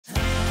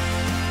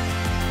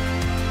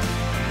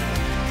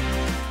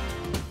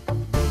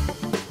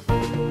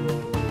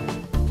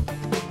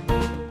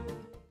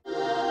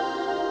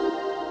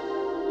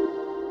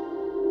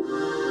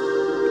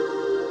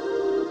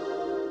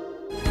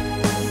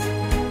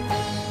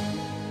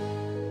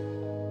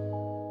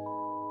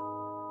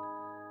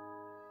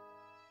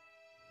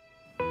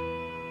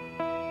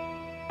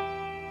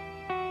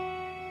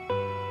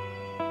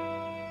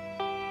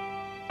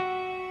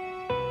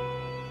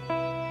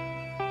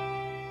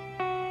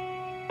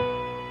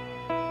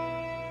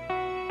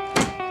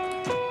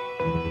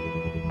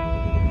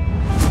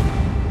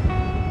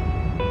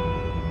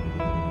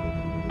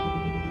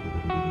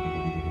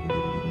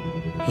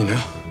Mina.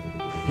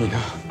 Mina.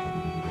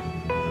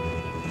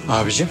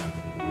 Abicim.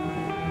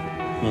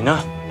 Mina.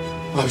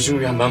 Abicim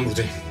uyan, ben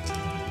buradayım.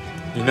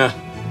 Mina.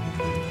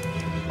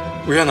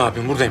 Uyan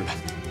abim, buradayım ben.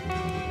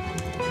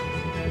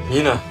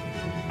 Mina.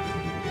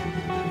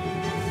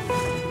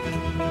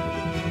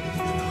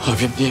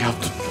 Abim niye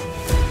yaptın?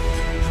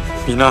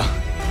 Mina.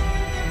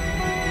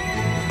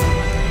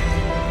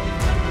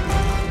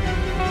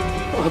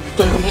 Abi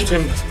dayan,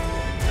 buradayım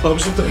ben.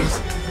 Abicim dayan.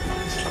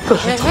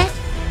 Mehmet.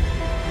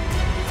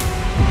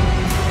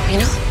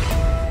 Mina.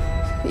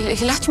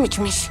 İlaç mı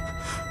içmiş?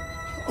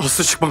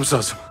 Aslı, çıkmamız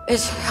lazım.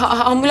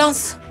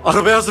 Ambulans.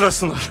 Arabaya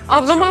hazırlasınlar.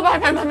 Ablama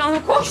haber vermem lazım.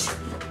 Koş.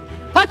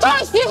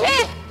 Fatoş,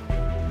 Fifi.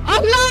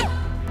 Abla.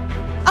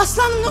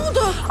 Aslanım ne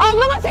oldu?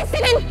 Ablama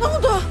seslenin. Ne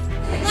oldu?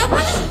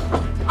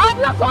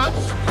 Abla koş.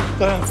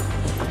 Dayan.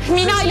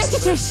 Mina ilaç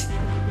içmiş.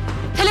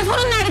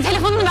 Telefonun nerede?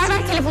 Telefonunu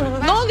ver telefonunu.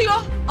 Ver. Ne oluyor?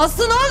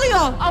 Aslı ne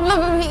oluyor?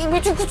 Abla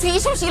bütün kutuyu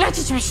içmiş, ilaç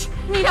içmiş.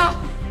 Mina.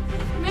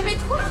 Mehmet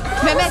koş.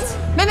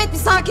 Mehmet bir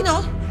sakin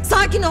ol.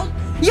 Sakin ol.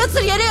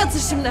 Yatır, yere yatır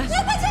şimdi.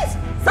 Yapacağız.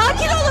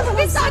 Sakin olun,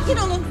 bir sakin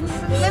olun.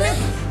 Mehmet.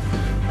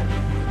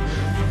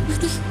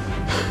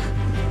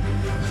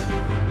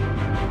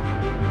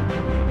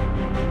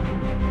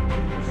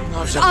 Ne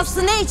yapacağım?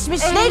 Aslı ne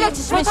içmiş? Ne ilaç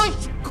içmiş?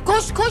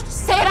 Koş.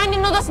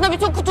 Seher'in odasında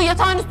bütün kutu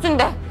yatağın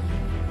üstünde.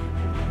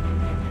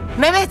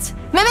 Mehmet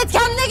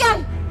kendine gel.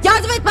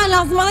 Yardım etmen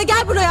lazım bana,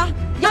 gel buraya.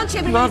 Yan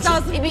çevirmemiz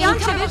lazım. Yan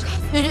çevir.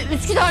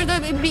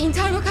 Üsküdar'da bir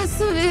intihar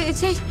vakası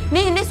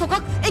ne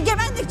sokak?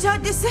 Egemenlik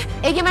Caddesi.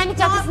 Egemenlik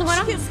Caddesi numara.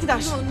 62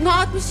 Üsküdar. No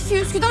 62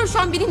 Üsküdar şu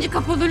an 1.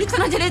 kapalı.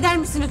 Lütfen acele eder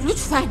misiniz?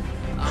 Lütfen.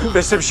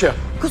 Beste bir şey yap.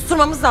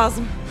 Kusturmamız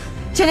lazım.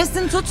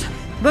 Çenesini tut.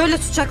 Böyle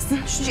tutacaksın.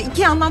 Şu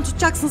iki yandan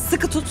tutacaksın.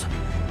 Sıkı tut.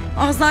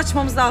 Ağzını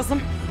açmamız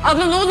lazım.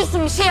 Abla ne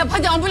olursun bir şey yap.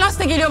 Hadi ambulans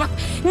da geliyor bak.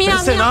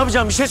 Beste ne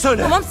yapacağım? Bir şey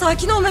söyle. Tamam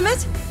sakin ol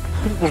Mehmet.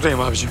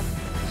 Buradayım abicim.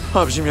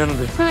 Abicim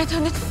yanındayım. Evet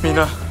hadi.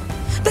 Mina.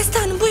 Beste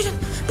Hanım buyurun.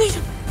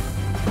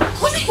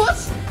 Koş.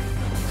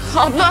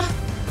 Abla.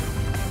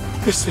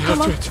 Beste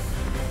yardım et.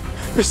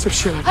 Beste bir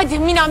şey yap. Hadi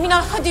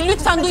Mina hadi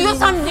lütfen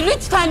duyuyorsan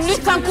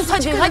lütfen kus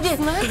hadi.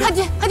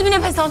 Hadi bir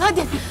nefes al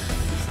hadi.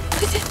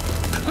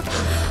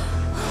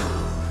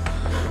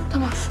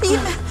 Tamam. İyi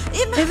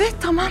mi? Evet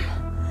tamam.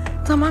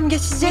 Tamam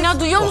geçecek. Mina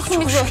duyuyor musun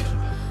çok bizi? şükür.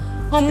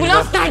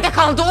 Ambulans nerede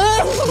kaldı?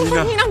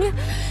 Mina.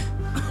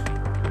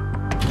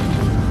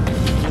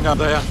 Mina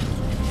dayan.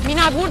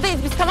 Mina buradayız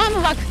biz, tamam mı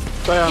bak?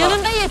 Dayan.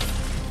 Yanındayız.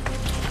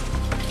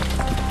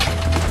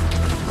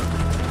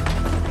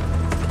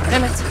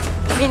 Mehmet.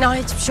 Mina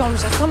hiçbir şey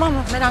olmayacak tamam mı?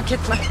 Merak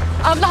etme.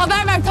 Abla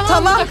haber ver tamam mı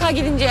Tamam. mutlaka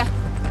gidince?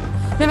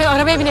 Mehmet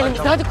arabaya binelim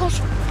biz de, hadi koş.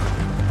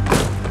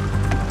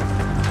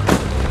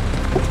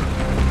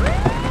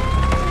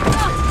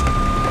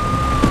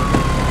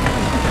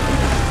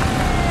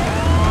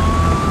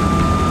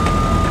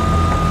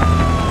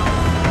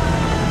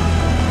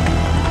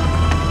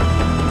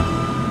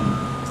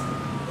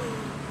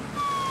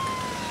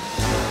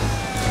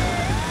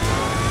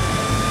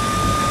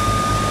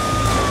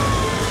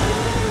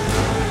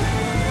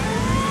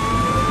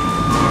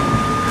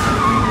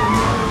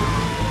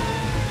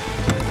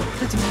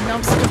 Hadi Mina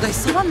biz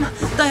buradayız tamam mı?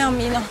 Dayan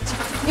Mina.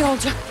 İyi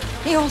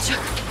olacak.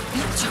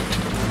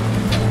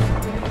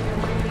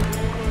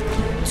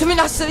 Tüm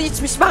ilaçları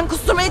içmiş. Ben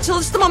kusturmaya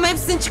çalıştım ama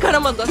hepsini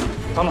çıkaramadı.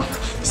 Tamam.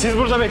 Siz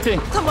burada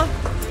bekleyin. Tamam.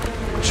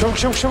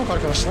 Çabuk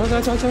arkadaşlar.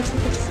 Hadi.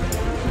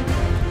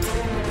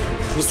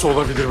 Nasıl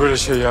olabilir böyle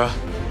şey ya?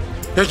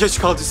 Ya geç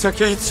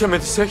kaldıysak ya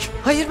yetişemediysek?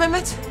 Hayır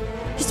Mehmet.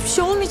 Hiçbir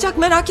şey olmayacak.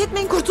 Merak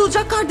etmeyin.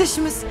 Kurtulacak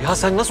kardeşimiz. Ya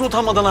sen nasıl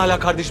utanmadan hala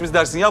kardeşimiz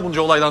dersin ya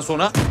bunca olaydan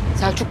sonra?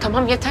 Selçuk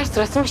tamam yeter,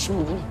 sırası mı şimdi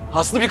bunun?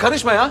 Aslı bir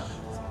karışma ya.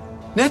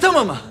 Ne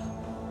tamamı?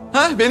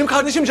 Ha? Benim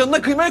kardeşim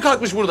canına kıymaya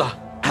kalkmış burada.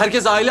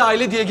 Herkes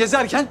aile diye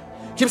gezerken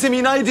kimse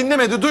Mina'yı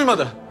dinlemedi,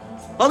 duymadı.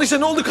 Al işte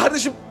ne oldu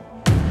kardeşim?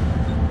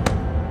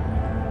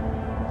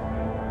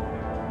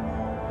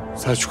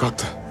 Selçuk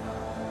haklı.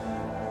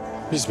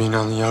 Biz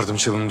Mina'nın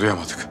yardımcılığını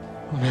duyamadık.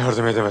 Ona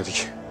yardım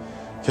edemedik.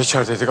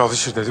 Geçer dedik,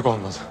 alışır dedik,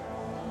 olmadı.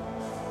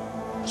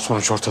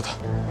 Sonuç ortada.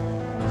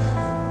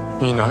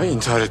 Mina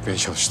intihar etmeye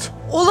çalıştı.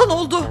 Olan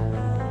oldu.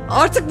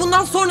 Artık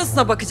bundan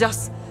sonrasına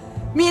bakacağız.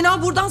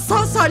 Mina buradan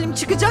sağ salim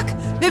çıkacak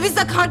ve biz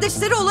de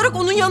kardeşleri olarak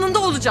onun yanında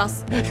olacağız.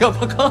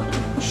 Ya bakalım.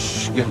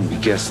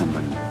 Gel sen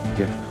benimle.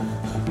 Gel.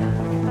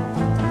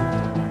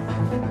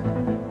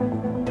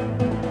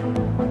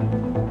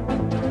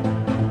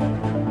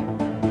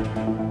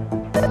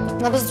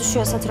 Nabız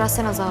düşüyor,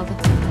 satürasyon azaldı.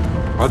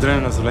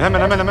 Adrenalin hazırla.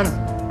 Hemen.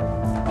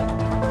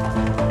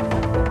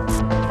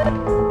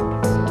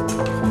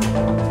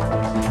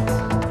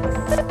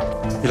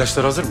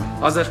 İlaçlar hazır mı?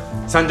 Hazır.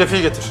 Sen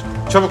defiyi getir.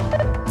 Çabuk.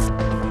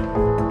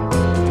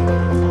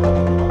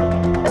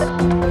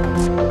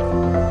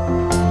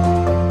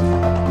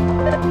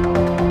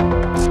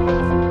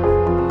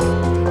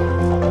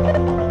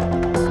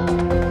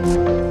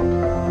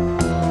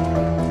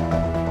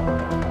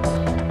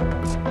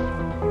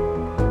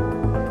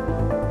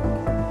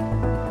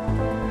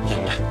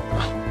 Yenge.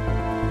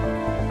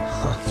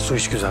 Su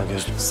iç güzel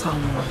gözlüm. Sağ ol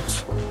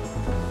Mahmut.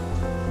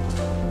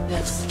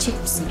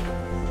 Çek misin?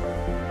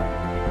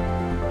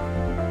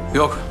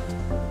 Yok.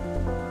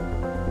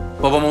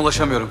 Babama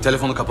ulaşamıyorum.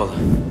 Telefonu kapalı.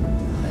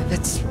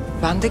 Evet,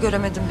 ben de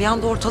göremedim. Bir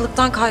anda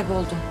ortalıktan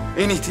kayboldum.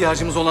 En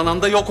ihtiyacımız olan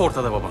anda yok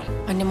ortada babam.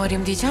 Annemi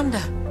arayayım diyeceğim de.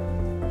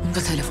 Onun da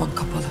telefon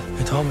kapalı.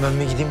 Tamam ben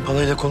bir gideyim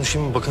palayla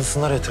konuşayım mı?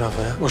 Bakınsınlar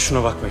etrafa ya.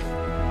 Boşuna bakmayın.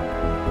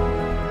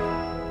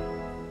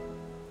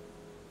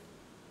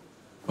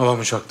 Babam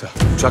uçakta.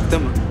 Uçakta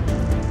mı?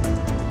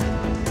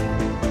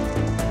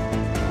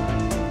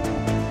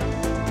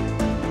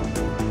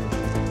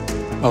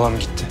 Babam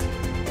gitti.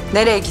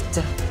 Nereye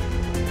gitti?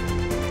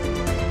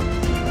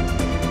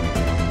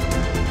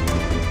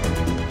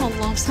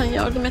 Allah'ım sen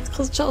yardım et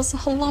kızcağıza.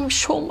 Allah'ım bir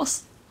şey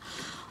olmasın.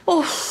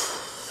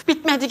 Of,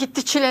 bitmedi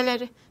gitti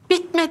çileleri.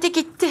 Bitmedi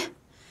gitti.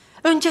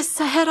 Önce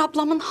Seher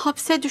ablamın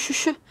hapse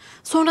düşüşü.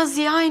 Sonra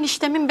Ziya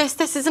eniştemin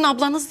beste sizin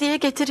ablanız diye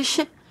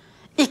getirişi.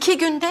 2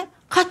 günde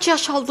kaç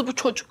yaş aldı bu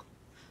çocuk?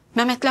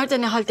 Mehmetler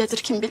de ne haldedir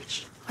kim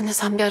bilir. Anne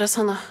sen bir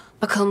arasana.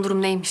 Bakalım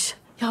durum neymiş.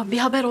 Ya bir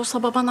haber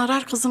olsa baban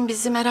arar kızım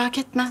bizi, merak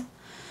etme.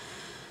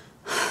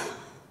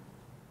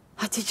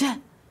 Hatice,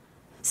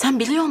 sen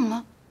biliyor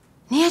musun?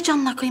 Niye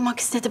canına kıymak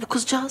istedi bu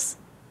kızcağız?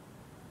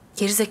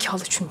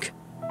 Gerizekalı çünkü.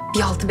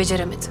 Bir altı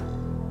beceremedi.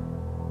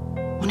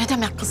 O ne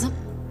demek kızım?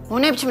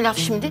 O ne biçim laf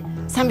şimdi?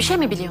 Sen bir şey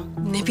mi biliyorsun?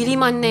 Ne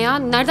bileyim anne ya.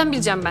 Nereden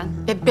bileceğim ben?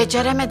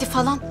 Beceremedi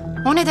falan.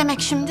 O ne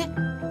demek şimdi?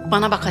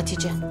 Bana bak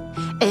Hatice.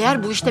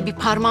 Eğer bu işte bir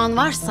parmağın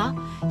varsa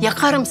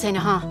yakarım seni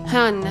ha. He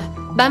anne.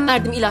 Ben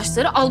verdim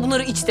ilaçları. Al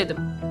bunları iç dedim.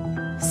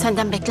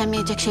 Senden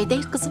beklenmeyecek şey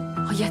değil kızım.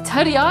 Ha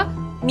yeter ya.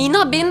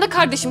 Mina benim de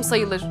kardeşim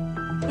sayılır.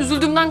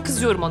 Üzüldüğümden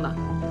kızıyorum ona.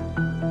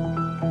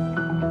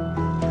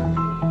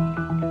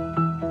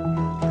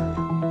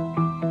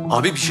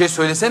 Abi bir şey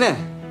söylesene.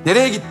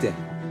 Nereye gitti?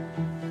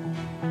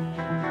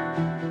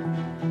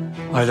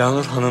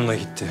 Alanur hanımla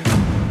gitti.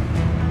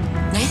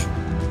 Ne?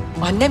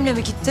 Annemle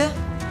mi gitti?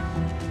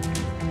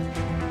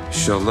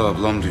 İnşallah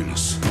ablam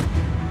duymaz.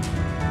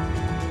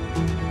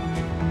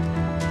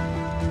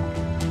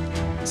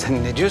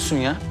 Sen ne diyorsun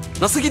ya?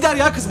 Nasıl gider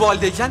ya kız bu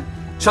haldeyken?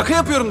 Şaka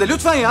yapıyorum de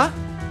lütfen ya.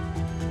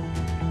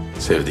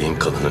 Sevdiğin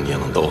kadının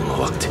yanında olma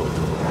vakti.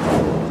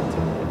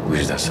 Bu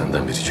yüzden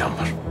senden bir ricam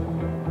var.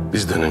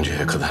 Biz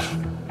dönünceye kadar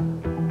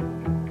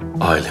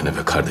ailene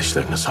ve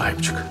kardeşlerine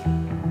sahip çık.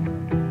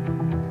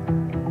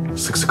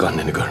 Sık sık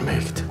anneni görmeye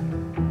git.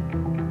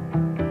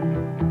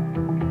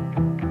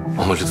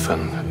 Ama lütfen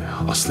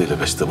Aslı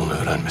ile Beste bunu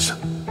öğrenmesin.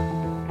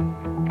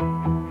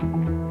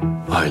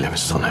 Ailemiz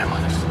sana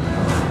emanet.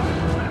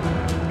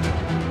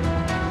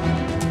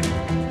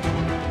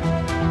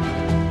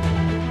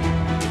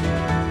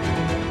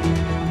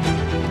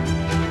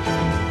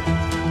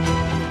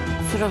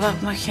 Kusura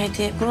bakma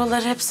Kedi.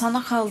 Buralar hep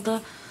sana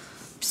kaldı.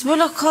 Biz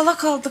böyle kala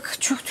kaldık.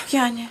 Çöktük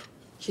yani.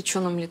 Hiç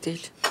önemli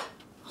değil.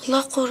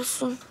 Allah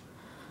korusun.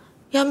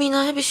 Ya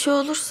Mina'ya bir şey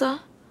olursa?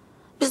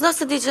 Biz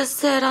nasıl diyeceğiz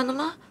Seher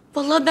Hanım'a?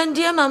 Vallahi ben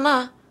diyemem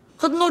ha.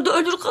 Kadın orada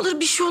ölür kalır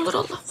bir şey olur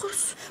Allah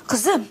korusun.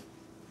 Kızım,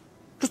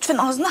 lütfen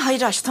ağzını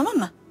hayır aç, tamam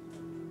mı?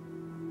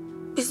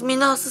 Biz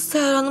Mina'sız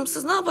Seher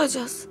Hanım'sız ne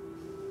yapacağız?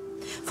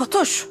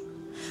 Fatoş,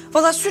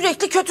 vallahi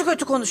sürekli kötü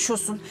kötü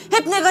konuşuyorsun.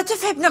 Hep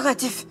negatif, hep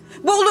negatif.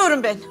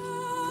 Boğuluyorum ben.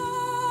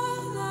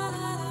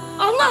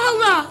 Allah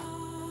Allah!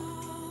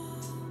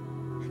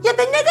 Ya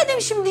ben ne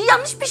dedim şimdi?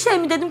 Yanlış bir şey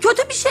mi dedim?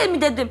 Kötü bir şey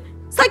mi dedim?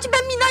 Sanki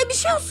ben Mina'ya bir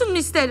şey olsun mu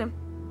isterim?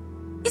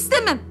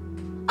 İstemem.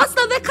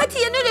 Asla ve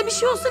katiyen öyle bir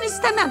şey olsun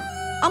istemem.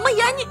 Ama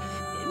yani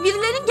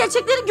birilerinin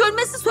gerçekleri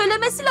görmesi,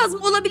 söylemesi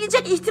lazım.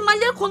 Olabilecek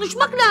ihtimalleri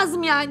konuşmak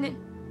lazım yani.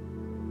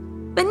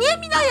 Ben niye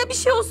Mina'ya bir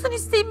şey olsun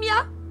isteyeyim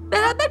ya?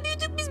 Beraber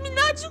büyüdük biz,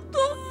 minnacıktı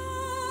o.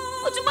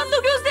 Kocaman da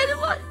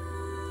gözleri var.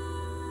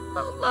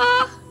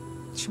 Allah!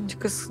 Şimdi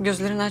kız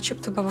gözlerini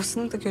açıp da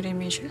babasını da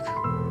göremeyecek.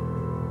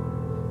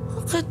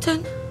 Hakikaten.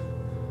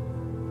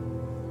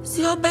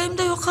 Ziya Bey'im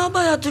de yok ha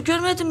bayağıdır.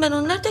 Görmedim ben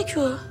onu. Nerede ki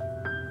o?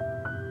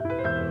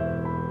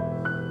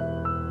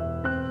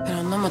 Ben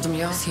anlamadım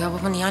ya. Ziya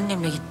baba niye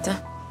annemle gitti?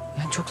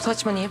 Yani çok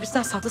saçma. Niye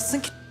bizden saklısın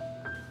ki?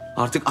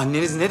 Artık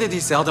anneniz ne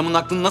dediyse, adamın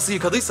aklını nasıl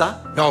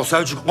yıkadıysa... Ya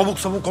Selçuk abuk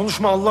sabuk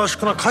konuşma Allah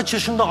aşkına. Kaç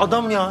yaşında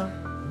adam ya?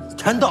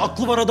 Kendi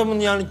aklı var adamın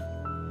yani.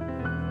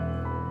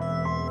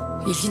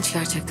 İlginç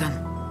gerçekten.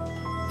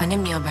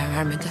 Annem niye haber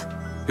vermedi?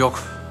 Yok,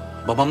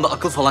 babamda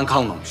akıl falan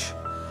kalmamış.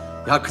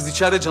 Ya kız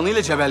içeride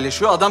canıyla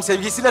cebelleşiyor, adam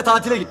sevgilisiyle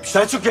tatile gitmiş.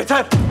 Selçuk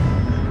yeter.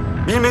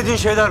 Bilmediğin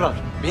şeyler var.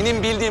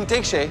 Benim bildiğim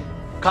tek şey,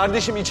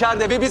 kardeşim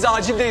içeride ve biz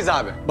acildeyiz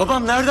abi.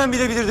 Babam nereden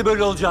bilebilirdi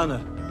böyle olacağını?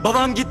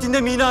 Babam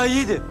gittiğinde Mina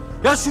iyiydi.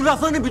 Ya şu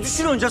laflarını bir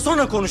düşün önce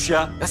sonra konuş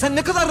ya. Ya sen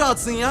ne kadar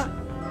rahatsın ya?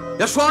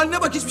 Ya şu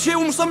haline bak, hiçbir şeye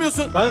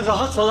umursamıyorsun. Ben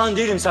rahat falan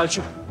değilim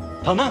Selçuk.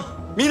 Tamam.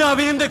 Mina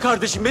benim de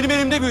kardeşim. Benim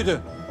elimde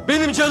büyüdü.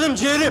 Benim canım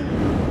ciğerim.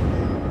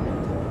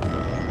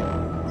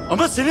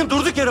 Ama senin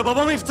durduk yere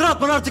babama iftira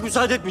atmana artık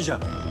müsaade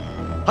etmeyeceğim.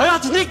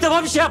 Hayatında ilk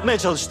defa bir şey yapmaya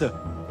çalıştı.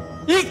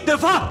 İlk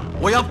defa.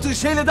 O yaptığı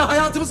şeyle de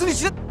hayatımızın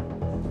içine...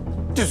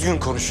 Düzgün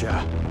konuş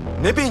ya.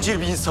 Ne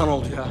bencil bir insan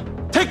oldu ya.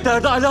 Tek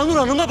derdi Alanur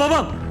Hanım'la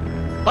babam.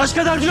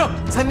 Başka derdi yok.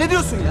 Sen ne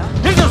diyorsun ya?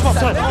 Ne diyorsun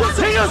sen?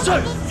 Ne diyorsun?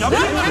 Sen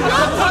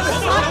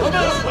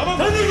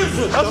ne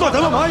diyorsun? Yapma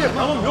tamam hayır.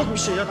 Tamam yok bir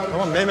şey ya.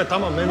 Tamam Mehmet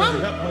tamam Mehmet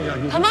yapma ya.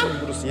 Tamam.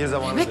 Burası yer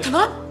zamanı. Mehmet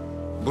tamam.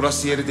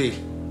 Burası yeri değil.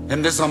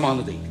 Hem de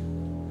zamanı değil.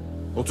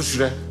 Otur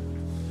şuraya.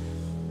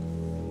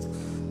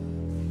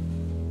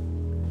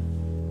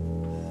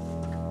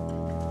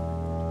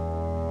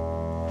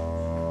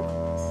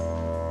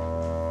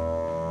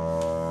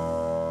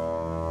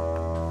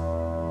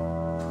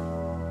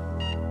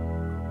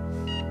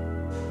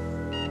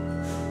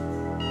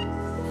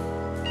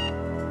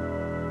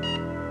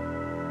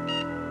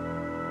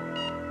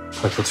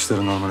 Kalp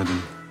atışları normale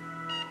dönüyor.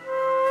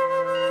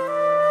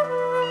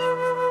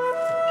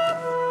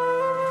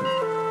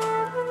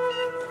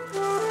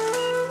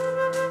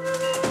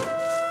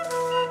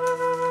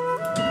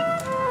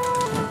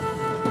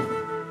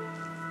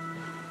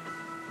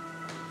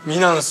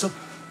 Mina nasıl?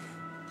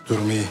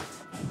 Durumu iyi.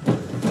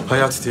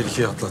 Hayati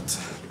tehlikeyi atlattı.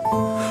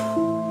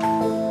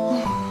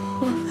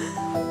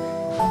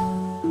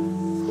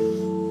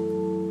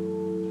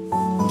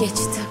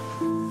 Geçti.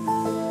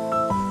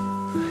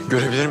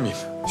 Görebilir miyim?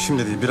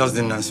 Şimdi değil biraz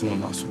dinlensin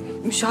ondan sonra.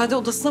 Müşahede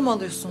odasına mı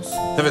alıyorsunuz?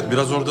 Evet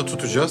biraz orada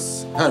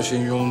tutacağız. Her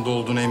şeyin yolunda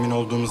olduğuna emin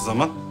olduğumuz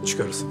zaman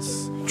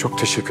çıkarırsınız. Çok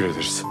teşekkür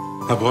ederiz.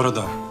 Ha bu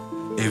arada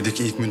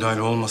evdeki ilk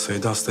müdahale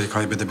olmasaydı hastayı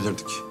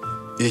kaybedebilirdik.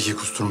 İyi ki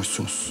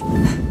kusturmuşsunuz.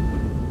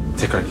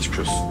 Tekrar geçmiş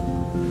olsun.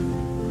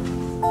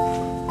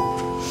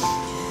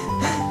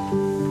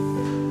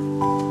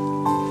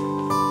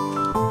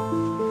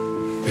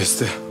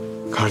 Beste,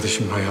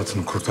 kardeşimin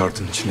hayatını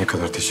kurtardığın için ne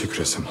kadar teşekkür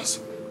etsem az.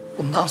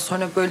 Bundan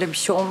sonra böyle bir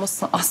şey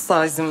olmasına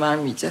asla izin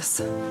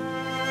vermeyeceğiz.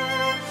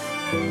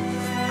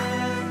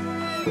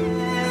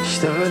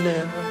 İşte öyle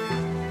ya.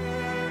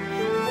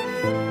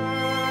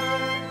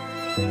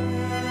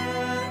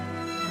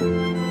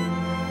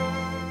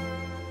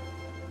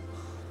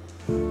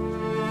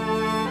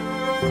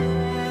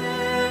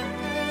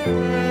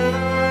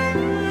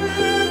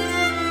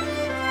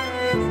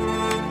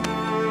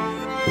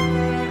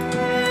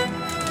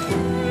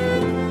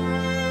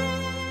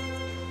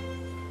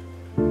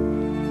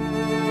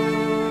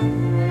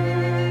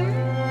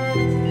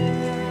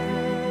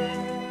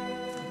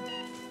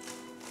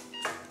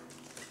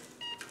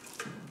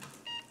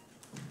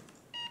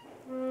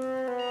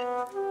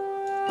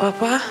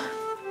 Baba.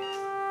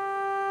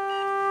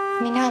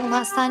 Mina Hanım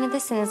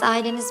hastanedesiniz.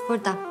 Aileniz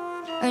burada.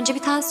 Önce bir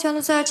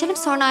tansiyonunuzu ölçelim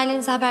sonra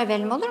ailenize haber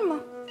verelim olur mu?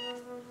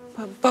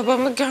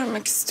 Babamı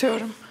görmek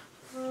istiyorum.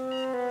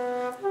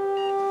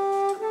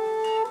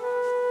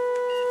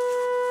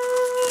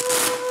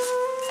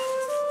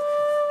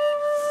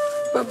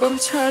 Babamı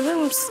çağırır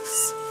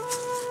mısınız?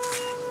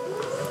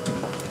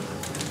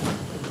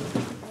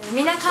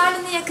 Mina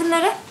Karlı'nın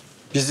yakınları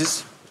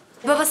Biziz.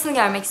 babasını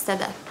görmek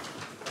istedi.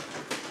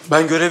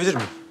 Ben görebilir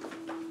miyim?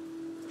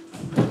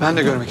 Ben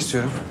de görmek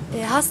istiyorum.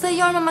 Hastayı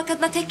yormamak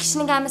adına tek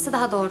kişinin gelmesi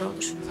daha doğru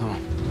olur. Tamam.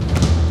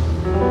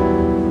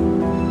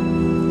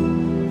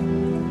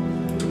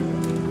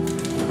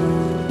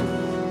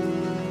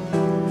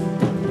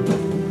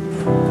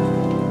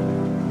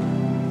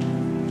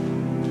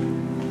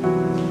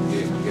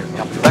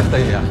 Ya bırak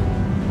dayı ya.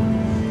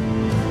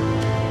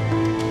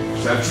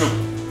 Selçuk.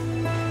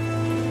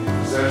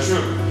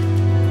 Selçuk.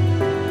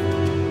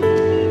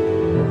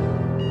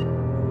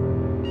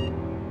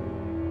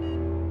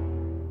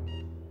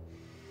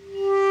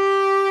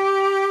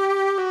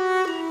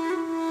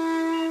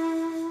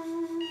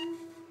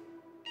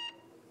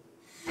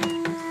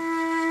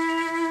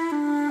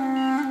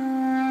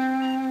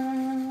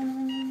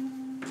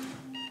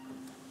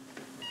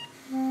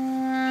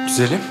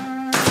 Güzelim.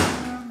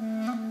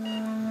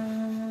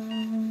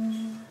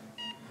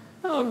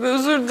 Abi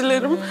özür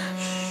dilerim.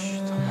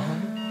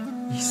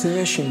 İyisin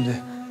ya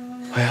şimdi.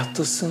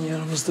 Hayattasın,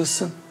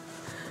 yanımızdasın.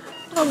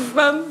 Abi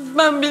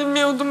ben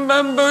bilmiyordum.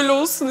 Ben böyle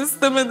olsun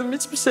istemedim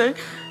hiçbir şey.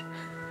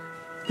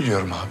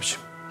 Biliyorum abicim.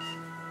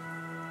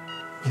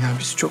 Mina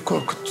bizi çok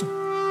korkuttun.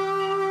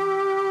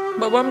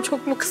 Babam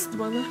çok mu kızdı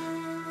bana?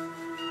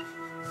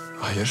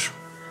 Hayır.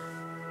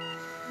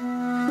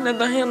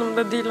 Neden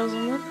yanımda değil o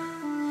zaman?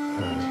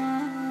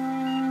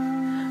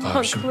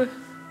 Abicim. Haklı.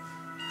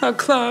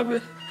 Haklı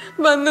abi.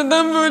 Ben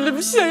neden böyle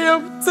bir şey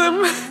yaptım?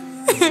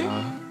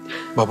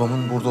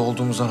 Babamın burada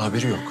olduğumuzdan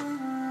haberi yok.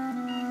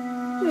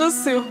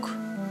 Nasıl yok?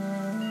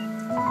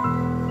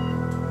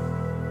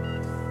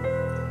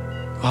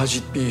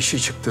 Acil bir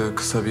işi çıktı.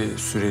 Kısa bir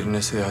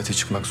süreliğine seyahate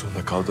çıkmak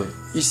zorunda kaldı.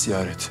 İş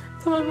ziyareti.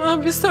 Tamam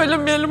abi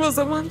söylemeyelim o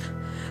zaman.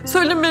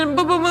 Söylemeyelim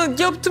babama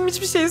yaptığım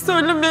hiçbir şeyi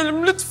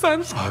söylemeyelim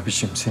lütfen.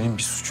 Abicim senin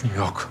bir suçun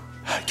yok.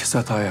 Herkes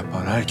hata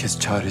yapar. Herkes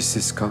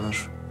çaresiz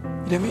kalır.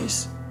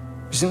 Bilemeyiz.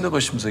 Bizim de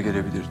başımıza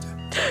gelebilirdi.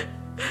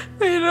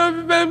 Hayır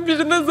abi ben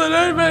birine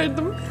zarar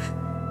verdim.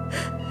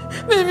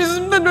 Benim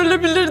yüzümden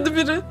ölebilirdi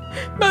biri.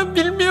 Ben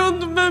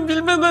bilmiyordum, ben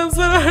bilmeden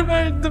zarar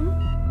verdim.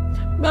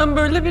 Ben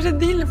böyle biri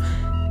değilim.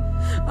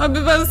 Abi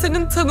ben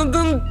senin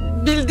tanıdığın,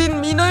 bildiğin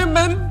Mina'yım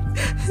ben.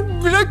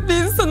 Bırak bir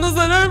insana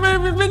zarar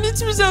verme. Ben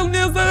hiçbir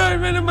canlıya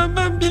zarar veremem.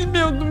 Ben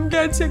bilmiyordum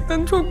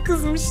gerçekten. Çok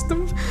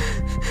kızmıştım.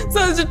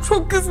 Sadece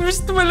çok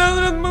kızmıştım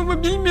Alanur Hanım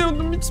ama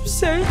bilmiyordum hiçbir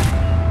şey.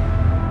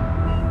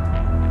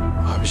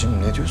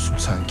 Abicim ne diyorsun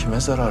sen?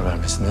 Kime zarar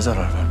vermesin, ne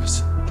zarar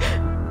vermesin?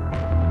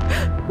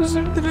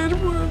 Özür dilerim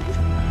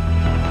abi.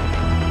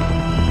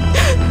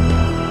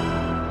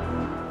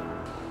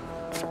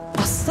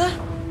 Aslı.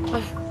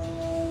 Ay.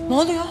 Ne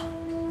oluyor?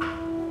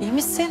 İyi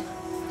misin?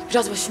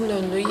 Biraz başım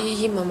döndü.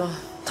 İyiyim ama.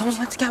 Tamam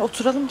hadi gel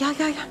oturalım.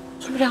 Gel.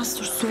 Dur biraz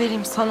dur su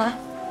vereyim sana.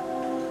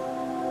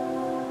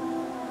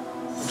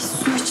 Bir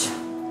su iç.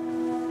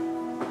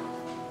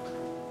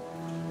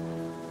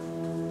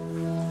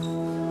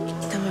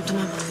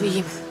 Tamam.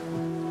 İyiyim.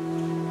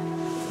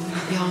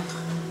 Bir an.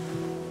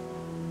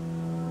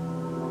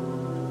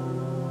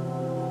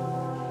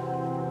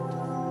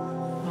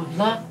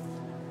 Abla.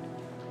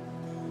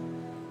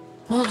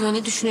 Ne oluyor?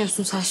 Ne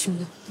düşünüyorsun sen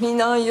şimdi?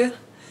 Mina'yı.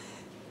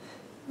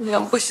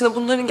 Ya başına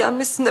bunların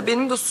gelmesinde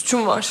benim de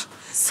suçum var.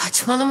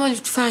 Saçmalama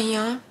lütfen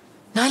ya.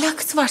 Ne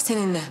alakası var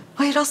seninle?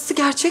 Hayır Aslı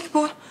gerçek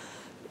bu.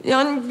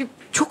 Yani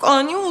çok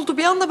ani oldu.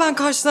 Bir anda ben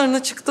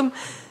karşılarına çıktım.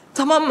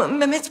 Tamam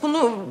Mehmet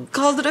bunu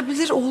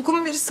kaldırabilir,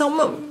 olgun birisi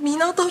ama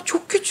Mina daha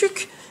çok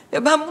küçük.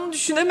 Ya ben bunu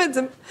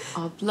düşünemedim.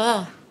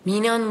 Abla,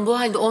 Mina'nın bu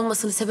halde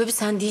olmasının sebebi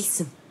sen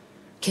değilsin.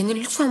 Kendini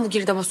lütfen bu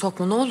girdaba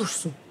sokma ne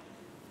olursun.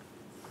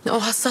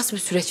 O hassas bir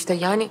süreçte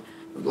yani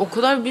o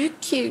kadar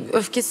büyük ki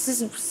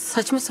öfkesiz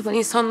saçma sapan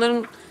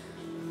insanların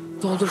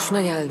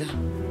dolduruşuna geldi.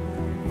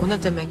 O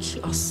ne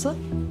demek Aslı?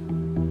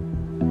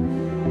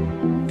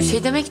 Bir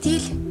şey demek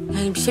değil.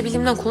 Yani bir şey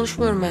bildiğimden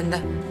konuşmuyorum ben de.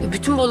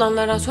 Bütün bu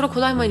olanlardan sonra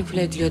kolay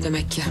manipüle ediliyor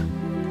demek ki.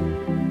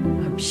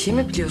 Ya bir şey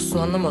mi biliyorsun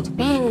anlamadım.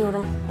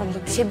 Bilmiyorum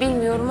abla bir şey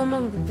bilmiyorum ama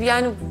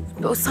yani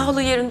o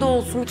sağlığı yerinde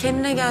olsun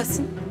kendine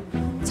gelsin.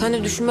 Sen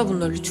de düşünme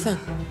bunları lütfen.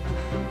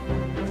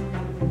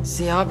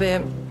 Ziya Bey,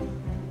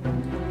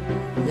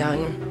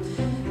 yani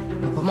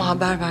babama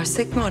haber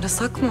versek mi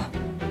arasak mı?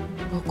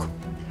 Yok.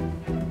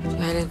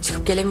 Yani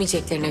çıkıp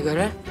gelemeyeceklerine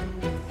göre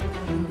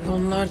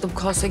onlar da bu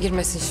kaosa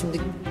girmesin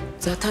şimdi.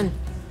 Zaten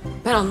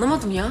ben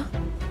anlamadım ya.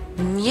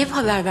 Niye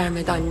haber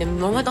vermedi annem?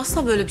 Normalde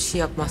asla böyle bir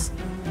şey yapmaz.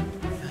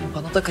 Yani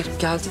bana da garip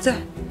geldi de.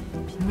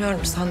 Bilmiyorum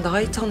sen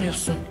daha iyi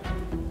tanıyorsun.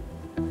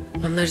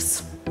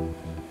 Anlarız.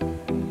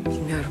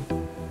 Bilmiyorum.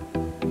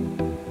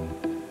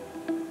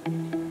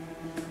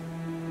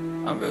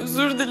 Abi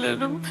özür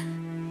dilerim.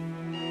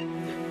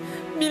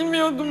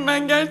 Bilmiyordum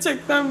ben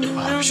gerçekten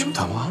bilmiyordum. Abicim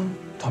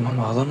tamam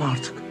ağlama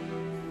artık.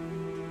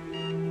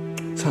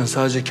 Sen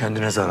sadece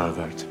kendine zarar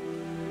verdin.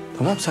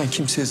 Tamam sen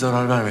kimseye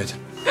zarar vermedin.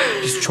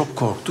 Biz çok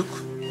korktuk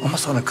ama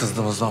sana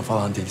kızdığımızdan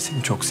falan değil.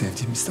 Seni çok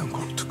sevdiğimizden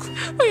korktuk.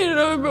 Hayır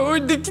abi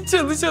oradaki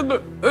çalışan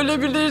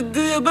ölebilirdi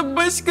ya da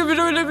başka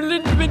biri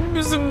ölebilirdi. Benim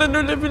yüzümden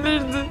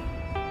ölebilirdi.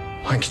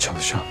 Hangi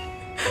çalışan?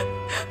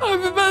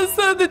 Abi ben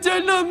sadece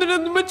Alanur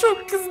Hanım'a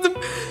çok kızdım.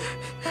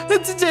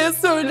 Hatice'ye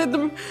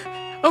söyledim.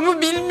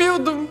 Ama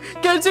bilmiyordum.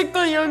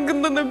 Gerçekten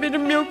yangından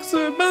haberim yoktu.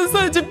 Ben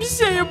sadece bir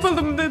şey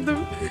yapalım dedim.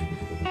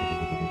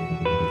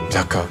 Bir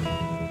dakika.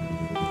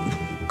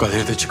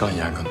 Galeride çıkan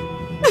yangın.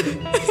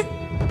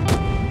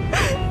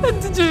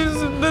 Hatice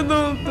yüzünden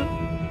oldu.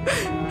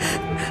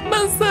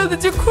 Ben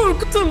sadece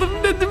korkutalım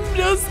dedim.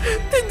 Biraz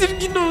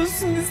tedirgin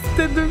olsun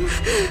istedim.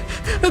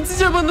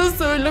 Hatice bana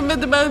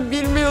söylemedi. Ben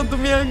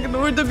bilmiyordum yangın.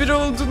 Orada biri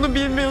olduğunu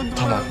bilmiyordum.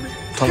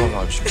 Tamam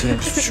abiciğim. Senin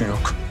bir suçun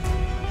yok.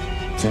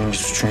 Senin bir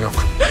suçun yok.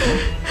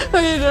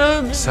 Hayır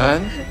abi.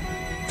 Sen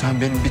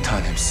benim bir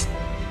tanemsin.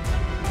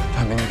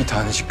 Sen benim bir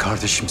tanecik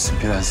kardeşimsin,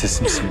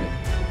 prensesimsin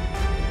benim.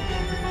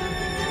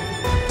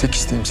 Tek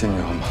isteğim senin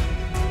olman.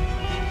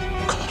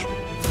 Bu kadar.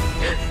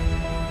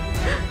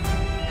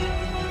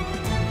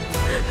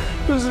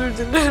 Özür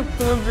dilerim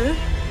abi.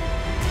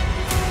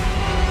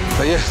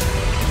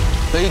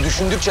 Dayı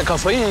düşündükçe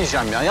kafayı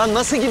yiyeceğim ya. Ya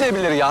nasıl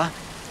gidebilir ya?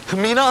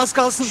 Mina az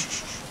kalsın.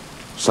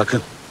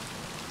 Sakın.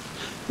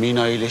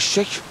 Mina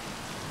iyileşecek.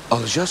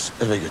 Alacağız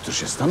eve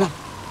götüreceğiz tamam.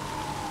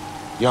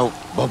 Ya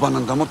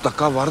babanın da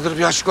mutlaka vardır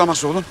bir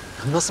açıklaması oğlum.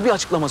 Nasıl bir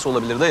açıklaması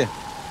olabilir dayı?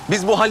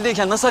 Biz bu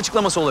haldeyken nasıl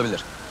açıklaması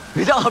olabilir?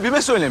 Bir de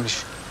abime söylemiş.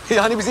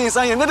 Yani bizi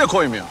insan yerine de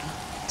koymuyor.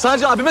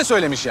 Sadece abime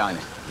söylemiş yani.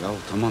 Ya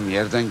tamam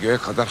yerden göğe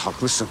kadar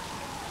haklısın.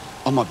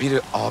 Ama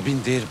biri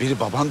abindir, biri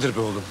babandır be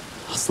oğlum.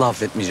 Asla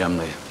affetmeyeceğim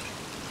dayı.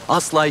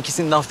 Asla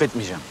ikisini de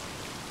affetmeyeceğim.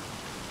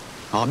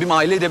 Abim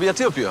aile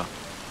edebiyatı yapıyor.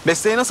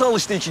 Besteye nasıl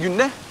alıştı 2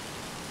 günde?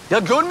 Ya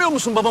görmüyor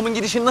musun babamın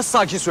gidişini nasıl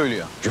sakin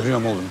söylüyor?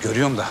 Görüyorum oğlum,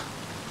 görüyorum da.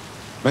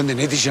 Ben de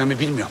ne diyeceğimi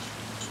bilmiyorum.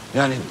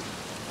 Yani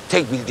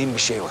tek bildiğim bir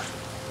şey var.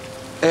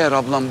 Eğer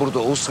ablam burada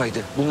olsaydı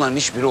bunların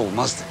hiçbiri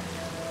olmazdı.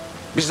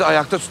 Bizi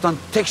ayakta tutan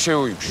tek şey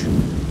oymuş.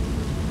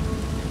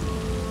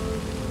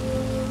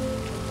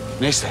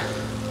 Neyse.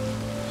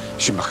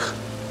 Şimdi bak.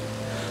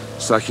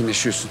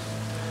 Sakinleşiyorsun.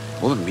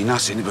 Oğlum Mina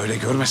seni böyle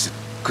görmesin.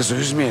 Kızı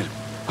üzmeyelim.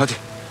 Hadi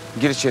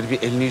gir içeri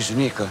bir elini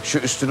yüzünü yıka. Şu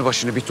üstünü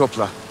başını bir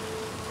topla.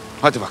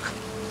 Hadi bak.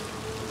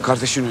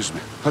 Kardeşini üzme.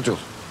 Hadi oğlum.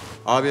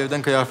 Abi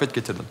evden kıyafet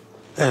getirdim.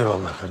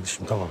 Eyvallah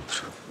kardeşim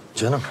tamamdır.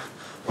 Canım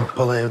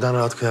Hoppala evden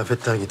rahat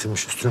kıyafetler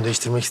getirmiş. Üstünü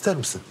değiştirmek ister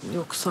misin?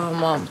 Yok sağ ol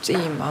Mahmut.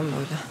 İyiyim ben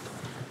böyle.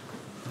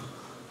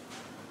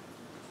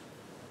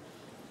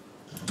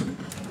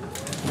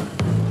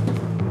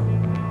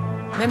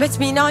 Mehmet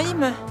Mina iyi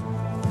mi?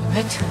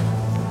 Evet.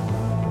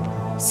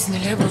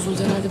 Sinirleri bozuldu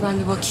herhalde, ben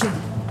bir bakayım.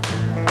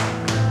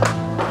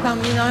 Ben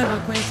Mina'ya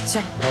bakmaya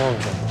gideceğim. Tamam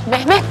canım.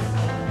 Mehmet!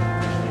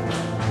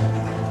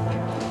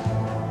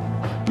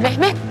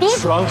 Mehmet dur!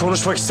 Şu an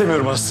konuşmak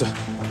istemiyorum Aslı.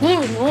 Ne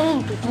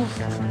oldu?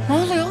 Dur. Ne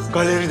oluyor?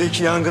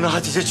 Galerideki yangını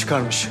Hatice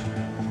çıkarmış.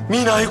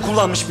 Mina'yı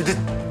kullanmış bir de.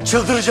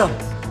 Çıldıracağım.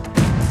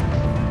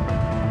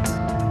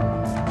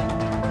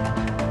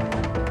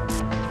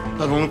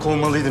 Ben onu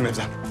kovmalıydım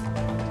evden.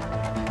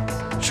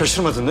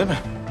 Şaşırmadın değil mi?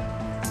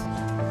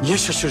 Niye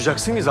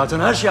şaşıracaksın ki? Zaten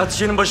her şey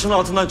Hatice'nin başının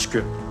altından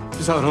çıkıyor.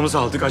 Biz aramızı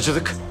aldık,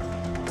 acıdık.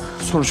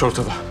 Sonuç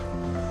ortada.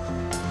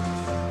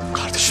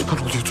 Kardeşimden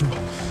oluyordum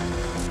ben.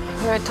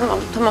 Evet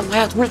tamam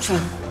hayatım lütfen.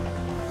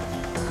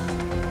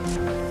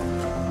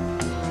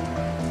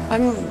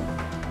 Ben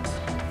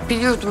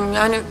biliyordum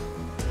yani.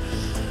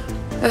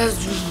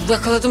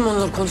 Yakaladım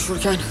onları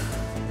konuşurken.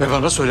 Ve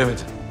bana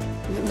söylemedin.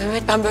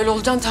 Mehmet, ben böyle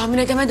olacağını tahmin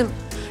edemedim.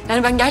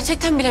 Yani ben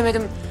gerçekten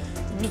bilemedim.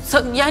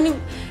 Yani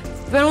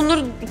ben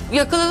onları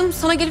yakaladım,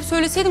 sana gelip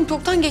söyleseydim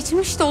çoktan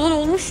geçmişti, olan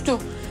olmuştu.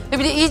 Ve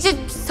bir de iyice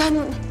sen...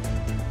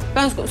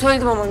 Ben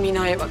söyledim ama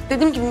Mina'ya bak.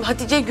 Dedim ki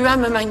Hatice'ye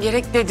güvenmemen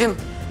gerek dedim.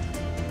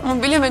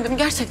 Ama bilemedim,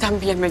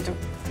 gerçekten bilemedim.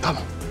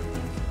 Tamam.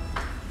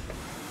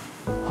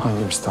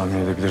 Hangimiz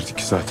tahmin edebilirdik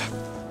ki zaten?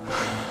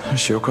 Her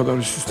şey o kadar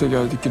üst üste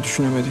geldik ki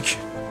düşünemedik.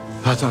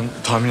 Zaten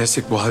tahmin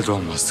etsek bu halde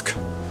olmazdık.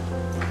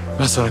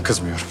 Ben sana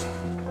kızmıyorum.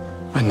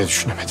 Ben de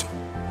düşünemedim.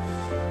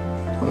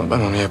 Ama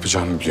ben onu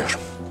yapacağımı biliyorum.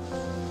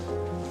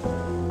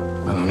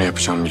 Ben onu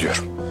yapacağımı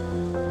biliyorum.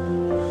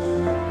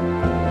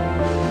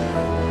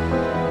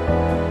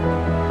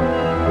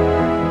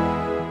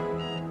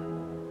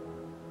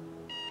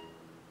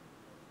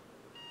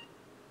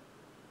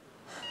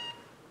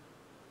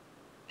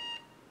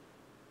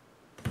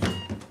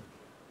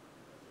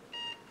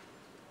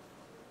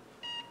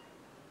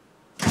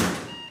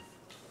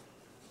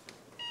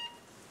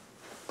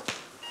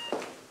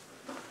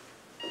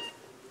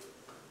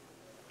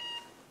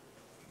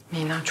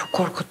 Mina çok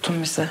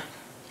korkuttun bizi.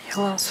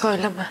 Yalan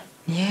söyleme.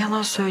 Niye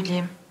yalan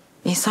söyleyeyim?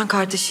 İnsan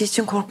kardeşi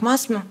için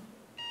korkmaz mı?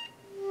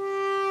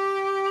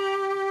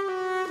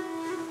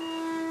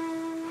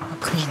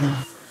 Bak Mina.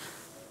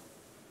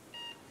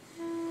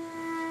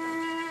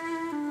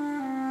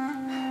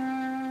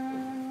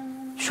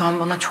 Şu an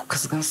bana çok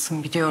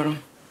kızgınsın biliyorum.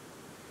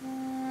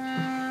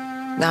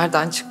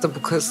 Nereden çıktı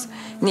bu kız?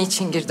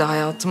 Niçin girdi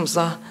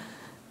hayatımıza?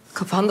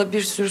 Kafanda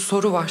bir sürü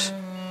soru var.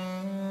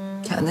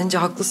 Kendince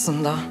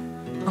haklısın da.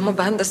 Ama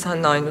ben de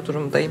seninle aynı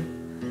durumdayım.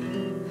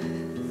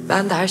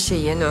 Ben de her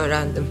şeyi yeni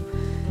öğrendim.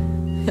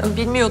 Ya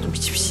bilmiyordum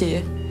hiçbir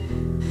şeyi.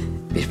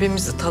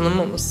 Birbirimizi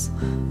tanımamız,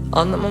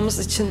 anlamamız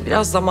için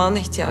biraz zamana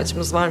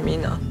ihtiyacımız var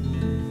Mina.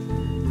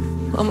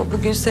 Ama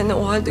bugün seni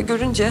o halde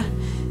görünce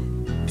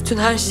bütün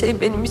her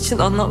şey benim için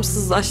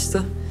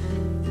anlamsızlaştı.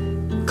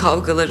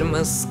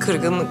 Kavgalarımız,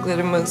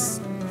 kırgınlıklarımız,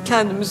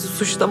 kendimizi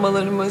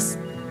suçlamalarımız.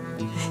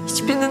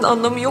 Hiçbirinin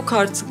anlamı yok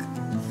artık.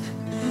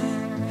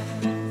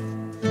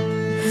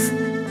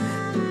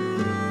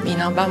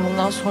 Mina, ben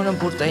bundan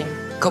sonra buradayım.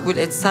 Kabul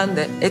etsen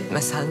de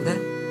etmesen de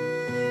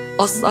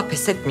asla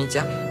pes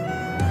etmeyeceğim.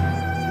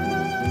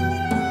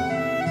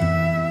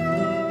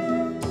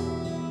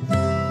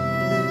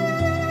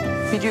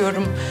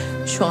 Biliyorum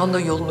şu anda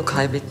yolunu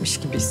kaybetmiş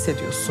gibi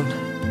hissediyorsun.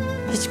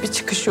 Hiçbir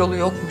çıkış yolu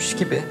yokmuş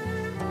gibi.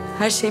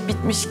 Her şey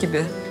bitmiş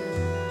gibi.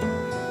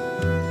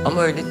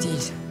 Ama öyle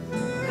değil.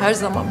 Her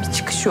zaman bir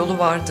çıkış yolu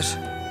vardır.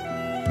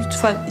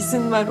 Lütfen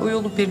izin ver o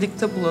yolu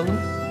birlikte bulalım.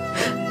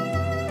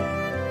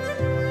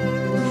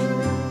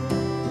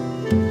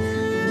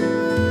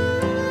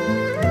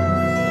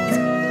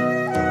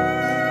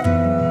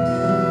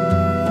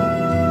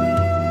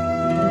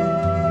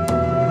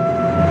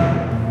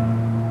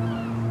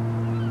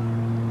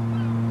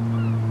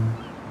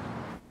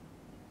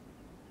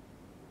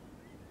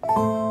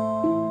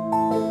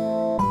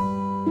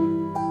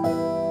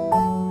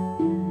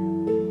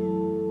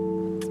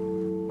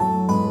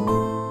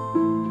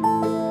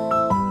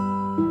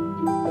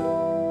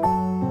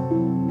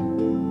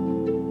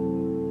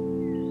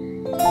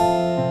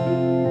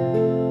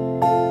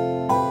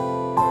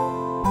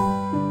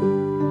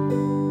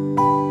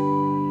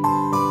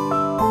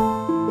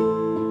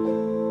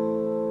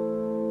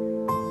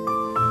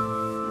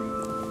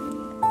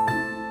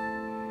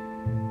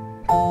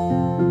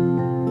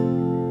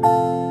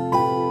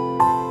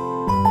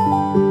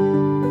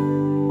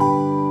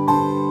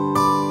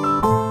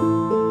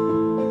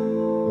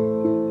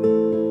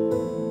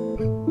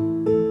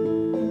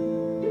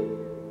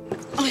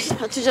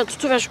 Hatice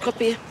tutuver şu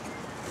kapıyı.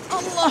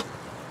 Allah!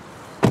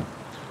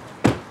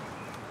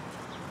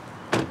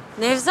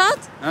 Nevzat.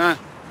 Ha?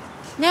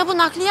 Ne bu,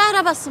 nakliye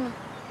arabası mı?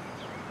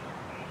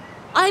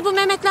 Ay bu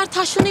Mehmetler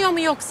taşınıyor mu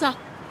yoksa?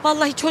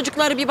 Vallahi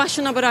çocukları bir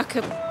başına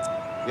bırakıp.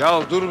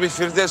 Ya dur bir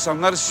Firdevs,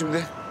 anlarız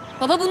şimdi.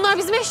 Baba bunlar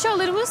bizim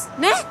eşyalarımız.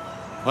 Ne?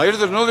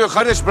 Hayırdır ne oluyor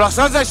kardeş?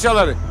 Bıraksanız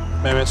eşyaları.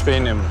 Mehmet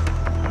Bey'in emri.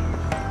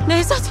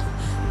 Nevzat.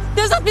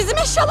 Nevzat bizim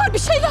eşyalar bir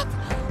şey yap.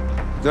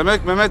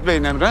 Demek Mehmet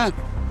Bey'in emri ha?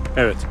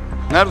 Evet.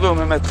 Nerede o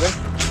Mehmet Bey?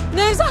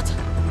 Nevzat.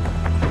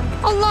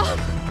 Allah'ım.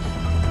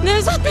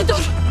 Nevzat bir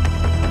dur.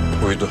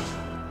 Uydu.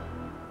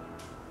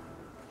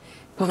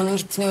 Babanın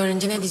gittiğini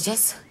öğrenince ne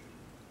diyeceğiz?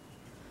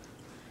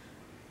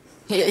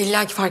 Ya,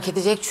 İlla ki fark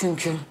edecek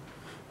çünkü.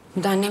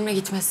 Bir de annemle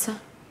gitmesi.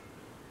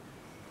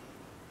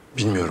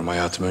 Bilmiyorum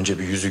hayatım. Önce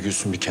bir yüzü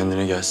gülsün, bir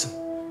kendine gelsin.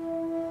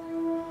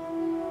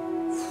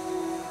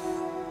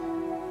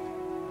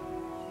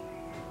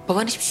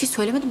 Baban hiçbir şey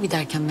söylemedi mi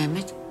giderken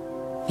Mehmet?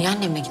 Niye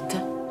annemle gitti?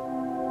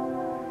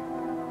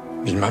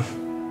 Bilmem.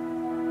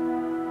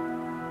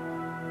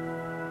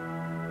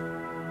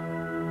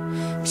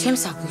 Bir şey mi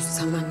saklıyorsun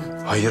sen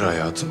benden? Hayır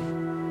hayatım.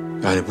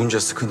 Yani bunca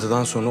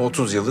sıkıntıdan sonra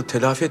 30 yılı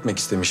telafi etmek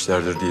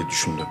istemişlerdir diye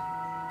düşündüm.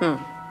 Hı.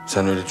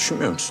 Sen öyle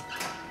düşünmüyor musun?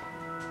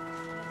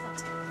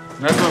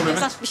 Nerede o Mehmet?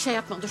 Nevzat bir şey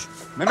yapma dur.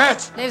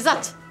 Mehmet!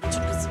 Nevzat. Dur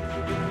kızım.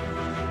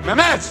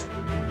 Mehmet!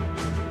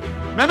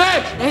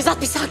 Mehmet!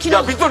 Nevzat bir sakin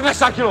Ya ol. bir dur ne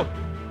sakin ol.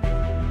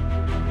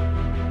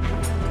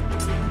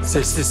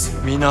 Sessiz.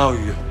 Mina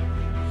uyuyor.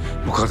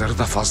 Bu kadarı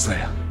da fazla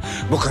ya.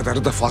 Bu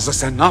kadarı da fazla.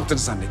 Sen ne yaptığını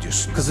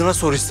zannediyorsun? Kızına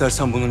sor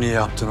istersen bunu niye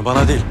yaptığını.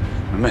 Bana değil.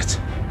 Mehmet,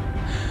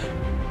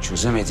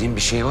 çözemediğin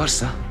bir şey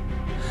varsa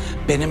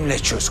benimle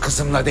çöz,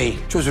 kızımla değil.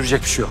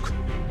 Çözülecek bir şey yok.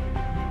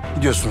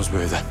 Gidiyorsunuz bu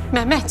evden.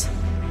 Mehmet.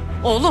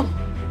 Oğlum.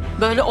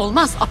 Böyle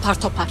olmaz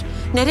apar topar.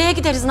 Nereye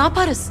gideriz ne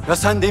yaparız? Ya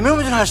sen demiyor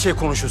muydun her şeyi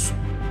konuşuyorsun?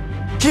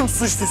 Kim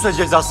suçluysa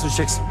cezasını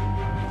çeksin.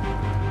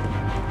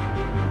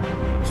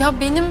 Ya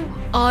benim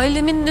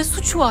ailemin ne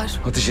suçu var?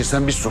 Hatice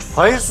sen bir sus.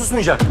 Hayır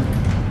susmayacak.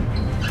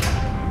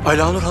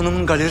 Alanur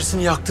Hanım'ın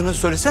galerisini yaktığını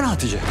söylesene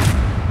Hatice.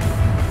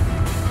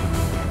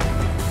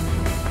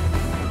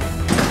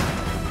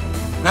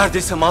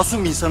 Neredeyse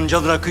masum bir insanın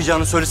canına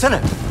kıyacağını söylesene.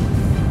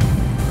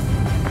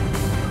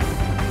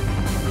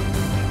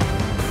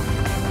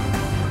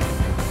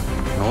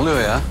 Ne oluyor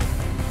ya?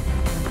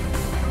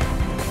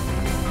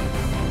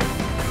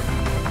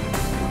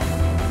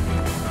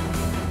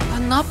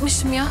 Ben ne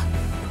yapmışım ya?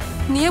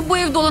 Niye bu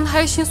evde olan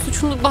her şeyin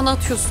suçunu bana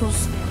atıyorsunuz?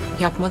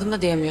 Yapmadım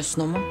da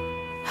diyemiyorsun ama.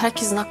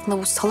 Herkesin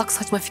aklına bu salak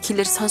saçma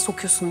fikirleri sen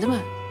sokuyorsun değil mi?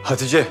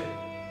 Hatice,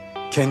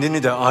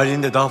 kendini de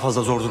aileni de daha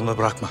fazla zor durumda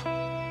bırakma.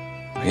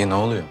 İyi ne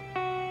oluyor?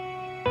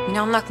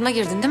 Mina'nın aklına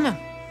girdin değil mi?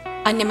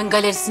 Annemin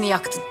galerisini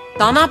yaktın.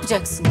 Daha ne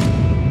yapacaksın?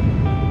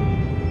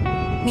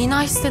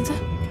 Mina istedi.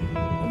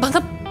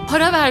 Bana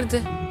para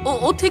verdi.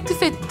 O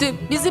teklif etti.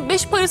 Bizi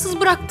 5 parasız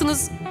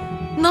bıraktınız.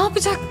 Ne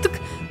yapacaktık?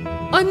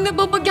 Anne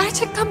baba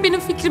gerçekten benim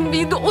fikrim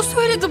değildi. O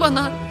söyledi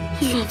bana.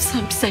 Allah'ım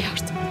sen bize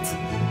yardım et.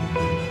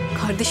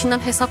 Kardeşinden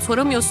hesap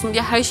soramıyorsun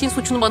diye her şeyin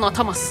suçunu bana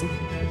atamazsın.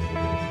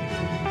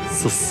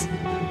 Sus.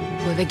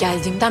 Bu eve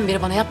geldiğimden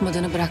beri bana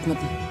yapmadığını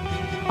bırakmadın.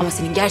 Ama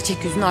senin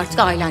gerçek yüzünü artık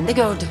ailen de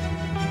gördü.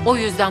 O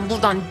yüzden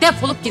buradan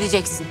defolup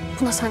gideceksin.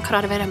 Buna sen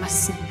karar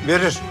veremezsin.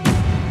 Verir.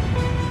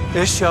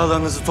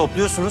 Eşyalarınızı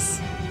topluyorsunuz.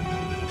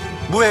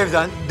 Bu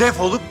evden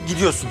defolup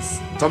gidiyorsunuz.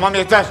 Tamam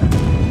yeter.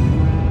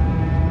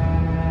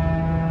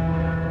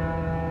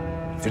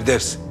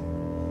 Firdevs.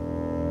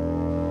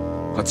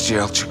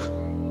 Hatice'yi al çık.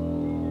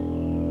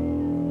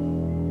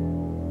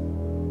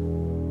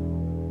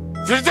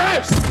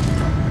 Firdevs!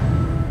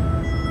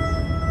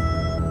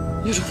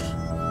 Yürü.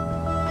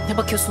 Ne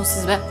bakıyorsunuz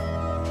siz be?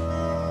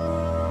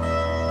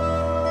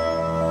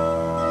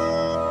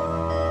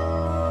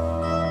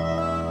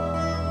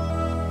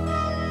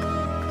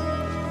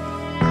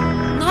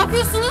 Ne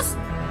yapıyorsunuz?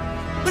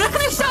 Bırakın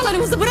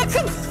eşyalarımızı,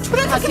 bırakın.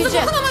 Bırakın Hatice.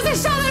 kızım dokunamaz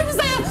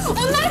eşyalarımıza ya.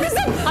 Onlar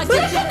bizim.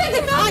 Bırakın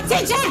dedim ya.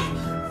 Hatice!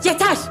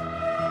 Yeter!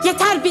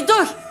 Yeter bir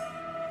dur!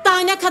 Daha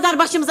ne kadar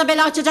başımıza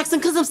bela açacaksın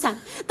kızım sen?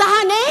 Daha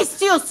ne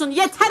istiyorsun?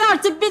 Yeter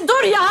artık bir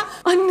dur ya!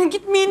 Anne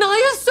git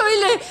Mina'ya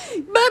söyle.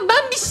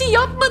 Ben bir şey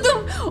yapmadım.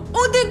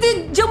 O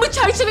dedi camı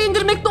çerçeve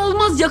indirmekle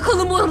olmaz.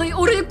 Yakalım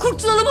orayı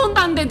kurtulalım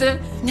ondan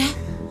dedi. Ne?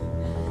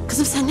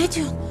 Kızım sen ne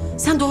diyorsun?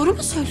 Sen doğru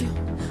mu söylüyorsun?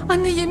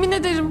 Anne yemin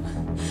ederim.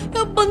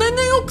 Ya bana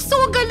ne yoksa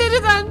o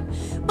galeriden.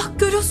 Bak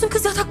görüyorsun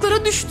kız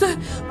yataklara düştü.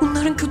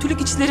 Bunların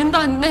kötülük içlerinde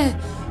anne.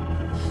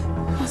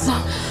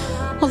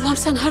 Allah'ım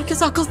sen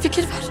herkese akıl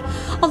fikir ver.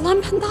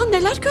 Allah'ım ben daha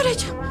neler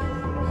göreceğim.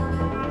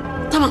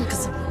 Tamam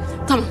kızım,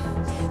 tamam.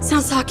 Sen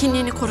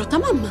sakinliğini koru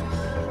tamam mı?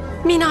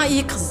 Mina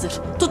iyi kızdır.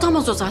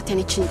 Tutamaz o zaten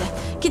içinde.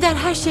 Gider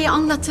her şeyi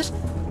anlatır.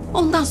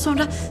 Ondan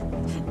sonra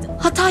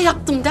hata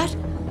yaptım der.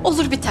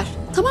 Olur biter.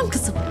 Tamam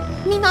kızım.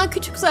 Mina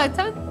küçük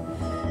zaten.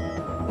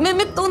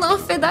 Mehmet de onu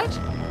affeder.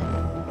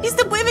 Biz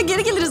de bu eve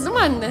geri geliriz değil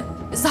mi anne?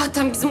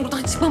 Zaten bizim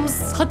buradan çıkmamız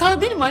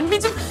hata değil mi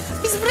anneciğim?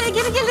 Biz buraya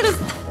geri geliriz.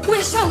 Bu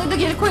eşyaları da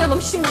geri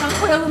koyalım şimdiden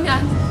koyalım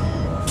yani.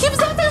 Kim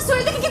zaten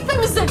söyledi ki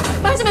gitmemizi?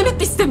 Bence Mehmet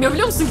de istemiyor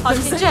biliyor musun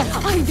gitmemizi? Hatice.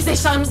 Ay biz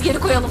eşyalarımızı geri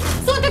koyalım.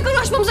 Sonra tekrar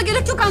uğraşmamıza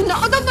gerek yok anne.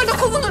 Adamlar da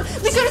kovulur.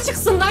 Dışarı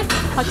çıksınlar.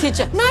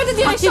 Hatice. Nerede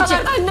diğer Hatice.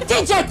 eşyalar anne?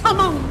 Hatice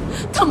tamam.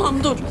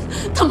 Tamam dur.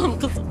 Tamam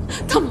kızım.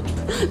 Tamam.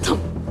 Tamam.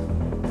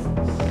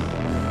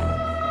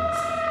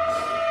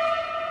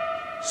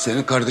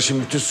 Senin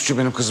kardeşin bütün suçu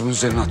benim kızımın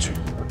üzerine atıyor.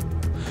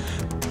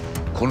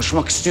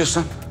 konuşmak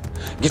istiyorsan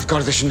git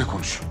kardeşinle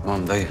konuş.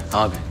 Tamam dayı,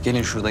 abi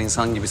gelin şurada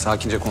insan gibi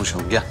sakince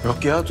konuşalım. Gel.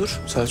 Yok ya dur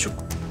Selçuk.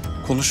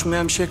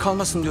 Konuşulmayan bir şey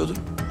kalmasın diyordun.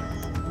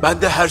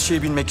 Ben de her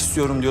şeyi bilmek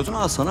istiyorum diyordun.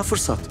 Al sana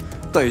fırsat.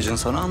 Dayıcın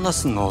sana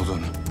anlatsın ne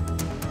olduğunu.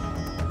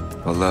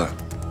 Vallahi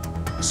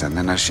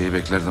senden her şeyi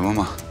beklerdim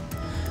ama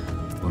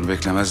bunu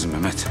beklemezdim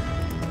Mehmet.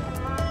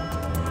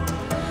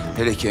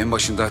 Hele ki en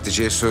başında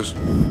Hatice'ye söz.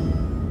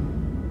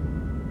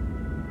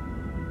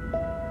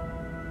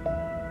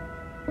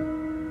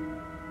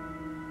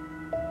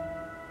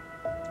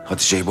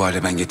 Hatice'yi bu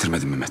hale ben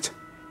getirmedim Mehmet.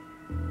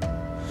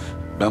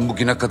 Ben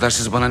bugüne kadar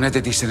siz bana ne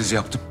dediyseniz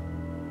yaptım.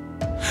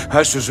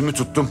 Her sözümü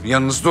tuttum,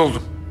 yanınızda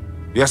oldum.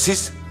 Ya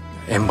siz?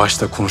 En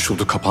başta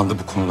konuşuldu, kapandı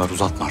bu konular,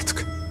 uzatma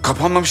artık.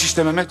 Kapanmamış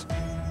işte Mehmet.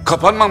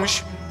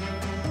 Kapanmamış.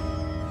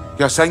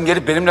 Ya sen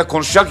gelip benimle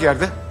konuşacak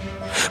yerde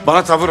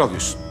bana tavır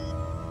alıyorsun.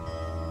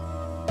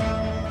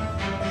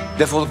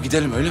 Defolup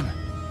gidelim öyle mi?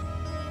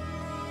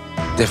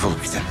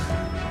 Defolup gidelim.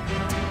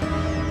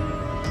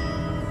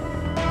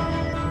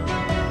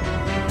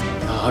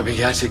 Ya abi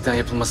gerçekten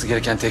yapılması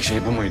gereken tek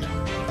şey bu muydu?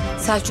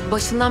 Selçuk,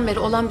 başından beri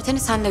olan biteni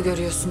sen de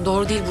görüyorsun.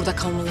 Doğru değil burada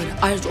kalmaları.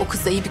 Ayrıca o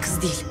kız da iyi bir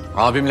kız değil.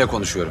 Abimle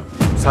konuşuyorum.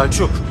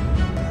 Selçuk,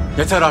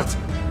 yeter artık.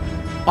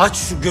 Aç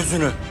şu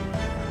gözünü.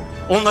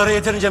 Onlara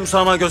yeterince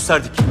müsamaha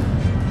gösterdik.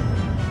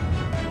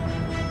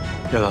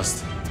 Gel Aslı.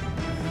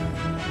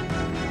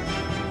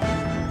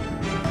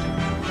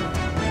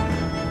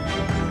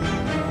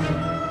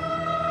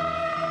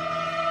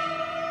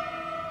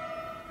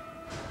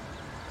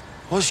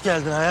 Hoş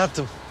geldin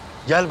hayatım.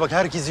 Gel bak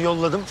herkesi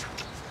yolladım.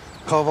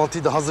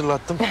 Kahvaltıyı da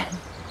hazırlattım.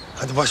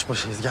 Hadi baş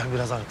başayız gel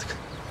biraz artık.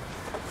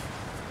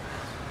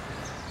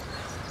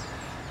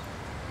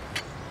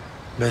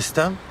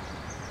 Bestem,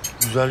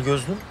 güzel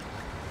gözlüm.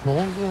 Ne oldu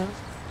ya?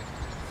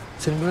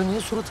 Senin böyle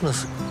niye suratın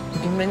asık?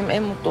 Bugün benim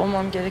en mutlu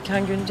olmam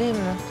gereken gün değil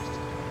mi?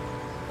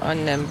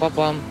 Annem,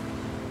 babam,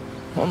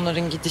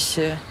 onların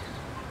gidişi,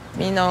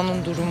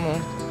 Mina'nın durumu.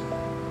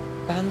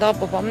 Ben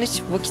daha babamla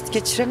hiç vakit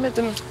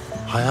geçiremedim.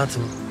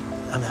 Hayatım,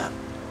 yani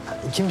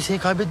kimseyi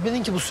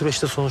kaybetmedin ki bu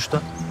süreçte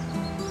sonuçta.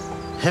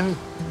 Hem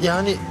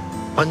yani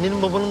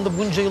annenin babanın da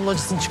bunca yılın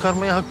acısını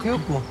çıkarmaya hakkı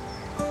yok mu?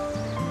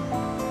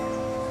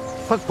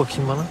 Bak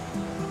bakayım bana.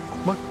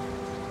 Bak.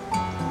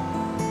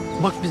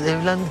 Bak biz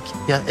evlendik.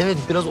 Yani evet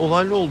biraz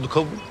olaylı oldu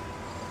kabul.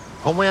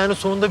 Ama yani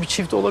sonunda bir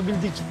çift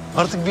olabildik.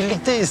 Artık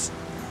birlikteyiz.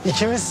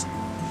 İkimiz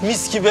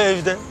mis gibi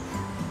evde.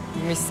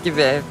 Mis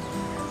gibi ev.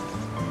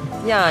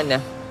 Yani.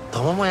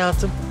 Tamam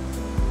hayatım.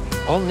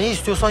 Al ne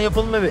istiyorsan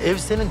yapalım eve. Ev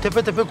senin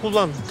tepe tepe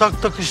kullan.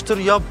 Tak takıştır,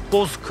 yap,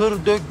 boz,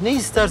 kır, dök. Ne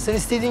istersen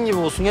istediğin gibi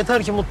olsun.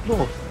 Yeter ki mutlu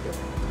ol.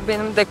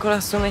 Benim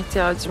dekorasyona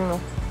ihtiyacım yok.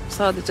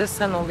 Sadece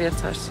sen ol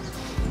yeter.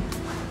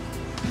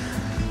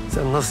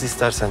 Sen nasıl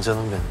istersen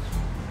canım benim.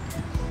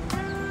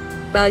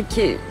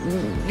 Belki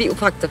bir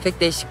ufak tefek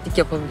değişiklik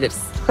yapabiliriz.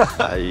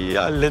 İyi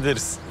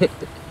hallederiz.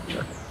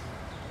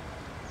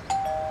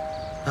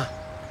 Hah.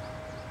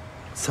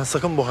 Sen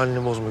sakın bu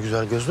halini bozma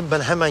güzel gözlüm.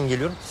 Ben hemen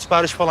geliyorum.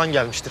 Sipariş falan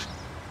gelmiştir.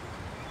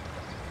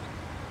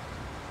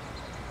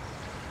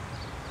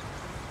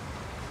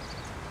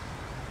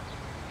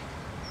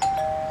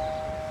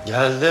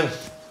 Geldim.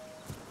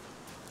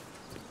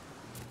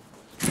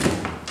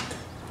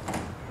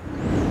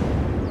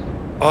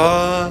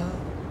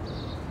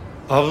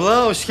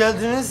 Abla hoş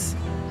geldiniz.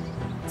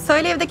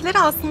 Söyle evdekileri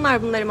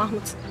alsınlar bunları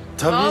Mahmut.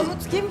 Tabii.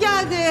 Mahmut kim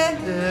geldi?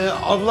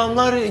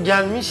 Ablamlar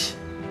gelmiş.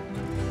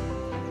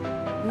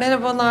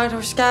 Merhabalar,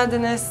 hoş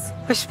geldiniz.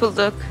 Hoş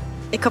bulduk.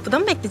 Kapıda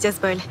mı bekleyeceğiz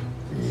böyle?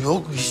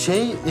 Yok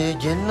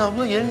gelin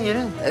abla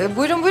gelin.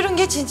 Buyurun buyurun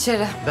geçin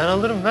içeri. Ben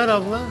alırım ver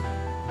abla.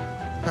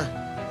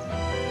 Heh.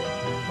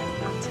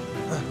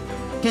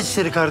 Geç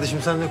içeri kardeşim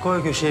sen de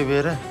koy köşeye bir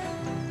yere.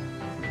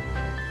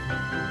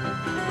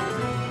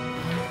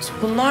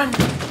 Bunlar ne?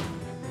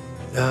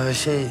 Ya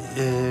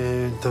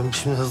tabii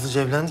şimdi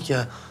hızlıca evlendik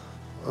ya.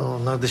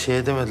 Onlar da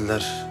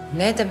edemediler.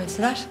 Ne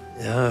edemediler?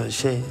 Ya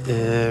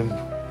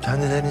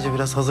kendilerince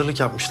biraz hazırlık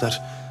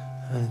yapmışlar.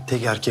 Yani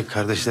tek erkek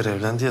kardeşler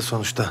evlendi ya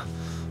sonuçta.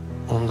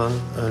 Ondan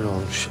öyle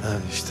olmuş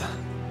yani işte.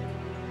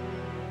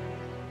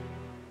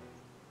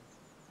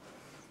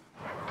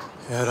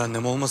 Eğer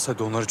annem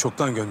olmasaydı onları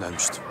çoktan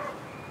göndermiştim.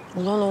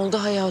 Ulan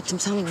oldu hayatım.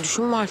 Sen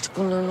düşünme artık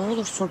bunları ne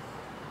olursun.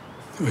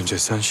 Önce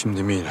sen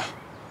şimdi Mina.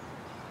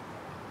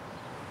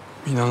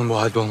 Mina'nın bu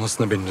halde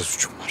olmasında benim de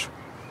suçum var.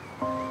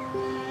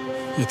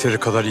 Yeteri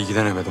kadar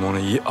ilgilenemedim. Ona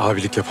iyi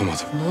abilik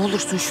yapamadım. Ne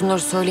olursun şunları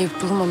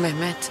söyleyip durma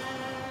Mehmet.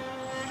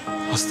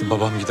 Aslı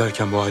babam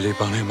giderken bu aileyi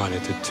bana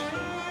emanet etti.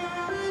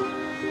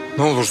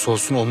 Ne olursa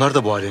olsun onlar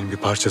da bu ailenin bir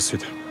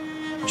parçasıydı.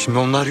 Şimdi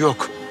onlar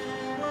yok.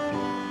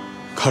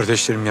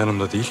 Kardeşlerim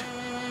yanımda değil.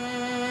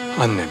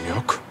 Annem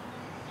yok.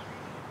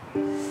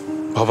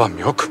 Babam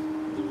yok.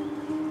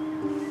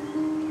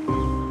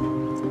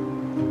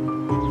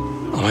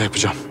 Ama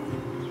yapacağım.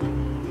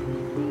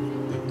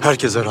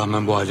 Herkese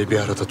rağmen bu aileyi bir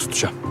arada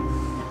tutacağım.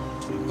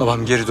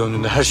 Babam geri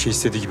döndüğünde her şey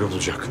istediği gibi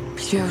olacak.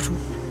 Biliyorum.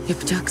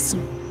 Yapacaksın.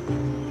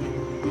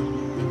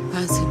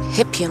 Ben senin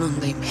hep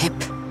yanındayım. Hep.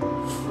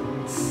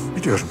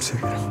 Biliyorum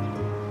sevgilim.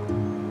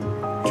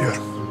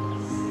 Biliyorum.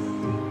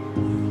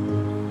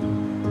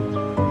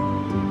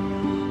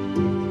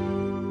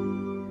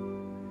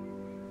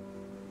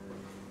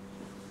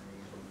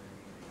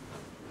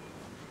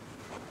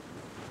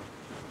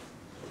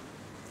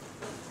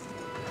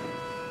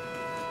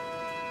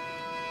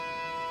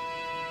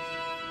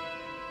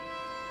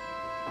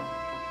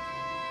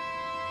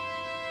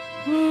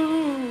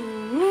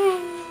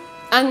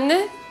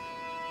 Anne.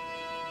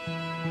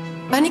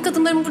 Ben ilk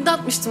adımlarımı burada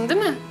atmıştım değil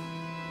mi?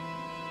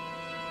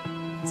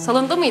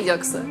 Salonda mıydı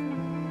yoksa?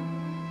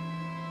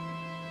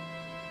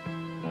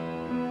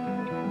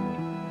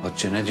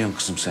 Hatice ne diyorsun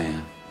kızım sen ya?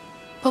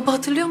 Baba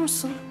hatırlıyor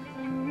musun?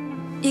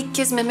 İlk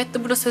kez Mehmet'le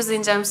burada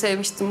sözleneceğimi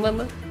sevmiştin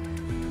bana.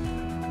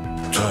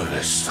 Tövbe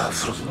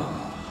estağfurullah.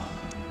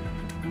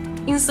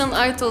 İnsanın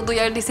ait olduğu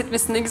yerde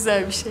hissetmesi ne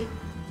güzel bir şey.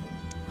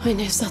 Ay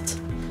Nevzat.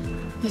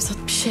 Nevzat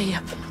bir şey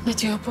yap. Ne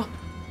diyor bu?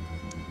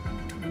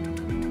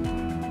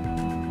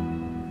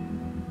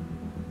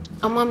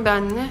 Aman be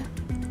anne.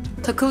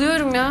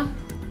 Takılıyorum ya.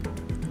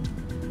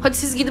 Hadi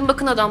siz gidin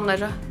bakın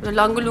adamlara. Böyle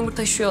langur lungur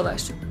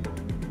taşıyorlar.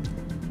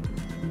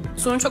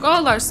 Sonra çok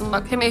ağlarsın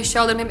bak. Hem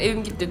eşyalarım hem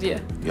evim gitti diye.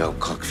 Ya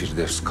kalk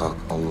Firdevs kalk.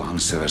 Allah'ını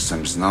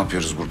seversen biz ne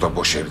yapıyoruz burada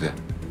boş evde?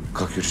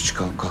 Kalk yürü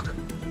çıkalım kalk.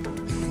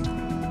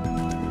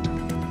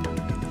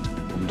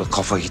 Bunda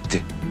kafa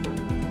gitti.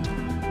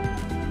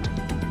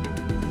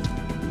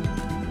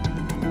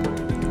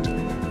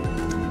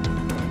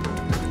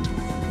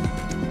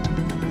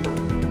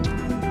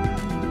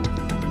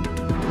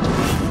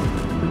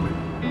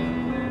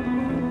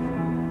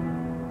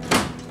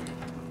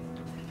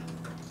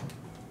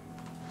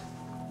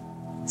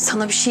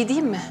 Sana bir şey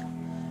diyeyim mi?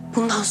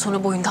 Bundan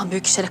sonra boyundan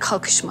büyük işlere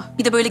kalkışma.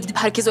 Bir de böyle gidip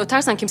herkese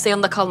ötersen kimse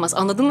yanında kalmaz.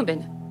 Anladın mı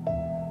beni?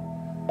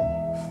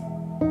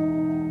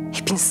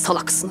 Hepiniz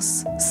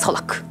salaksınız.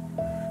 Salak.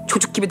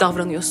 Çocuk gibi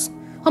davranıyorsun.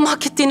 Ama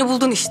hak ettiğini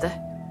buldun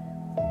işte.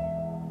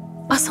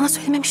 Ay sana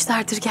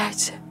söylememişlerdir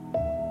gerçi.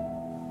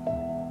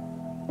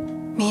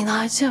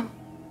 Minacığım.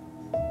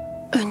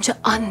 Önce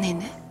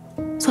anneni,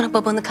 sonra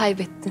babanı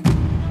kaybettin.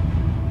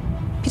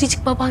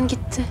 Biricik baban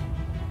gitti.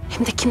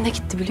 Hem de kimle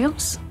gitti biliyor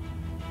musun?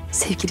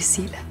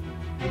 Sevgilisiyle.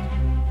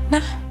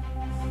 Ne?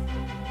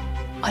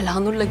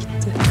 Alanur'la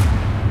gitti.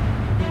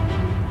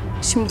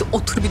 Şimdi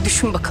otur bir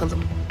düşün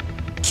bakalım.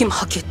 Kim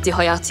hak ettiği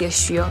hayatı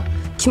yaşıyor,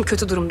 kim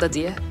kötü durumda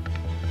diye.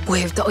 Bu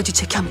evde acı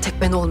çeken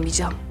tek ben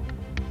olmayacağım.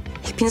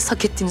 Hepiniz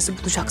hak ettiğinizi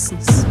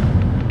bulacaksınız.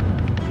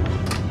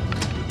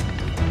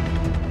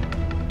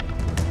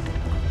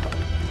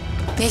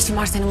 Ne işin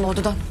var senin bu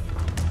odadan?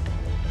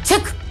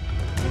 Çık!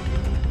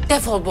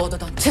 Defol bu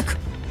odadan, çık!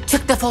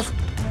 Çık defol!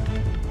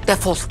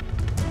 Defol!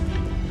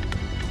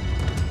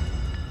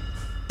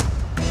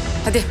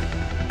 Hadi.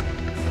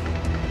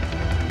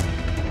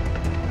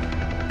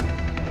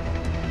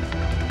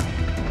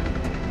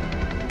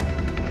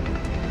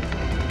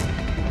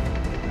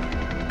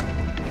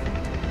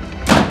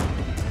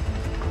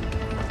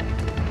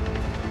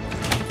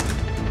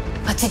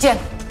 Hatice.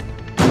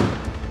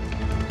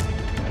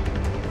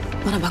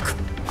 Bana bak.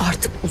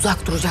 Artık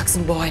uzak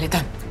duracaksın bu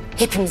aileden.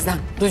 Hepimizden.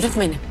 Duydun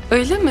beni?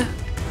 Öyle mi?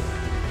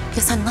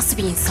 Ya sen nasıl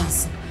bir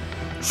insansın?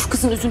 Şu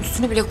kızın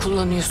üzüntüsünü bile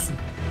kullanıyorsun.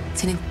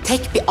 Senin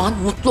tek bir an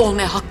mutlu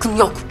olmaya hakkın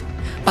yok.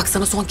 Bak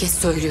sana son kez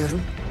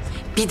söylüyorum.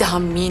 Bir daha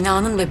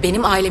Mina'nın ve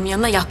benim ailemin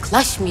yanına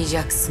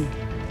yaklaşmayacaksın.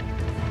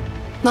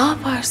 Ne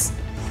yaparsın?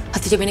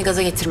 Hatice beni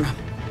gaza getirme.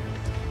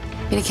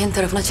 Beni kendi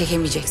tarafına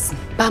çekemeyeceksin.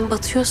 Ben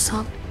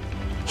batıyorsam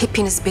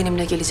hepiniz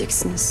benimle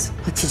geleceksiniz.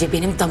 Hatice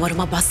benim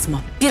damarıma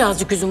basma.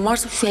 Birazcık yüzün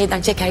varsa şu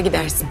evden çeker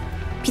gidersin.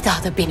 Bir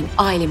daha da benim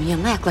ailemin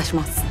yanına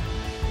yaklaşmazsın.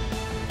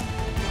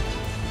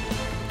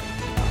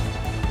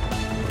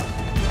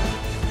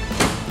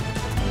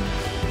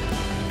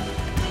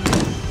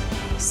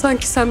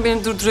 Sanki sen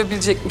beni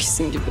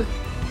durdurabilecekmişsin gibi.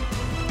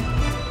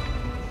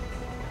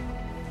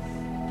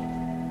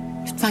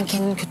 Lütfen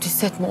kendini kötü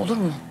hissetme olur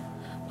mu?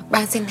 Bak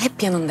ben senin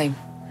hep yanındayım.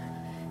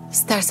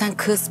 İstersen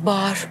kız,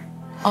 bağır,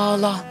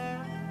 ağla.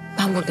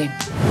 Ben buradayım.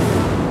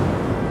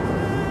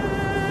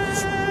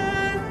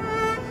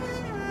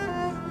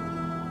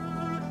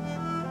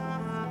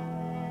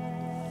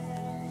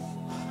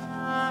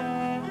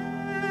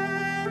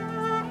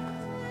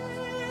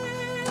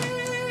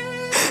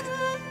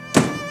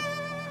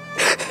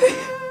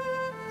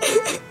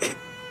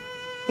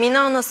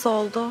 Mina nasıl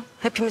oldu?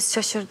 Hepimiz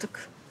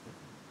şaşırdık.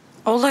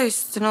 Olay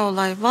üstüne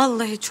olay.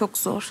 Vallahi çok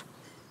zor.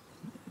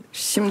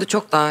 Şimdi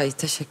çok daha iyi.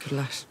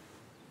 Teşekkürler.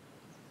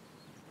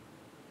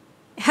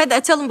 Hadi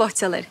açalım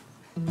bohçaları.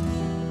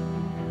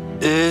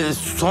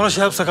 Sonra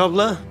şey yapsak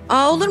abla.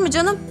 Olur mu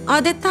canım?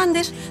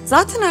 Adettendir.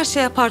 Zaten her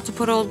şey apar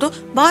topar oldu.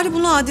 Bari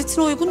bunu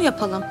adetine uygun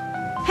yapalım.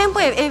 Hem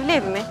bu ev evli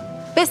ev mi?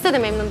 Beste de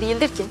memnun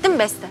değildir ki. Değil mi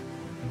Beste?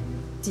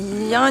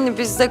 Yani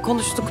biz de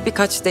konuştuk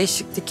birkaç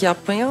değişiklik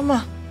yapmayı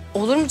ama...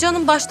 Olur mu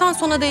canım? Baştan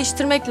sona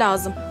değiştirmek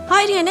lazım.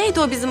 Hayriye neydi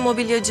o bizim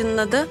mobilyacının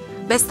adı?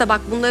 Beste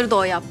bak bunları da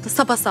o yaptı.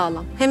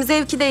 Sapasağlam. Hem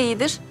zevki de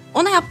iyidir.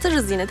 Ona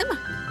yaptırırız yine değil mi?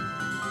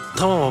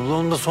 Tamam abla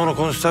onu da sonra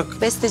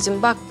konuşsak.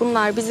 Besteciğim bak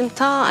bunlar bizim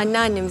ta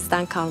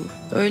anneannemizden kalma.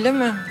 Öyle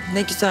mi?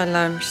 Ne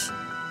güzellermiş.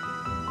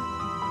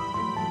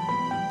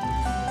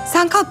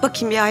 Sen kalk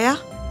bakayım bir ayağa.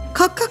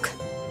 Kalk kalk.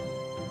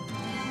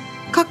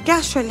 Kalk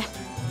gel şöyle.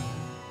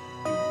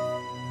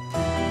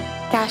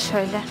 Gel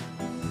şöyle.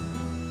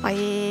 Ay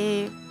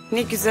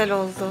ne güzel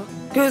oldu.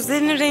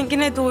 Gözlerinin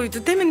rengine de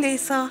uydu değil mi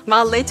Neysa?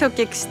 Vallahi çok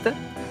yakıştı.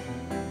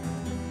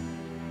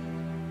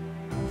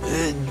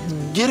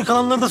 Geri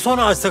kalanları da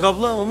sonra açsak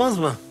abla olmaz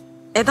mı?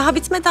 Daha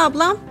bitmedi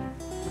ablam.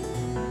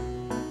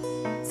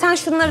 Sen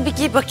şunları bir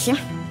giy bakayım.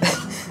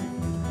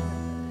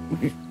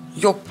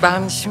 Yok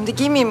ben şimdi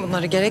giymeyeyim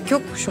bunları. Gerek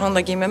yok şu anda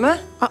giymeme.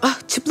 Aa,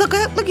 çıplak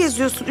ayakla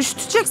geziyorsun.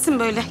 Üşüteceksin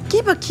böyle.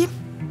 Giy bakayım.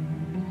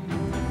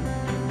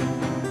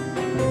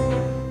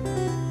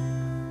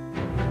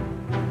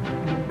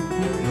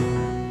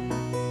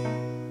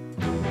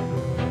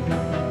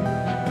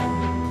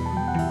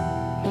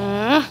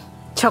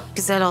 Çok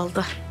güzel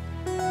oldu.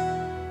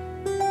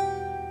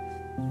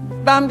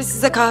 Ben bir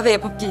size kahve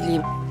yapıp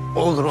geleyim.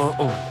 Olur,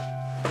 olur.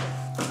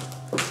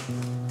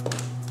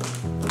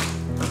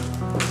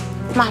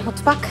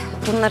 Mahmut bak,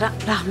 bunlara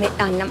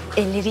rahmetli annem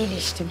elleriyle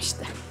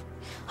işlemişti.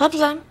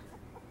 Ablam.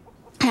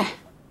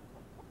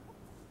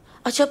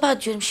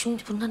 Acaba diyorum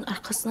şimdi bunların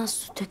arkasına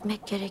su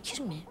dökmek gerekir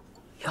mi?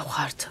 Yok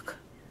artık.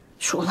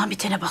 Şu olan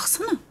bitene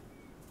baksana.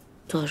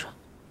 Doğru.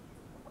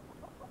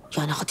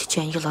 Yani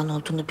Hatice'nin yılan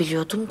olduğunu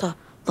biliyordum da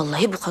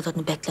vallahi bu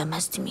kadarını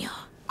beklemezdim ya.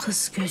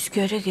 Kız göz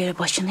göre göre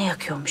başını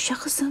yakıyormuş ya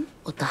kızın.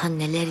 O daha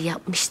neler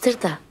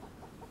yapmıştır da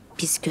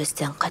biz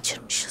gözden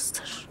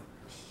kaçırmışızdır.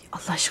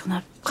 Allah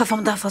aşkına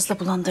kafamı daha fazla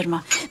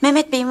bulandırma.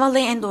 Mehmet Bey'in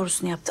vallahi en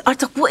doğrusunu yaptı.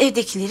 Artık bu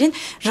evdekilerin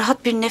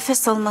rahat bir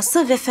nefes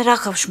alması ve ferah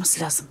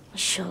kavuşması lazım.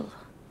 İnşallah.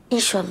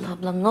 İnşallah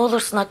ablam ne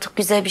olursun artık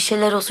güzel bir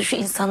şeyler olsun. Şu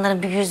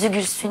insanların bir yüzü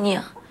gülsün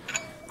ya.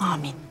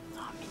 Amin.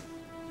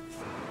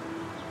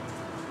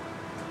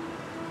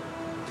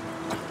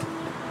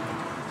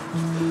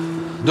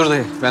 Dur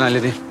dayı ben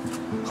halledeyim.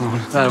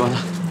 Ver bana.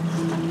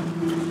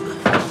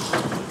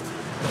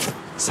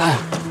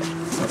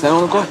 Sen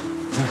onu koy.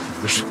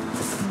 Dur.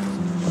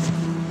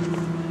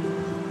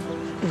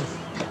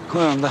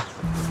 Koy onu da.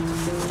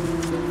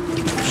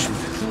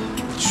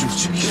 Şunu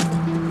çek.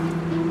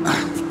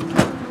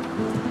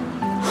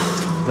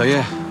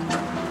 Dayı,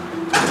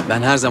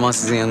 ben her zaman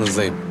sizin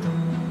yanınızdayım.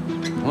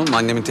 Tamam mı?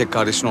 Annemin tek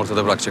kardeşini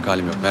ortada bırakacak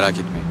halim yok. Merak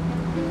etmeyin.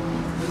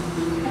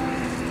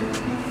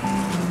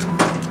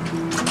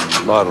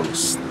 Var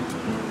olasın.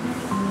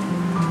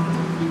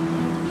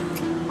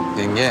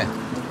 Yenge.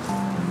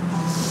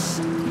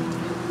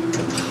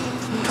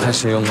 Her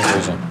şeyi yoluna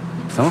koyacağım.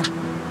 Tamam?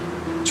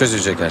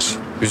 Çözülecek her şey.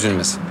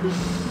 Üzülmesin.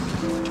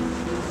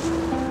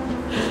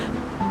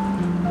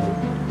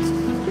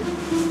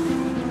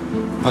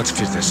 Hadi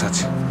Firdevs hadi.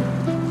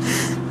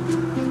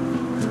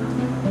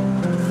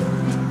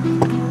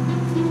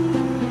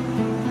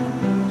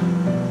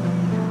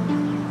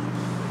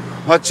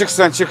 Hadi çık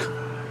sen çık.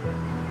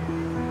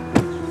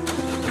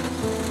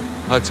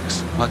 Hadi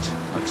kızım hadi.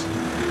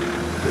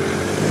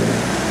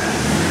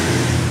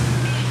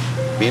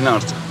 Bin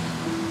artık.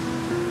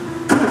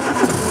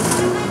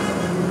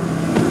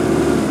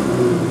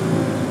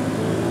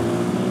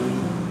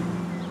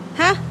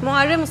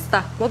 Muharrem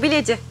Usta,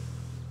 mobilyacı.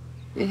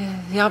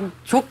 Ya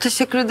çok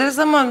teşekkür ederiz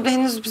ama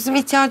henüz bizim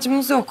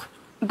ihtiyacımız yok.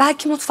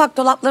 Belki mutfak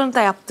dolaplarını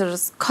da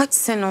yaptırırız. Kaç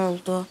sene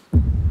oldu?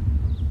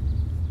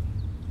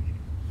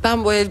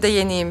 Ben bu evde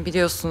yeniyim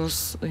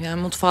biliyorsunuz.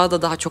 Yani mutfağa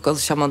da daha çok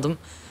alışamadım.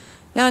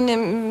 Yani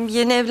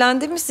yeni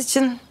evlendiğimiz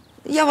için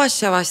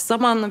yavaş yavaş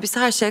zamanla biz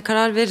her şeye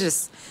karar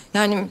veririz.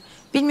 Yani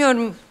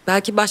bilmiyorum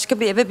belki başka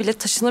bir eve bile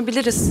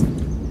taşınabiliriz.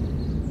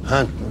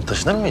 Ha,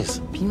 taşınır mıyız?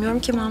 Bilmiyorum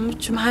ki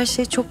Mahmutcuğum her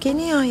şey çok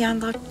yeni ya.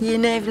 Yani daha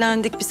yeni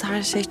evlendik biz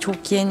her şey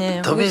çok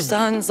yeni. Tabii. O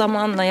yüzden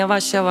zamanla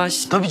yavaş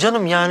yavaş. Tabii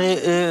canım yani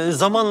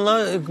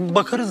zamanla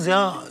bakarız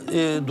ya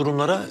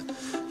durumlara.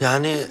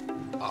 Yani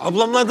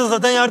ablamlar da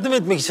zaten yardım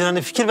etmek için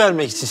hani fikir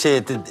vermek için şey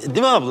etti.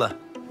 Değil mi abla?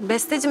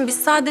 Besteciğim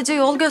biz sadece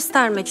yol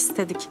göstermek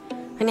istedik.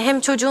 Hani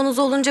hem çocuğunuz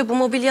olunca bu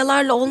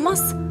mobilyalarla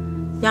olmaz.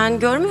 Yani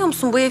görmüyor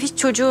musun bu ev hiç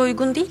çocuğa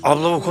uygun değil.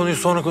 Abla o konuyu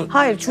sonra...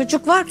 Hayır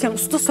çocuk varken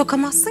usta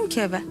sokamazsın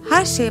ki eve.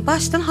 Her şeyi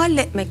baştan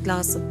halletmek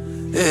lazım.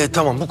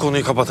 Tamam bu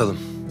konuyu kapatalım.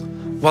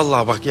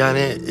 Vallahi bak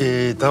yani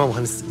tamam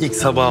hani ilk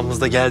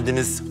sabahımızda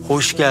geldiniz,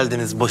 hoş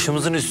geldiniz,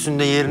 başımızın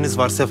üstünde yeriniz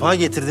var, sefa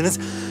getirdiniz.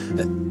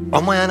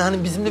 Ama yani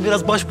hani bizim de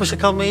biraz baş başa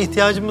kalmaya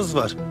ihtiyacımız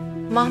var.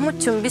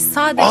 Mahmutcuğum biz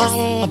sadece...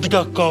 Aa, bir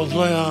dakika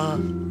abla ya.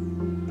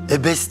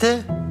 Beste,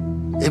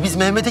 biz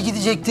Mehmet'e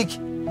gidecektik.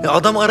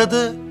 Adam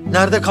aradı,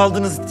 nerede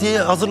kaldınız diye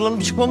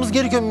hazırlanıp çıkmamız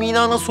gerekiyor.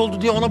 Mina nasıl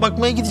oldu diye ona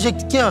bakmaya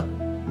gidecektik ya.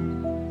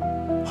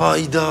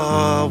 Hayda,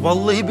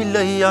 vallahi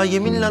billahi ya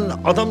yeminle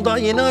adam daha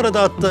yeni aradı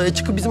hatta.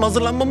 Çıkıp bizim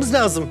hazırlanmamız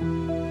lazım.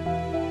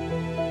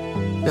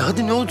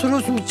 Hadi ne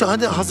oturuyorsun?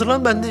 Hadi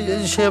hazırlan ben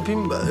de şey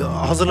yapayım,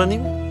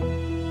 hazırlanayım.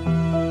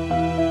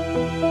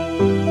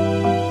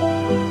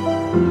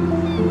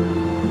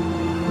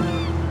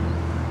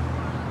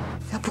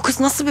 Ya bu kız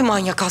nasıl bir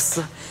manyak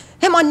Aslı?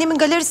 Hem annemin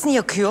galerisini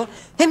yakıyor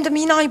hem de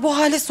Mina'yı bu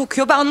hale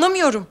sokuyor. Ben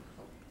anlamıyorum.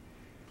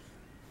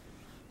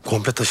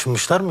 Komple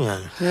taşınmışlar mı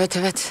yani?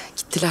 Evet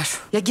gittiler.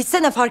 Ya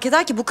gitse ne fark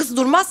eder ki? Bu kız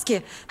durmaz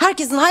ki.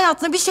 Herkesin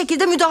hayatına bir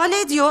şekilde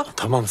müdahale ediyor.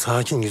 Tamam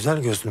sakin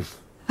güzel gözlüm.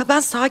 Ya ben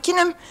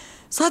sakinim.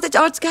 Sadece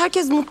artık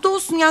herkes mutlu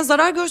olsun yani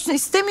zarar görsün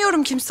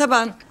istemiyorum kimse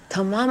ben.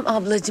 Tamam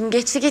ablacığım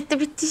geçti gitti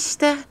bitti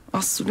işte.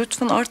 Aslı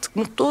lütfen artık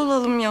mutlu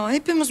olalım ya.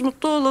 Hepimiz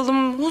mutlu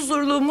olalım.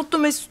 Huzurlu, mutlu,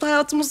 mesut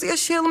hayatımızı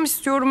yaşayalım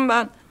istiyorum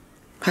ben.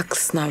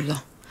 Haklısın abla.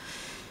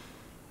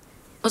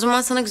 O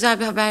zaman sana güzel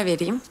bir haber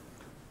vereyim.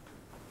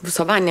 Bu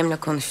sabah annemle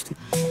konuştum.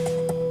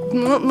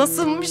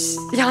 Nasılmış?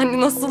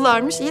 Yani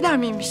nasıllarmış? İyiler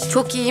miymiş?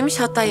 Çok iyiymiş,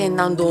 hatta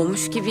yeniden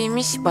doğmuş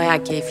gibiymiş.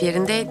 Bayağı keyif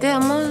yerindeydi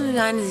ama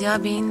yani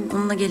Ziya Bey'in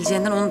onunla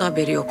geleceğinden onun da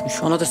haberi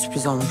yokmuş. Ona da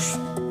sürpriz olmuş.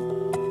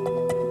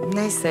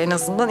 Neyse, en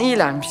azından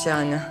iyilermiş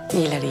yani.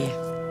 İyiler iyi.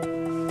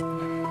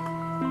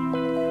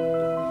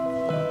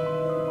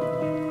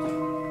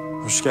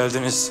 Hoş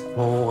geldiniz.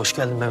 Oo, hoş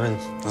geldin Mehmet'in.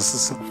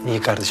 Nasılsın?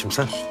 İyi kardeşim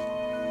sen?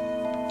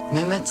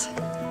 Mehmet,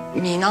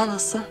 Mina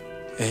nasıl?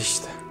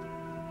 İşte.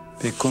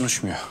 Pek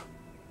konuşmuyor.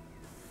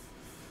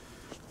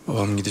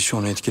 Babam gidişi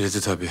onu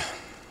etkiledi tabii.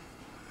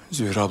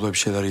 Zühre abla bir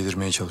şeyler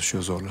yedirmeye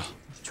çalışıyor zorla.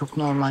 Çok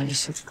normal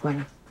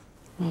yaşadıkları.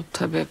 O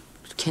tabii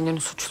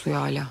kendini suçluyor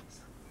hala.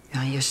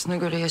 Yani yaşına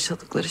göre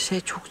yaşadıkları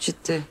şey çok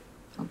ciddi.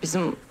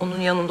 Bizim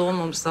onun yanında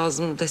olmamız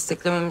lazım,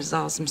 desteklememiz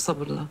lazım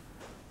sabırla.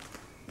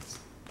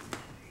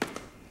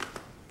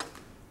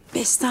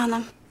 Beste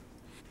Hanım.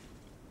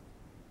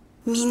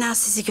 Mina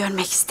sizi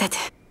görmek istedi.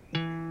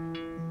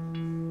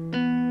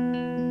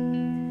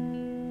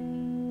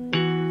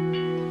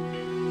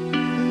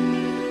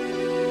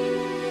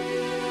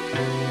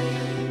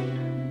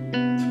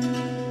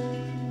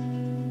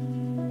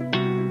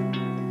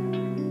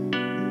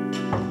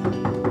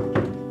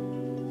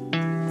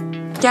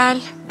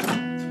 Gel.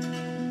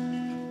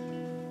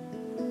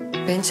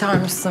 Beni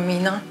çağırmışsın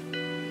Mina.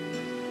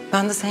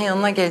 Ben de senin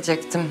yanına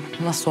gelecektim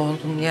nasıl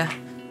oldun diye.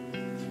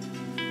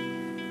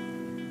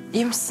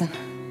 İyi misin?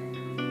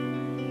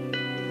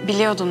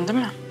 Biliyordun değil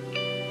mi?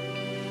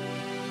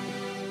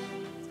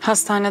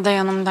 Hastanede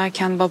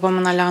yanımdayken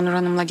babamın Alanur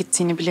Hanım'la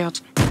gittiğini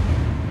biliyordun.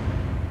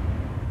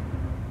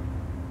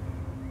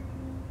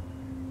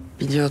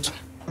 Biliyordum.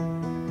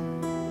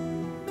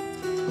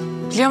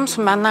 Biliyor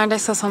musun, ben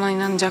neredeyse sana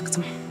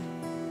inanacaktım.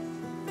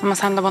 Ama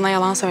sen de bana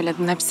yalan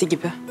söyledin, hepsi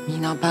gibi.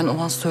 Mina, ben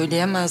o an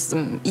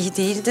söyleyemezdim. İyi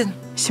değildin.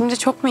 Şimdi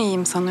çok mu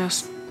iyiyim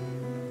sanıyorsun?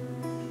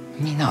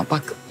 Mina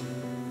bak,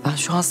 ben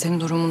şu an senin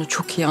durumunu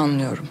çok iyi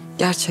anlıyorum.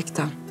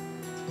 Gerçekten.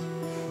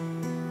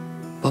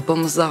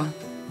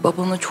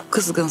 Babana çok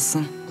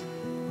kızgınsın.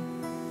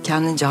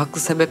 Kendince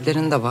haklı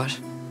sebeplerin de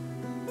var.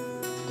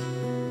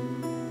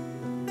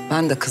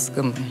 Ben de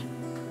kızgınım.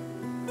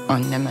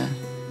 Anneme,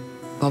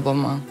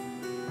 babama.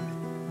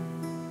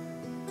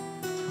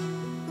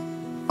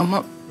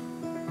 Ama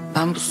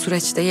ben bu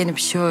süreçte yeni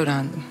bir şey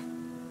öğrendim.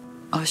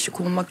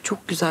 Aşık olmak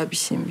çok güzel bir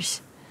şeymiş.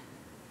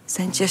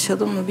 Sen hiç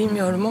yaşadın mı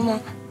bilmiyorum ama...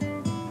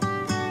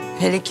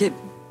 hele ki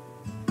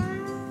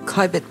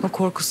kaybetme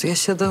korkusu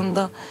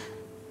yaşadığında...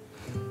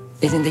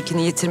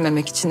 elindekini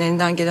yitirmemek için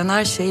elinden gelen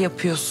her şeyi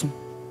yapıyorsun.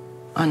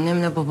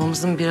 Annemle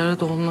babamızın bir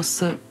arada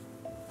olması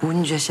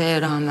bunca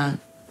şeye rağmen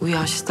bu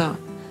yaşta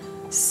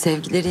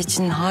sevgileri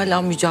için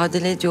hala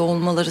mücadele ediyor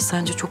olmaları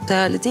sence çok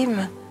değerli değil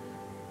mi?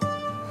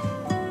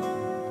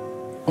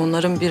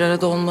 Onların bir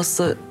arada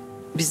olması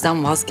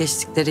bizden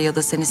vazgeçtikleri ya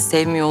da seni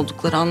sevmiyor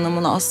oldukları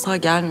anlamına asla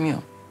gelmiyor.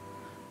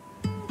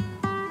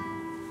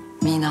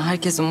 Mina,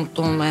 herkesin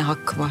mutlu olmaya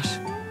hakkı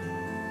var.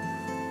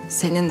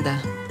 Senin de.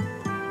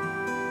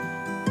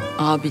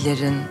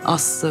 Abilerin,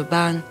 Aslı,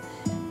 ben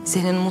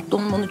senin mutlu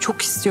olmanı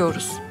çok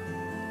istiyoruz.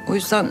 O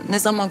yüzden ne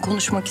zaman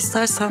konuşmak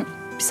istersen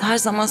biz her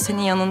zaman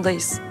senin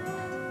yanındayız.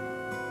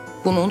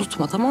 Bunu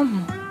unutma, tamam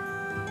mı?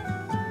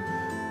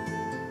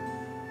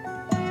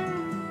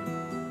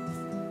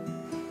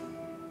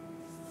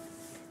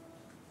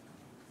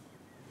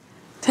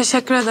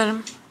 Teşekkür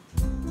ederim.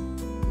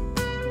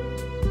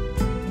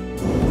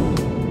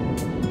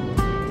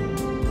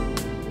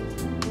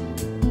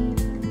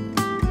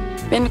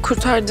 Beni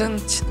kurtardığın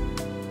için.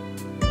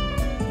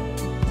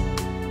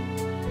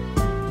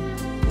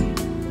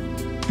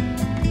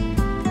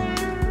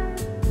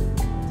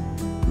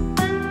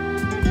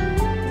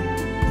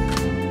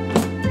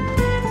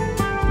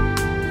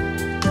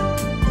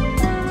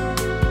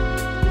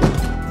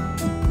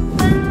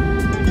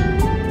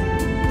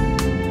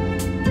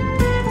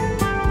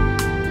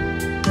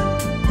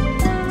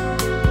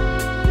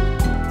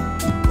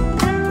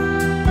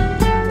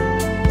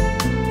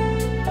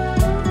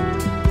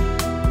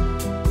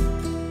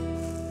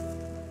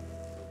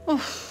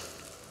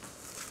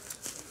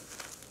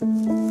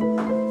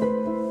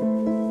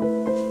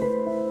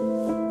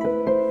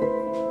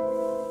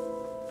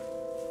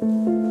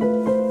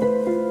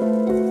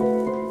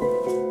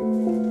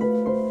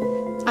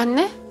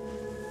 Anne,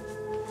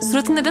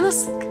 suratın neden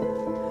asık?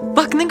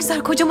 Bak ne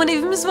güzel kocaman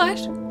evimiz var.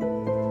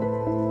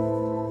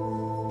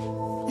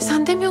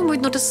 Sen demiyor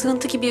muydun orada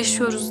sığıntı gibi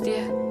yaşıyoruz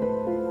diye?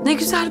 Ne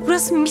güzel,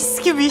 burası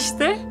mis gibi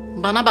işte.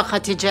 Bana bak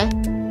Hatice.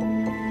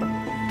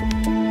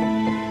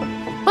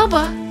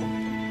 Baba,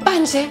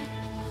 bence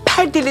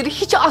perdeleri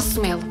hiç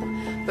asmayalım.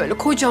 Böyle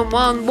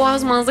kocaman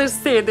boğaz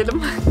manzarası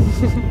seyredelim.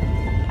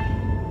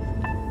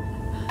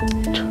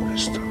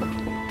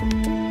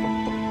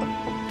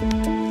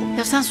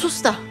 Ya sen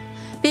sus da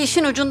bir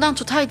işin ucundan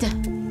tut haydi.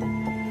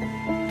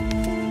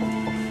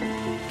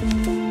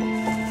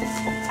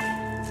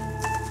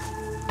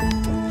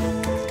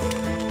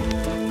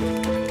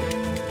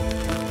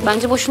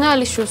 Bence boşuna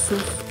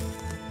yerleşiyorsunuz.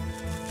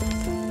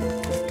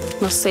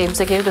 Nasılsa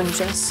evimize geri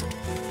döneceğiz.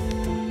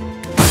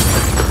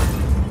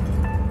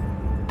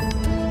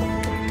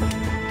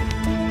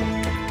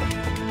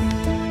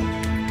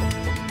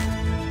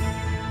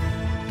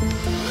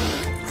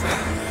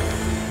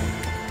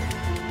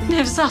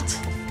 Nevzat.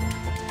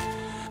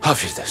 Ha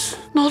Firdevs.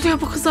 Ne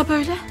oluyor bu kıza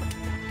böyle?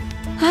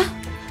 Ha?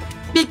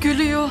 Bir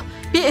gülüyor,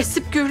 bir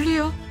esip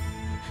gürlüyor.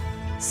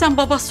 Sen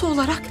babası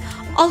olarak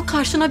al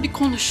karşına bir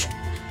konuş.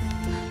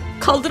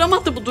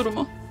 Kaldıramadı bu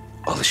durumu.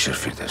 Alışır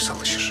Firdevs,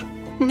 alışır.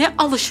 Ne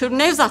alışır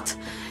Nevzat?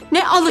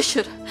 Ne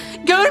alışır?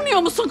 Görmüyor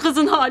musun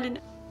kızın halini?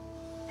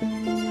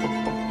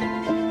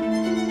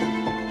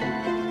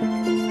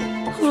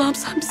 Allah'ım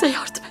sen bize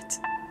yardım et.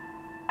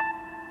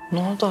 Ne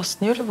oldu Aslı?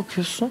 Niye öyle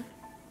bakıyorsun?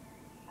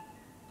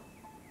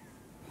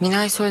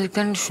 Mina'yı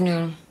söylediklerini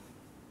düşünüyorum.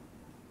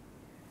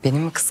 Beni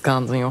mi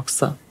kıskandın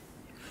yoksa?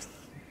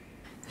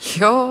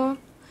 Yo.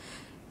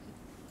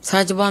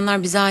 Sadece bu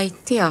anlar bize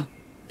aitti ya.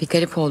 Bir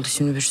garip oldu,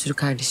 şimdi bir sürü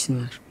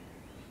kardeşin var.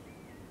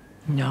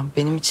 Ya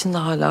benim için de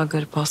hala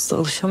garip Aslı.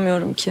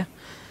 Alışamıyorum ki.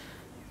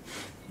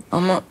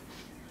 Ama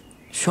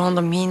şu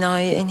anda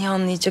Mina'yı en iyi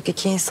anlayacak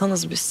iki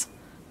insanız biz.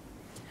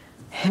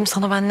 Hem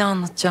sana ben ne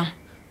anlatacağım?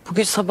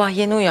 Bugün sabah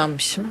yeni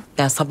uyanmışım.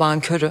 Yani sabahın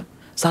körü.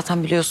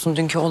 Zaten biliyorsun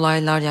dünkü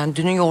olaylar, yani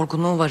dünün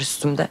yorgunluğu var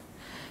üstümde.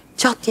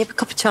 Çat diye bir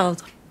kapı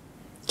çaldı.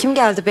 Kim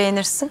geldi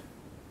beğenirsin?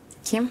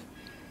 Kim?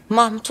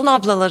 Mahmut'un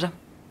ablaları.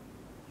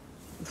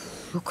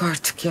 Yok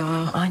artık ya.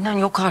 Aynen,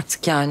 yok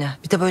artık yani.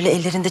 Bir de böyle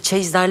ellerinde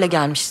çeyizlerle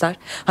gelmişler.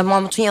 Hani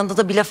Mahmut'un yanında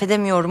da bir laf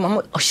edemiyorum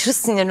ama aşırı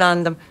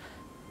sinirlendim.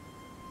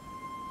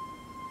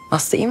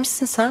 Aslı iyi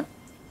misin sen?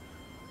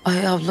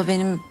 Ay abla,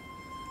 benim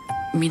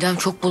midem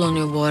çok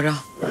bulanıyor bu ara.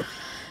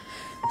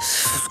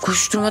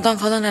 Koşturmadan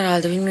falan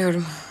herhalde,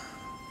 bilmiyorum.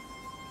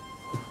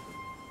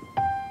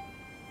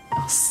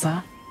 Aslı,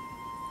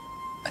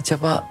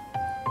 acaba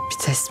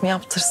bir test mi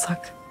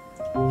yaptırsak?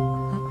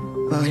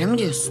 Öyle mi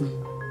diyorsun?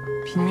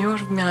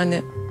 Bilmiyorum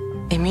yani.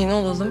 Emin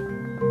olalım.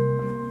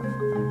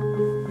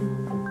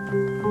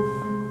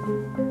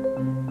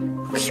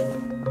 Bakayım.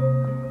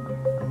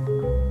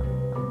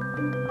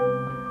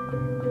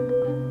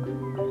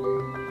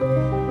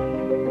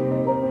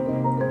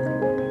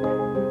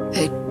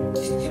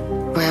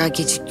 Bayağı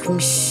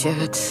gecikmiş,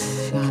 evet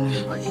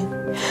yani.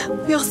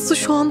 Ya Aslı,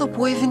 şu anda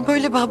bu evin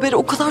böyle bir habere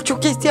o kadar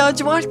çok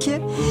ihtiyacı var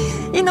ki.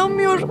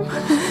 İnanmıyorum.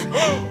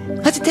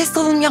 Hadi test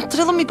alalım,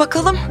 yaptıralım, bir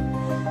bakalım.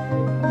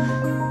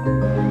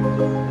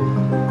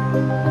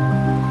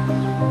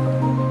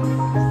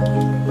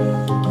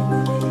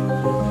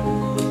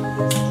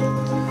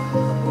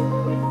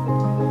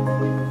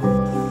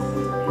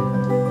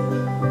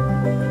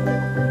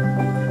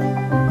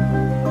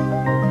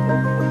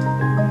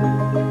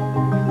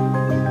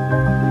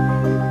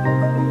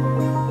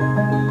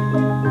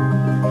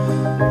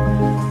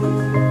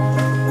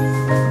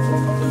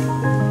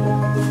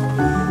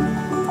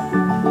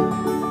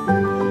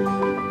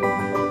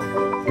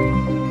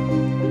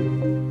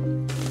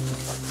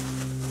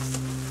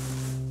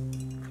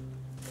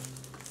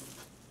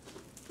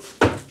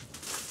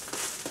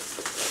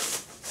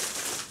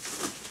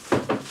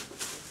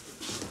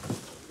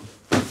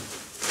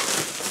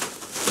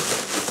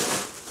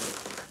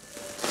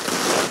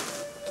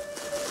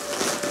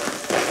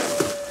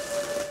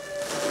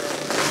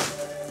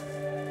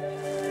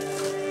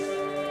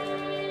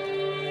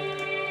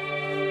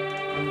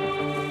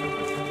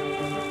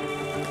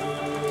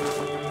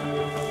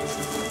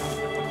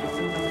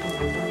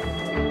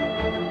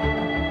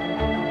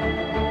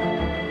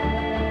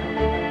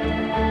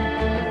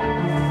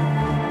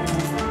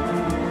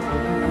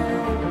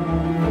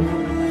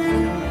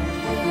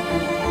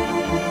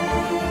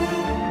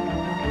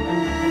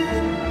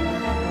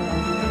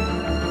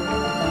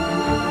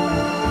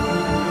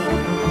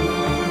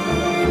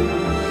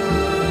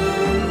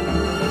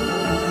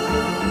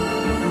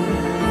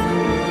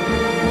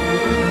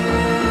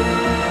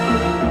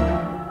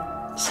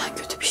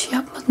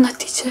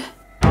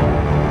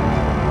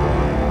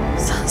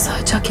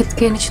 Hak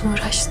ettiklerin için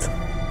uğraştın.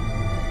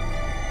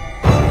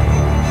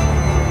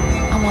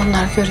 Ama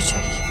onlar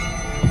görecek.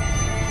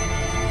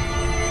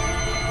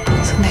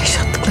 Sana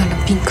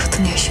yaşattıklarının 1000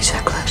 katını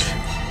yaşayacaklar.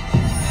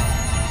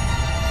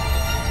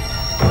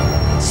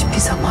 Hiçbir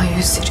zaman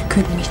yüzleri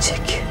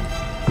gülmeyecek.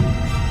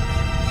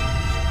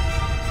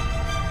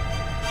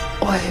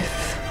 O ev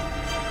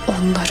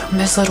onlara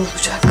mezar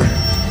olacak.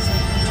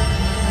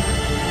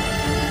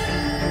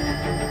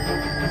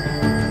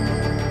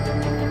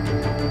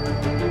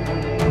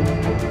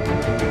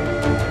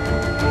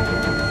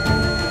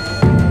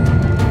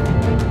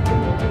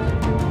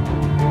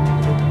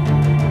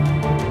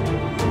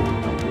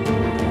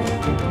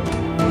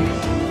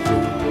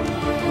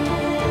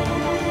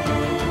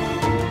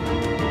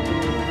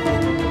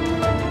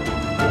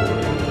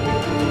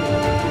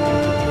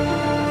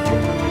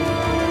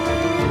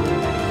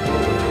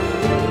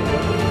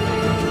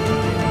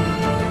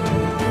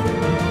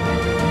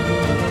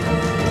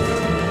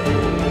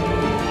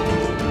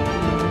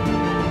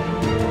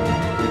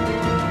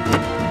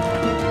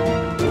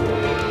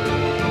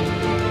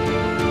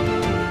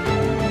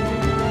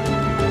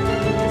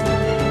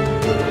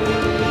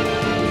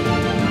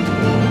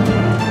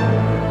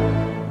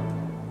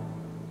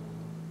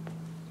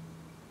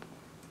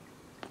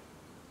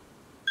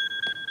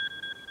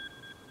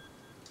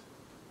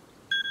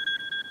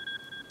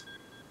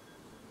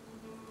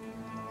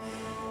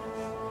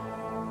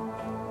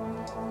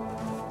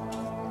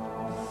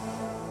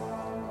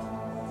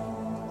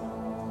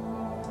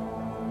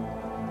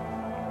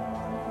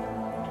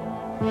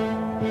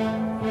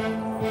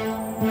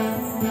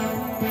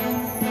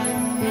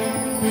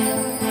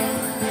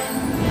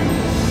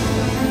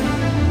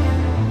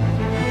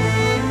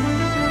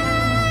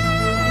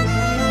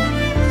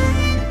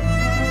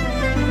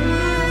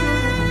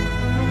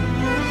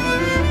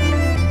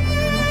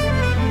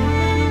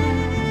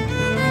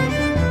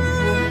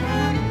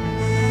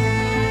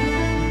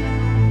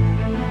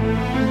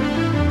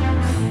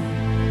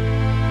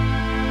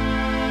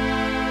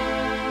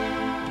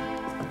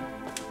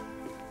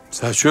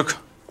 Selçuk.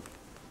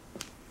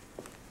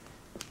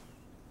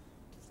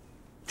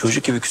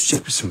 Çocuk gibi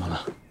küsecek misin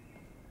bana?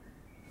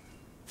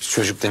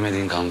 Çocuk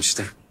demediğin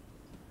kalmıştı.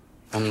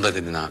 Onu da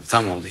dedin abi.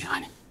 Tam oldu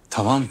yani.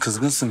 Tamam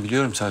kızgınsın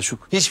biliyorum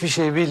Selçuk. Hiçbir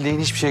şey bildiğin,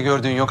 hiçbir şey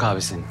gördüğün yok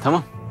abi senin.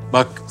 Tamam?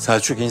 Bak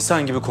Selçuk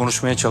insan gibi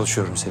konuşmaya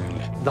çalışıyorum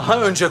seninle.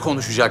 Daha önce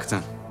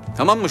konuşacaktın.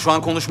 Tamam mı? Şu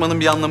an konuşmanın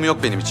bir anlamı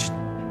yok benim için.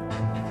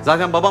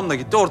 Zaten babam da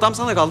gitti. Ortam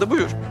sana kaldı.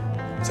 Buyur.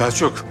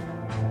 Selçuk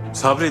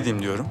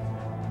sabredeyim diyorum.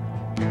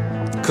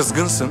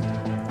 Kızgınsın.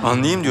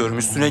 Anlayayım diyorum.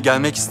 Üstüne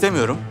gelmek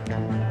istemiyorum.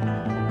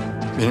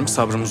 Benim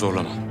sabrımı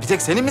zorlama. Bir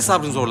tek senin mi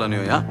sabrın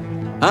zorlanıyor ya?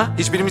 Ha?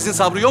 Hiçbirimizin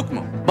sabrı yok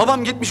mu?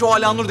 Babam gitmiş o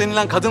Alanur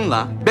denilen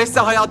kadınla. Beste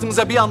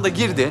hayatımıza bir anda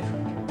girdi.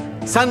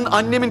 Sen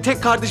annemin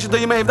tek kardeşi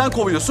dayımı evden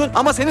kovuyorsun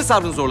ama senin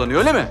sabrın zorlanıyor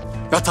öyle mi?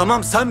 Ya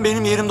tamam sen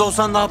benim yerimde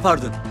olsan ne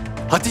yapardın?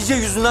 Hatice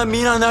yüzünden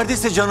Mina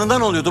neredeyse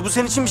canından oluyordu. Bu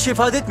senin için bir şey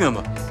ifade etmiyor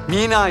mu?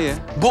 Mina'yı,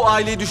 bu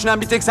aileyi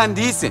düşünen bir tek sen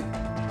değilsin.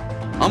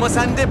 Ama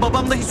sende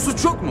babamda hiç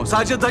suç yok mu?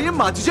 Sadece dayım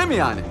mı, Hatice mi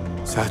yani?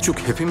 Selçuk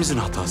hepimizin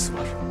hatası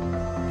var.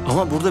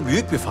 Ama burada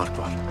büyük bir fark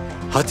var.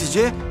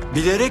 Hatice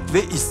bilerek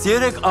ve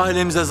isteyerek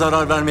ailemize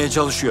zarar vermeye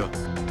çalışıyor.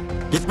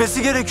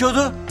 Gitmesi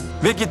gerekiyordu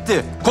ve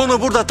gitti.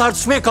 Konu burada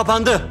tartışmaya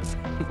kapandı.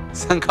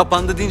 Sen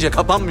kapandı deyince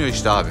kapanmıyor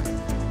işte abi.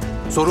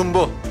 Sorun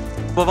bu.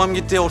 Babam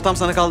gitti, ortam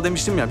sana kaldı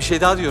demiştim ya. Bir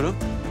şey daha diyorum.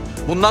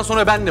 Bundan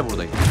sonra ben de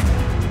buradayım.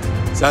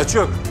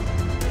 Selçuk.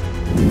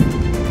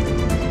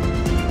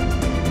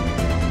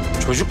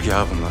 Çocuk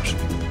ya bunlar.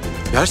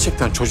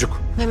 Gerçekten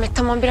çocuk. Mehmet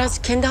tamam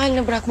biraz kendi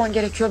haline bırakman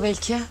gerekiyor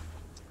belki.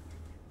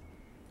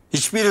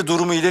 Hiçbiri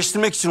durumu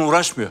iyileştirmek için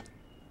uğraşmıyor.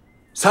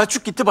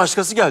 Selçuk gitti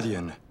başkası geldi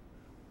yerine.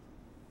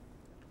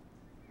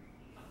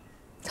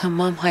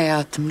 Tamam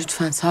hayatım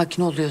lütfen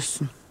sakin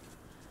oluyorsun.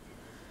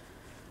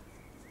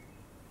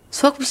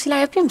 Soğuk bir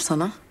şeyler yapayım mı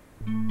sana?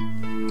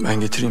 Ben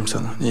getireyim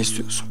sana. Ne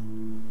istiyorsun?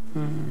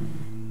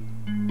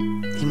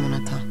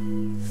 Limonata.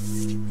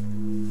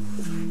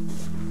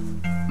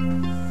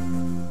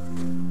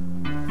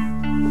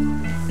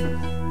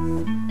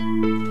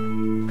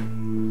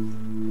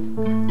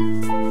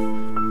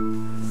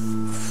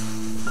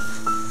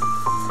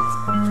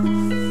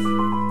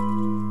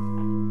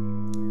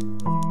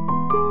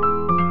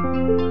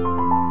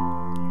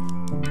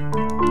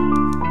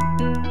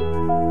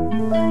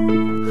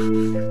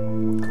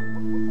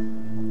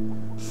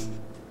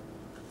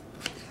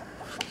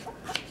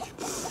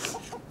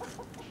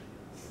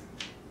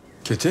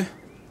 Keti,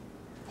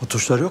 o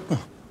tuşlar yok mu?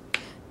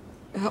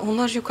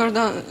 Onlar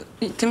yukarıda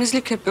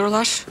temizlik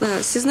yapıyorlar.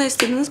 Siz ne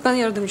istediniz? Ben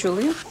yardımcı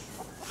olayım.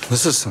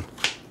 Nasılsın?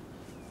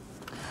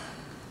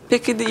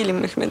 Pek iyi değilim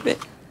Mehmet Bey.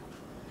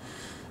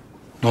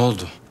 Ne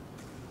oldu?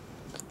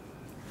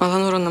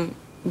 Alanur Hanım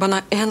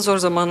bana en zor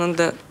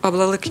zamanında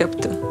ablalık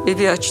yaptı.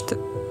 Evi açtı.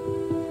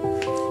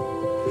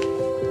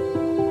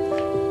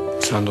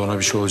 Sen de ona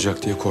bir şey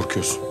olacak diye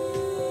korkuyorsun.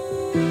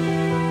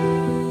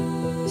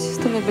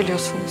 Siz de mi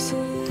biliyorsunuz?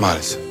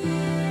 Maalesef.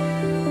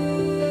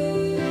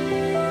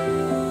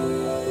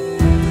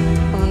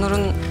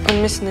 Alanur'un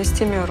ölmesini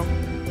istemiyorum.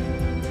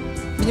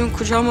 Benim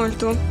kocam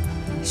öldü.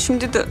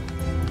 Şimdi de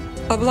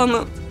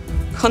ablamı,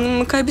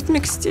 hanımımı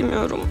kaybetmek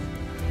istemiyorum.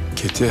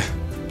 Keti,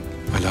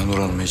 Alanur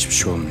Hanım'a hiçbir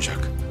şey olmayacak.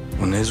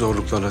 O ne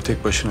zorluklarla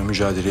tek başına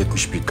mücadele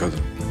etmiş bir kadın.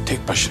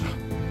 Tek başına.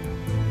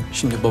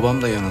 Şimdi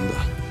babam da yanında.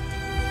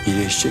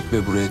 İyileşecek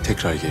ve buraya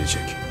tekrar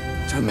gelecek.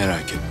 Sen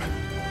merak etme.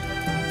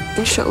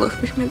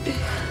 İnşallah Mehmet Bey.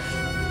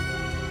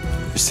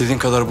 İstediğin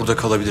kadar burada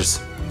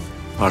kalabilirsin.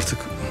 Artık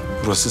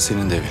burası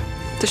senin de evin.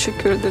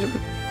 Teşekkür ederim.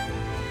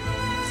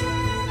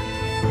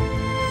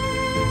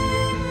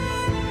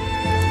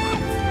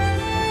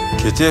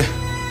 Keti,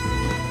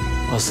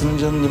 Aslı'nın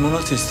canı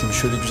limonata istemiş.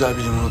 Şöyle güzel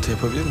bir limonata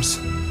yapabilir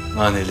misin?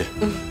 Naneli.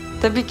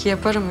 Tabii ki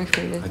yaparım Mehmet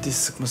Bey. Hadi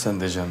sıkma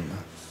sen de canını.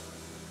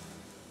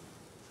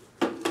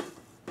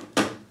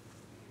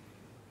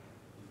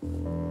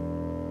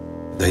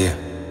 Dayı,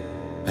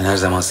 ben her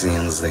zaman sizin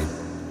yanınızdayım.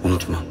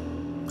 Unutma.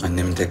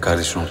 Annemin tek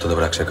kardeşini ortada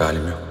bırakacak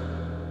halim yok.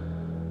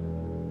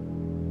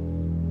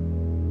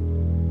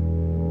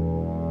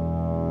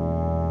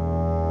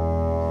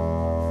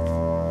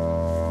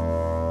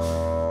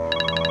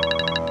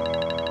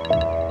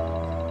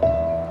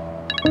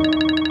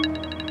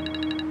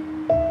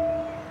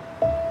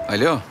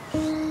 Alo.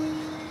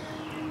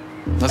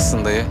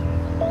 Nasılsın dayı?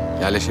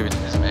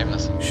 Yerleşebildiniz mi? Ev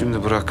nasıl?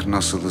 Şimdi bırak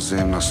nasılız,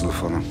 ev nasıl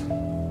falan.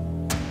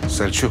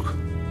 Selçuk,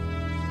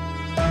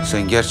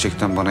 sen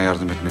gerçekten bana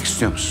yardım etmek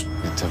istiyor musun?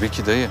 Tabii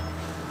ki dayı.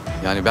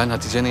 Yani ben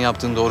Hatice'nin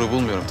yaptığını doğru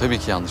bulmuyorum. Tabii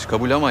ki yanlış.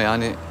 Kabul ama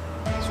yani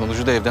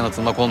sonucu da evden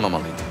atılmak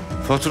olmamalıydı.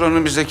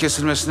 Faturanın bize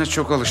kesilmesine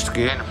çok alıştık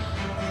yeğenim.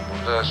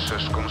 burada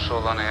söz konusu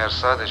olan eğer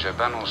sadece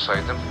ben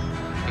olsaydım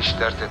hiç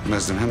dert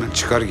etmezdim. Hemen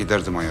çıkar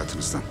giderdim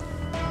hayatınızdan.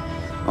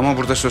 Ama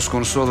burada söz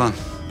konusu olan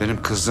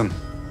benim kızım,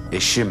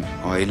 eşim,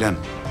 ailem.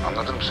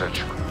 Anladın mı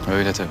Selçuk?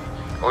 Öyle tabii.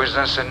 O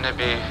yüzden seninle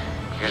bir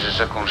yüz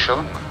yüze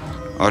konuşalım mı?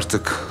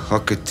 Artık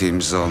hak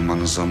ettiğimizi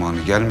almanın zamanı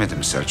gelmedi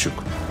mi Selçuk?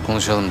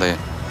 Konuşalım dayı.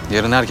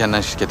 Yarın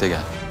erkenden şirkete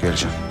gel.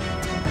 Geleceğim.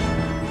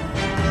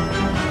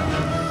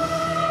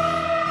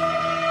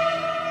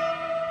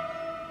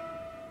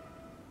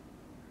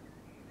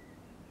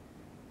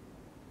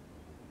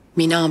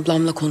 Mina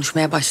ablamla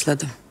konuşmaya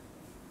başladı.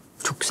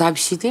 Çok güzel bir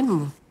şey değil mi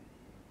bu?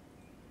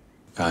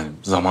 Yani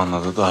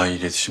zamanla da daha iyi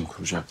iletişim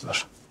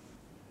kuracaklar.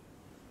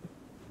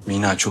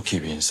 Mina çok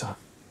iyi bir insan.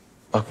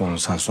 Bak onu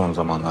sen son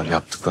zamanlar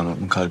yaptıklarının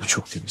onun kalbi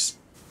çok temiz.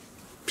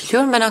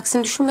 Biliyorum, ben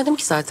aksini düşünmedim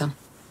ki zaten.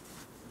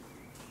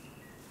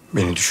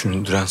 Beni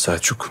düşündüren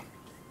Selçuk.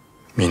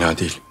 Mina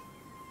değil.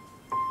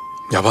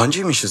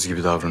 Yabancıymışız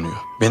gibi davranıyor.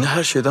 Beni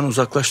her şeyden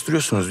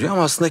uzaklaştırıyorsunuz diyor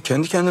ama aslında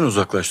kendi kendini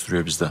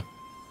uzaklaştırıyor bizden.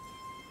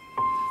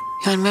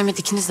 Yani Mehmet,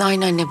 ikiniz de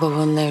aynı anne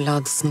babanın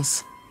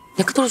evladısınız.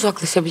 Ne kadar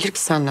uzaklaşabilir ki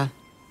senden?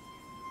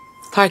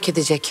 Fark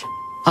edecek,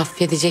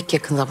 affedecek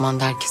yakın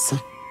zamanda herkesin.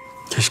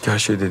 Keşke her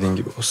şey dediğin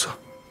gibi olsa.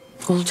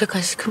 Olacak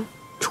aşkım.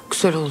 Çok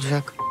güzel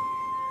olacak.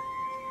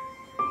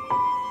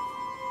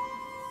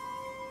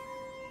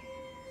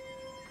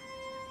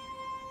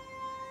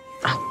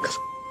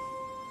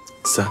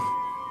 Sen.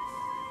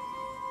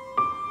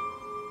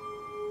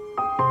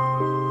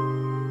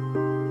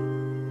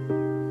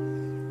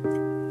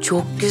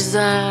 Çok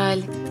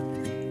güzel.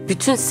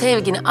 Bütün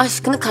sevgini,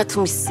 aşkını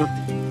katmışsın.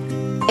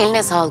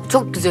 Eline sağlık.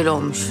 Çok güzel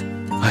olmuş.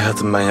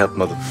 Hayatım ben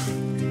yapmadım.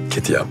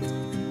 Keti yaptı.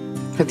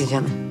 Hadi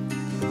canım.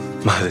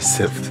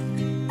 Maalesef.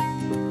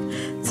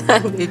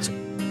 Sen de hiç...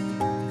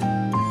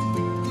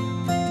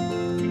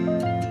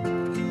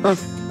 Hı.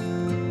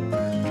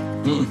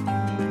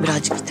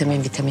 Birazcık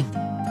vitamin.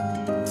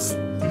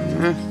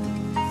 Hı.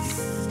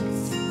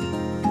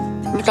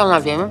 Bir tane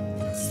daha diyeyim.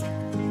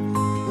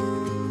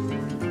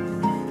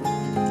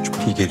 Çok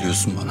iyi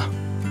geliyorsun bana.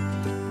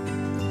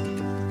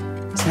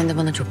 Sen de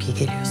bana çok iyi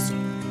geliyorsun.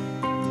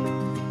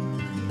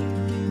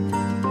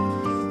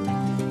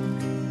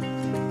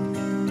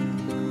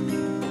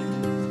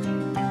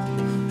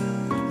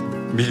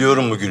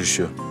 Biliyorum bu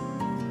gülüşü.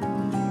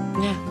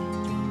 Ne?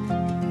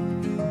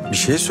 Bir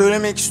şey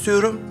söylemek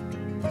istiyorum.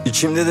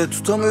 İçimde de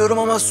tutamıyorum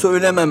ama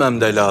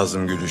söylememem de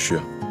lazım gülüşü.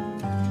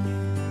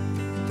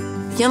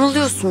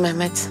 Yanılıyorsun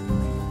Mehmet.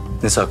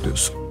 Ne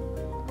saklıyorsun?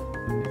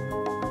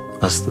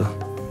 Aslı,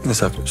 ne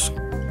saklıyorsun?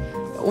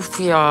 Of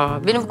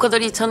ya, beni bu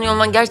kadar iyi tanıyor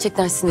olman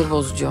gerçekten sinir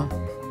bozucu.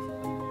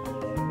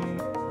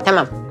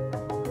 Tamam.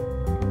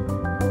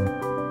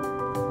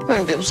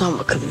 Böyle bir uzan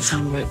bakalım,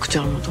 sen böyle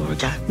kucağıma doğru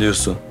gel.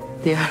 Diyorsun.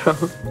 Diyorum.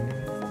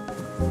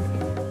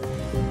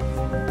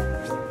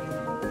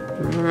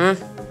 Hı.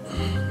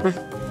 Hı.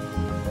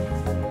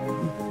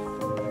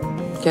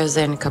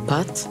 Gözlerini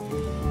kapat.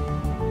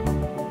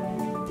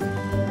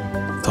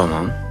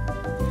 Tamam.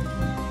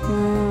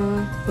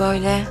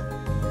 Böyle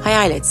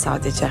hayal et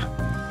sadece.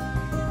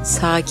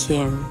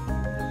 Sakin,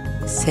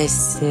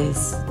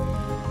 sessiz,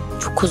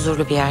 çok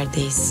huzurlu bir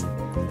yerdeyiz.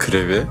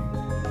 Krevi.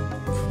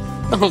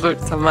 Olur,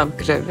 tamam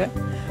krevi.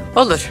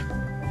 Olur.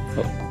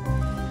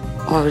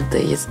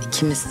 Oradayız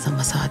ikimiz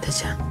ama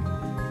sadece.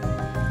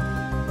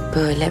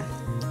 Böyle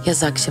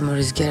yaz akşamı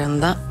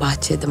rüzgarında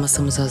bahçede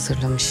masamızı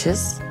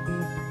hazırlamışız.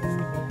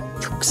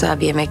 Çok güzel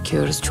bir yemek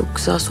yiyoruz, çok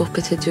güzel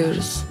sohbet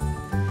ediyoruz.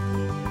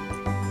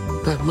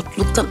 Böyle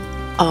mutluluktan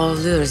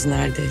ağlıyoruz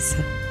neredeyse.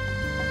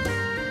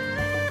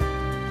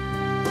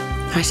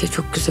 Her şey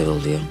çok güzel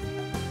oluyor.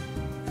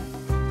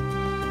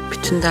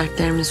 Bütün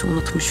dertlerimizi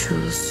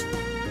unutmuşuz.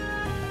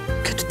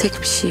 Kötü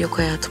tek bir şey yok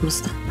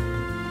hayatımızda.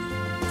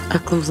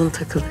 Aklımızın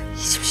takıldığı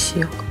hiçbir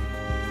şey yok.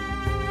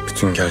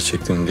 Bütün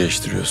gerçekliğini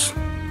değiştiriyorsun.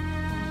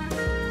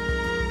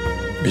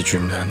 Bir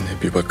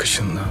cümlenle, bir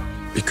bakışınla,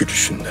 bir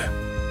gülüşünle.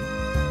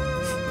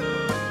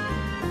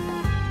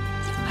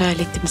 Hayal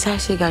ettiğimiz her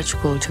şey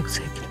gerçek olacak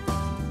sevgilim.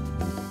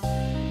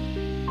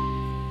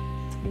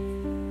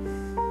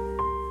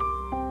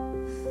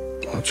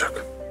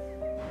 Olacak.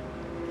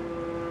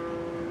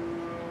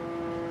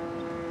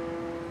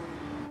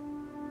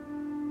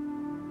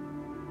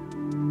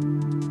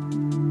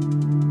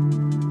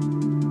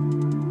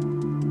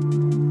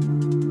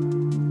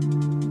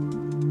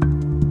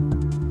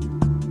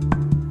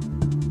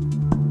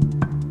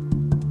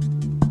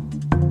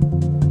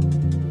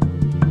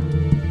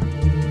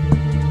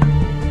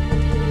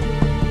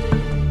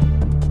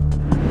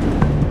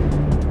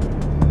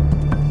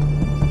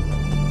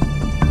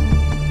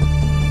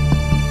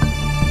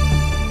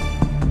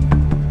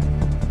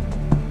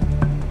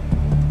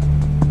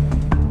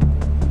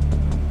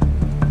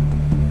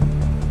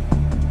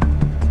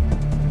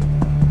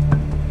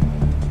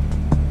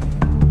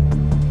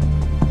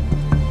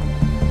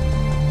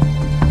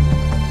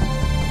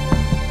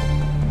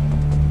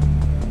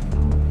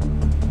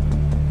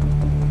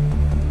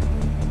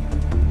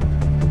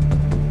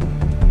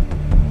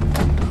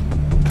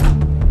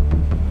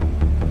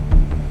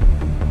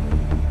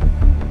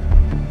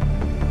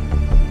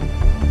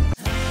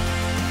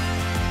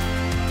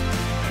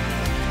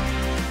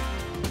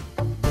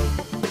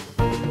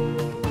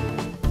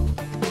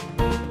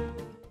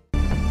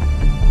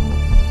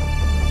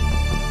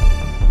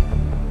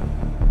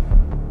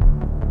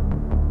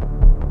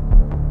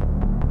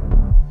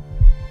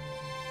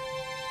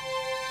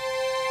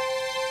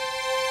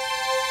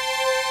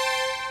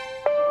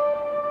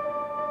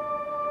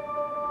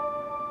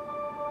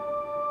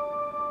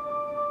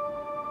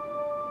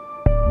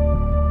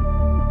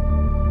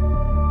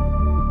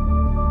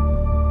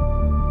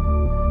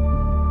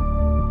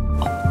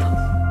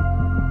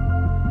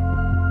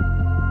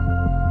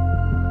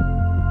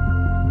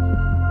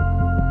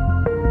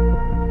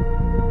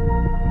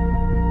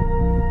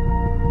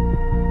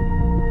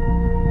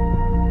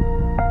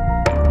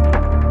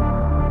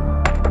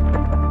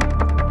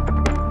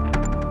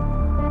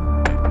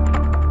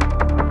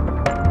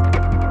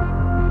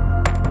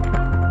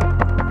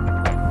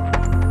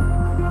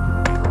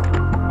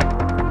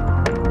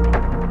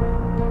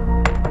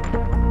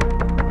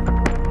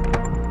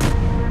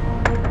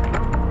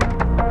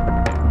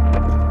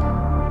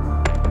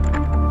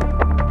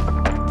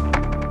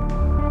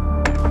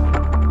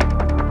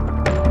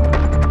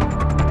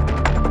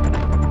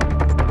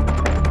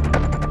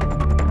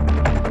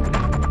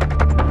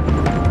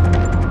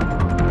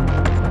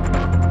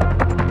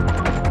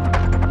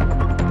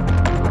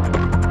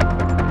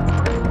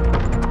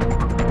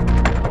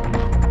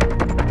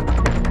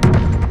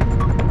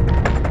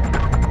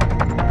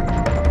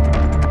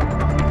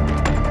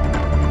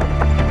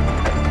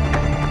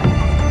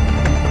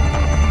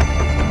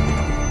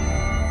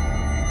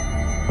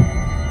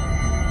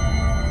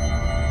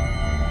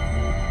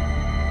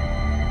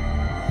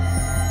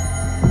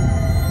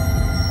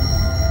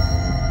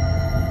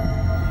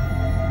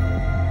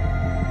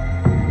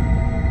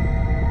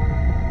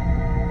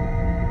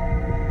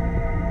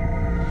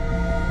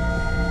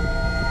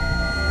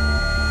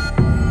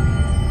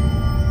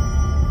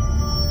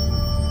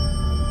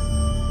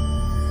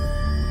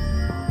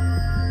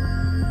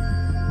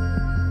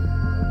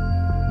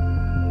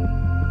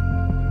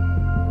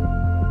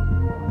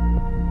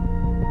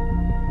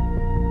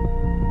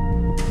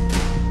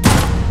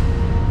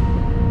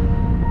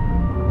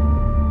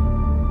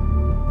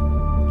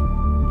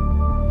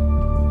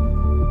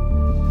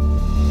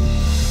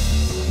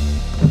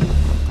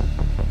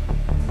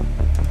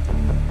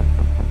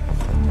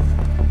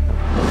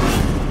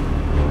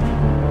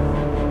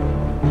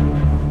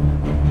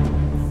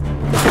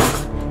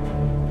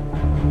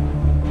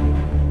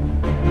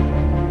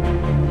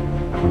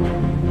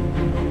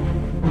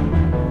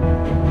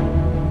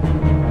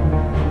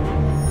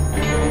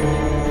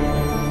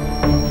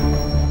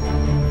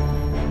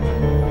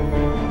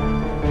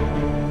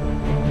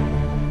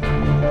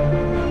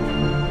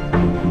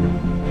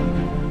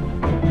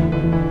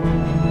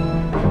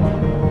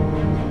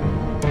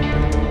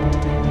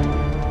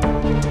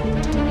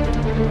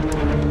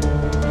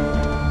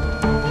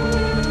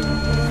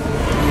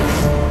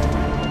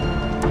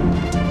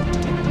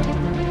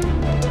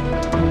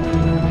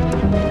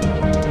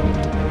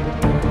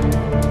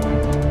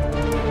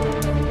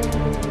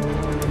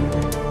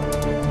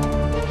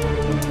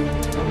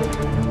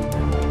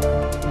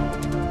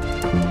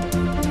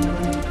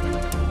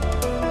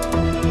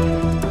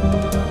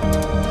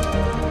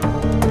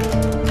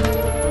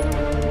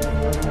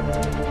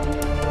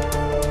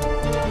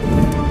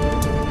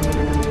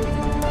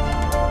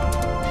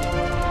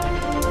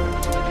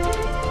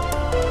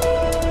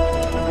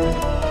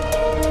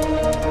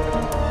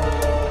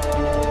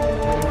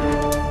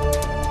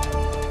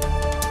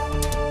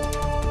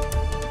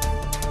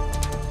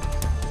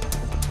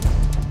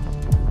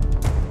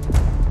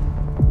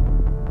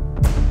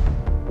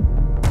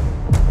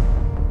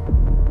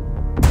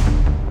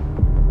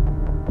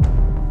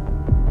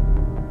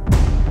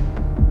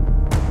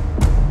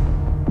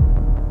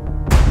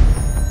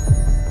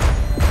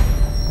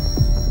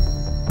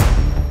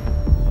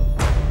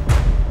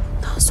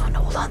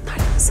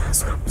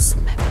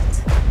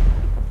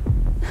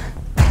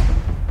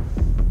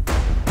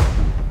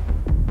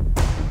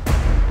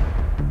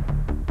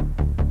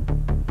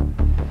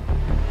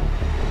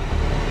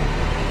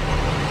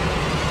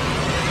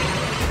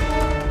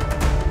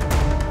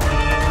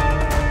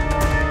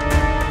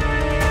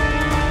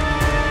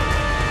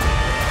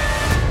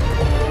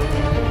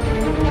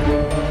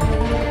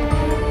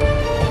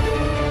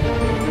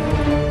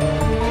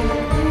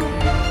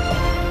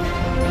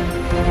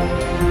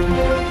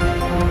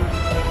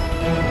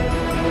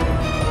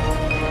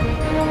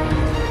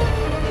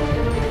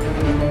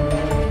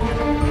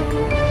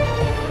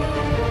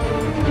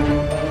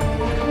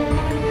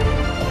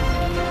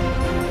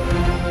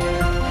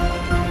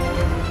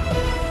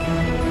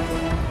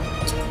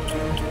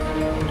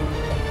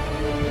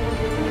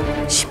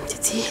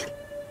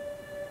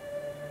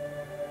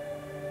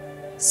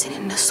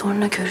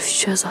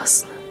 görüşeceğiz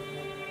Aslı.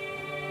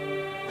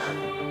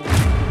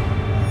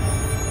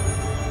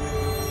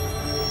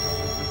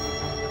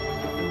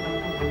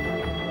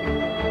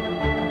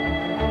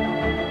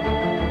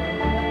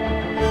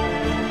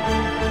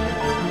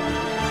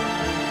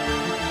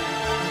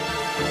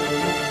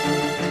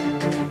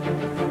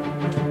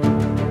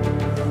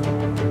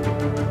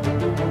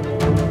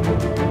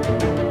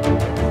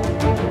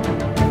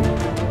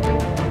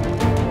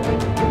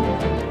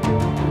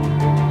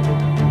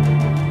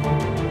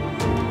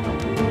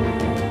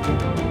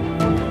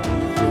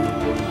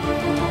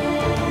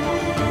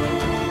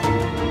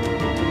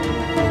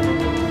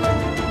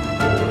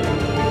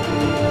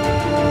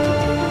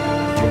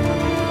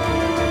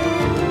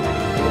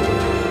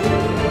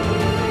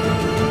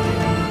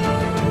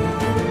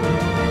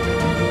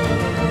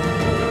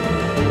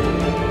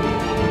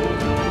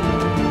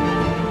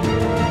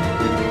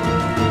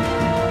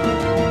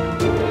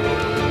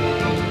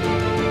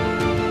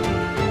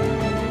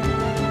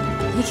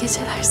 İyi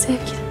geceler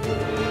sevgilim.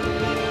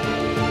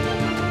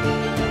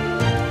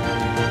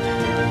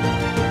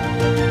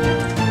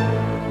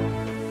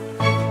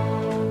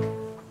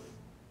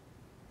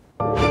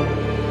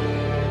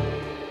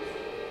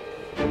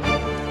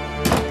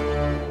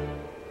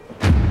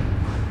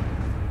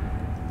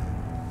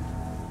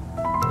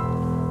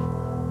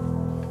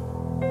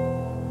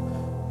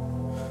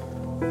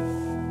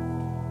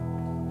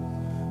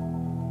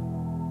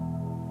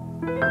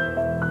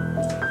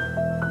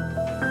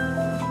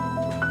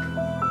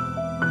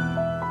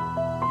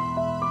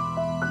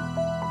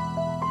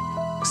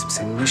 Kızım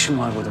senin ne işin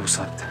var burada bu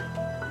saatte?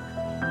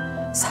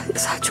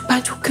 Selçuk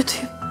ben çok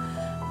kötüyüm.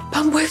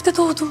 Ben bu evde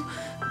doğdum.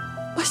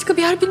 Başka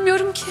bir yer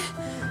bilmiyorum ki.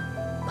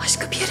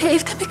 Başka bir yere ev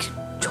demek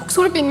çok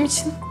zor benim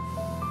için.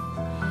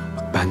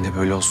 Ben de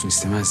böyle olsun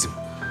istemezdim.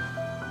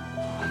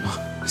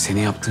 Ama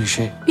senin yaptığın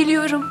şey...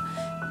 Biliyorum.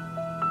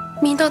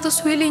 Mina da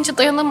söyleyince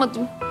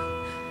dayanamadım.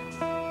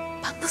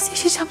 Ben nasıl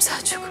yaşayacağım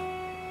Selçuk?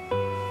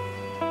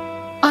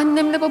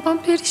 Annemle babam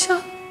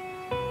perişan.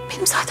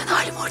 Benim zaten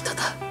halim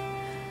ortada.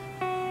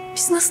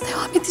 Biz nasıl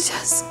devam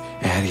edeceğiz?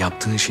 Eğer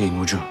yaptığın şeyin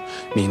ucu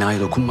Mina'ya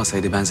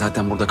dokunmasaydı ben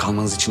zaten burada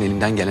kalmanız için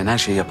elimden gelen her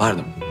şeyi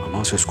yapardım.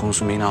 Ama söz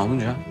konusu Mina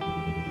olunca...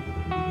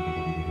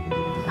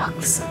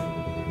 Haklısın.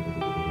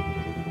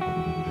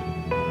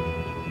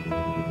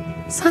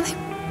 Sen hep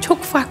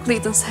çok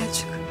farklıydın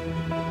Selçuk.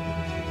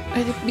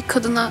 Öyle bir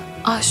kadına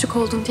aşık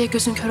oldun diye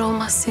gözün kör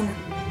olmaz senin.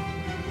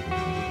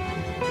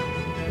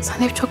 Sen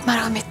hep çok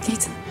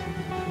merhametliydin.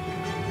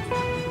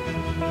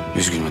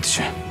 Üzgünüm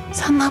Hatice.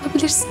 Sen ne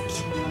yapabilirsin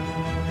ki?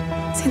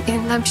 Senin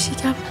elinden bir şey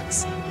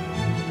gelmez.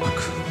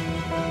 Bak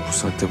bu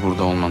saatte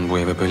burada olman, bu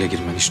eve böyle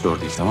girmen hiç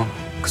doğru değil, tamam mı?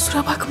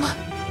 Kusura bakma.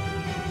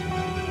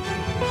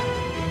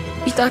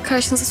 Bir daha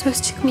karşınıza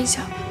söz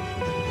çıkmayacağım.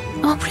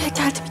 Ama buraya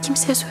geldiğimi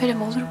kimseye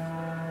söyleme, olur mu?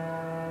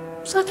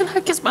 Zaten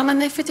herkes benden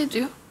nefret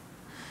ediyor.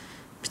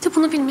 Bir de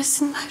bunu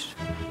bilmesinler.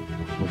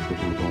 Bak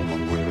burada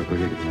olman, bu eve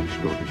böyle girmen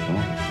hiç doğru değil,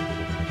 tamam mı?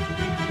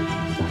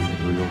 Ben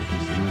de böyle olsun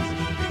istemezdim.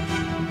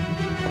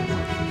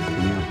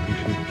 Senin yaptığın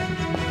şey...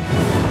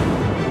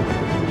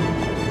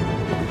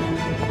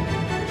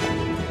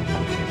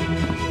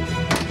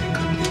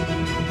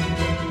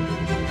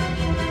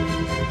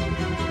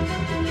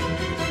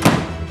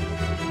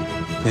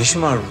 Ne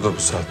işin var burada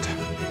bu saatte?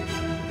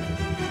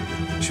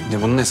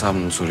 Şimdi bunun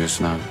hesabını mı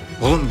soruyorsun abi?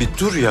 Oğlum bir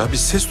dur ya. Bir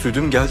ses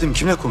duydum geldim.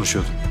 Kimle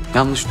konuşuyordun?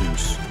 Yanlış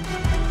duymuşsun.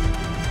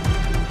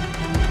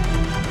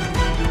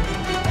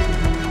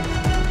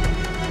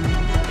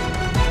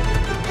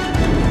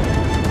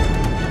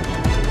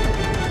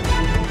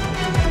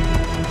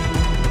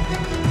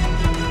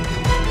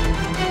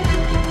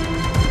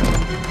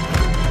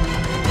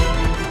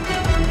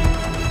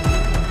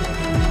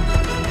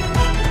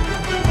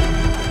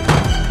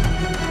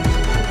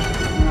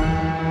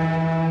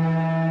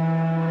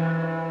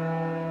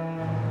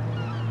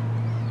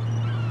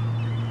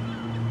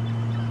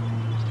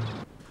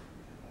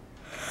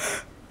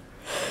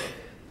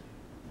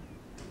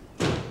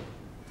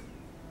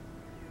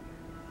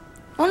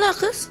 O ne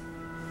kız?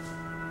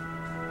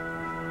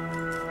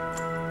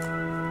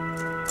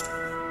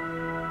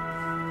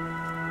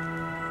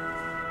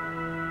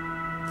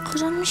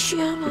 Kırılmış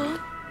ya bu.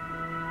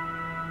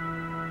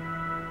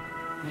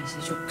 Her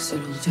şey çok güzel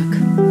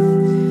olacak.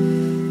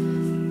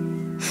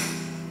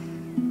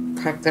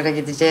 Parklara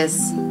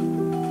gideceğiz.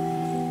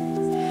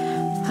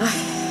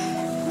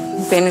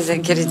 Denize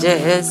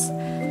gireceğiz.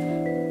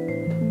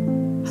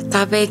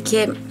 Hatta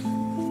belki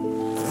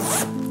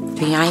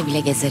dünyayı bile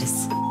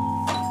gezeriz.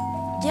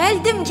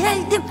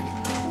 Geldim.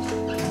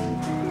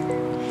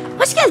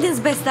 Hoş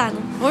geldiniz Beste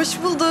Hanım.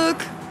 Hoş bulduk.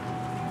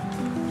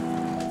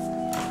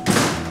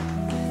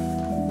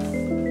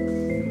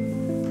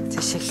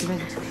 Teşekkür ederim.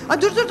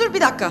 Aa, dur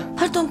bir dakika.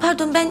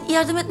 Pardon ben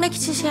yardım etmek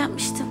için şey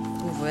yapmıştım.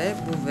 Bu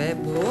ve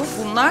bu.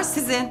 Bunlar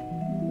sizin.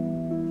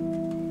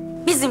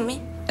 Bizim mi?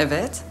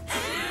 Evet.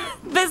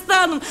 Beste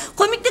Hanım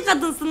komikli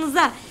kadınsınız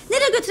ha.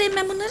 Nereye götüreyim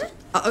ben bunları?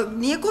 Aa,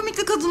 niye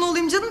komikli kadın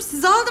olayım canım?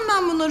 Size aldım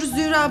ben bunları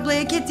Zühre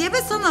ablaya, Ketiye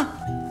ve sana.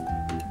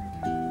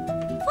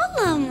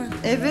 Vallahi mı?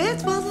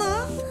 Evet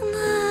vallahi.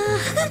 Ana.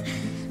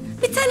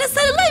 Bir tane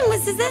sarılayım mı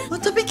size?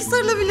 Tabii ki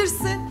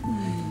sarılabilirsin.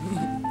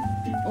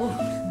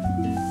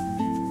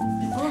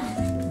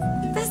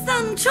 Beste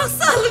Hanım çok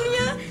sağ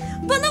olun ya.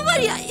 Bana var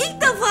ya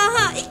ilk defa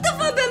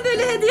ben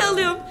böyle hediye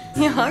alıyorum.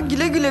 Ya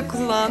güle güle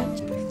kullan.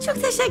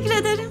 Çok teşekkür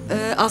ederim.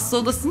 Aslı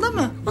odasında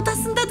mı?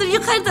 Odasındadır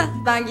yukarıda.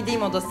 Ben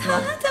gideyim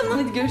odasına. Tamam.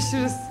 Hadi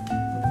görüşürüz.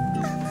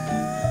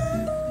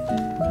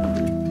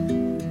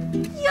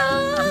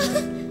 Ya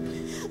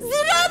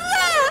Zira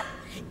abla.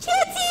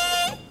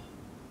 Keti.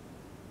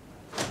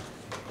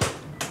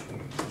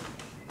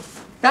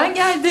 Ben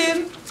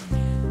geldim.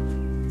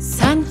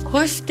 Sen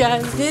hoş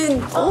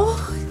geldin. Oh,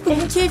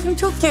 benim keyfim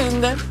çok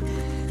yerinde.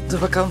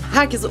 Dur bakalım.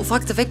 Herkese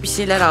ufak tefek bir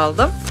şeyler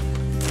aldım.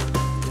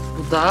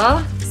 Bu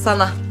da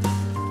sana.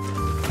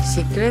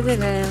 Teşekkür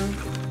ederim.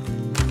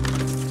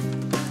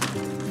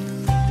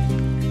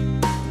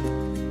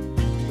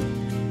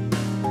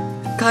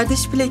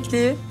 Kardeş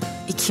bilekliği.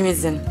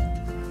 İkimizin.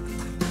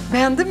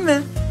 Beğendin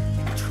mi?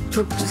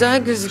 Çok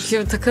güzel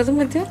gözüküyor. Takalım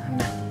hadi.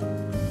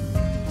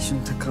 Şunu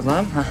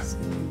takalım.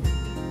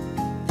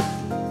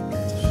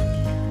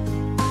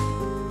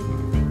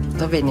 Bu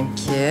da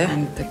benimki.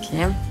 Ben de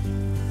takayım.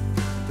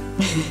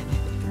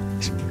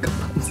 Şimdi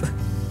kapandı.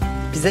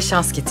 Bize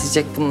şans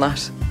getirecek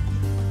bunlar.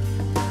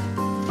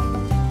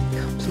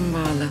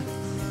 Bağlı.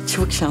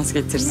 Çok şans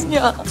getirsin.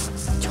 Ya.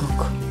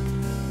 Çok.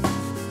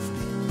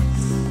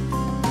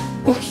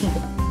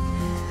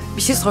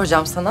 Bir şey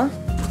soracağım sana.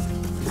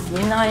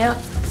 Mina'ya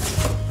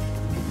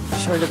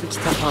şöyle bir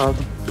kitap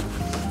aldım.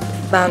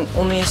 Ben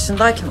onun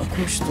yaşındayken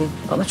okumuştum.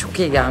 Bana çok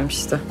iyi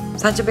gelmişti.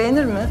 Sence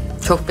beğenir mi?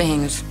 Çok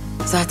beğenir.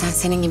 Zaten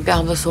senin gibi bir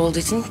ablası olduğu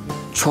için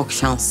çok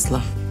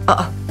şanslı.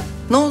 Aa,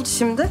 ne oldu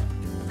şimdi?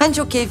 Hani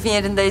çok keyfin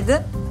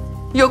yerindeydi?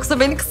 Yoksa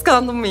beni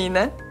kıskandın mı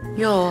yine?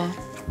 Yo.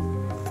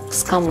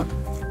 Kıskanma.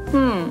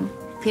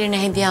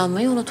 Birine hediye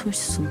almayı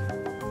unutmuşsun.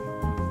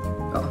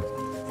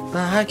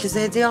 Ben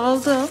herkese hediye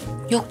aldım.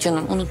 Yok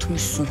canım,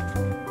 unutmuşsun.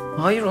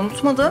 Hayır,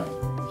 unutmadım.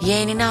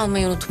 Yeğenini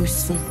almayı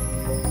unutmuşsun.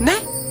 Ne?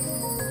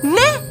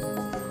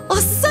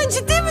 Aslı sen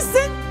ciddi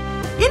misin?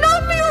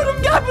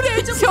 İnanmıyorum. Gel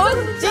buraya canım. Çok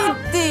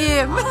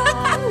ciddiyim.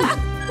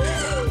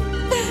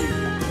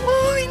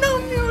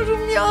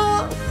 İnanmıyorum ya.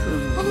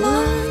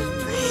 Allah.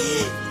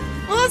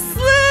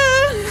 Aslı.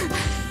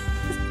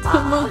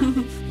 Tamam.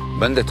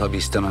 Ben de tabii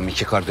istemem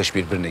iki kardeş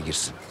birbirine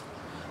girsin.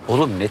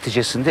 Oğlum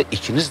neticesinde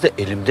ikiniz de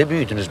elimde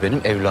büyüdünüz.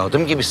 Benim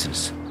evladım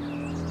gibisiniz.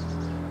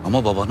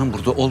 Ama babanın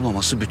burada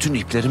olmaması bütün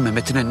iplerin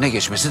Mehmet'in eline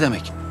geçmesi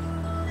demek.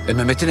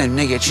 Mehmet'in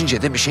eline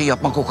geçince de bir şey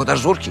yapmak o kadar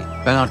zor ki.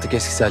 Ben artık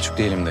eski Selçuk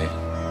değilim dayı.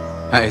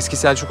 Eski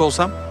Selçuk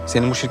olsam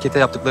senin bu şirkete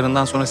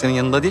yaptıklarından sonra senin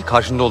yanında değil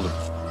karşında olurum.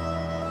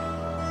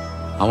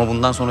 Ama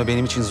bundan sonra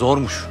benim için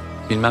zormuş,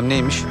 bilmem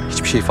neymiş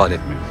hiçbir şey ifade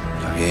etmiyor.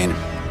 Ya yeğenim,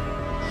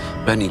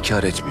 ben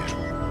inkar etmiyorum.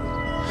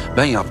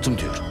 Ben yaptım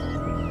diyorum.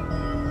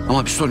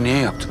 Ama bir sor niye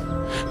yaptım?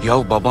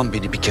 Yahu babam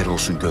beni bir kere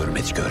olsun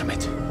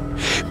görmedi.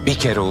 Bir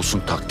kere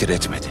olsun takdir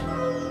etmedi.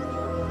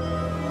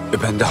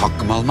 Ben de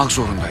hakkımı almak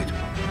zorundaydım.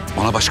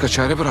 Bana başka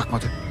çare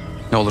bırakmadı.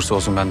 Ne olursa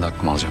olsun ben de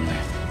hakkımı alacağım dayı.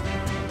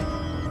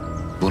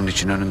 Bunun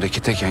için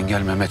önündeki tek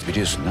engel Mehmet,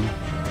 biliyorsun değil mi?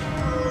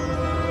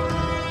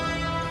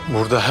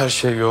 Burada her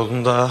şey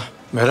yolunda.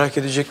 Merak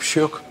edecek bir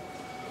şey yok.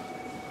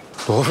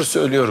 Doğru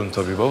söylüyorum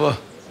tabii baba.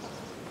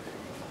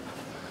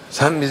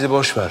 Sen bizi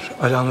boş ver.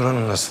 Alanur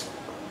Hanım nasıl?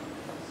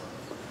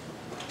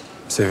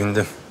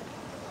 Sevindim.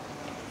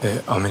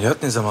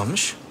 Ameliyat ne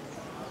zamanmış?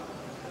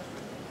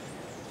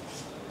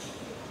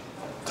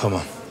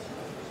 Tamam.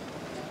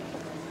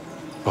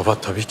 Baba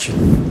tabii ki.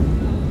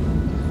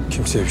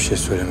 Kimseye bir şey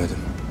söylemedim.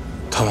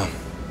 Tamam.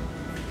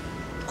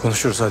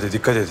 Konuşuruz hadi,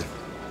 dikkat edin.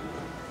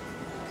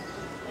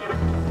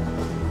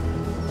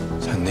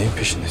 Sen neyin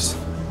peşindesin?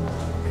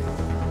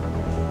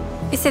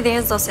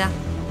 İstediğiniz dosya.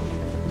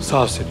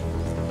 Sağ ol Selin.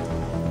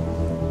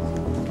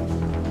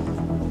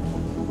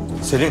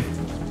 Selin,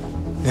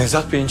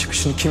 Nevzat Bey'in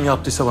çıkışını kim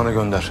yaptıysa bana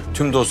gönder.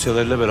 Tüm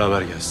dosyalarıyla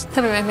beraber gelsin.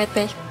 Tabii Mehmet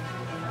Bey.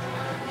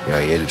 Ya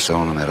yeğenim sen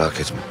onu merak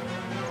etme.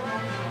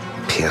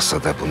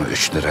 Piyasada bunu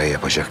 3 liraya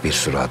yapacak bir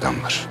sürü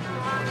adam var.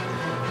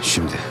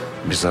 Şimdi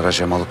biz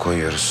araca malı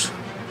koyuyoruz.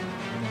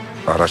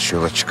 Araç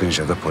yola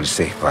çıkınca da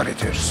polise ihbar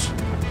ediyoruz.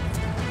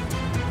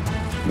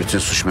 Bütün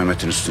suç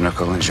Mehmet'in üstüne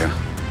kalınca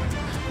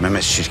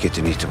Mehmet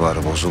şirketin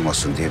itibarı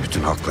bozulmasın diye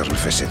bütün haklarını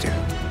feshediyor.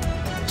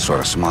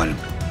 Sonrası malum.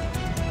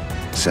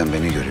 Sen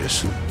beni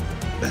görüyorsun,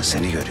 ben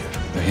seni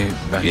görüyorum.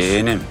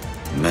 Yeğenim,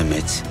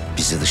 Mehmet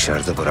bizi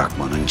dışarıda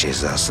bırakmanın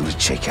cezasını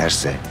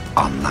çekerse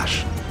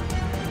anlar.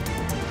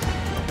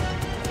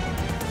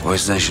 O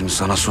yüzden şimdi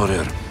sana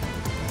soruyorum.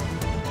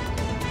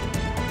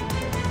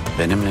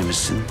 Benimle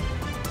misin,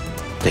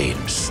 değil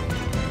misin?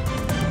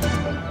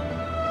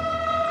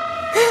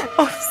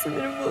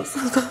 Sinirim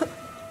bozuldu.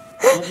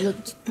 Abla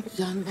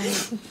yani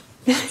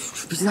ben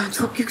birden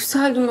çok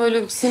yükseldim,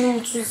 böyle seni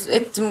mutsuz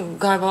ettim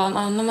galiba,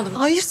 anlamadım.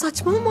 Hayır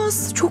saçmalama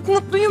Aslı. Çok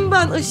mutluyum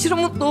ben. Aşırı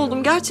mutlu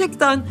oldum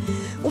gerçekten.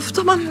 Of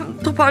tamam,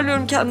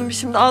 toparlıyorum kendimi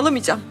şimdi.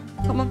 Ağlamayacağım.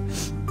 Tamam.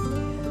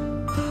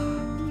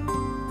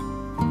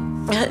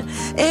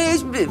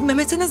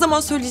 Mehmet'e ne zaman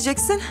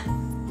söyleyeceksin?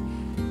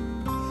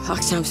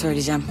 Akşam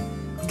söyleyeceğim.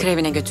 bakır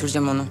evine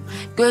götüreceğim onu.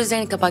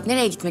 Gözlerini kapat,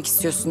 nereye gitmek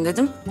istiyorsun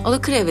dedim.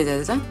 Bakır evi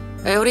dedi.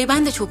 Orayı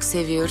ben de çok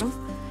seviyorum.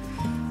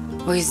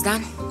 O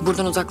yüzden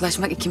buradan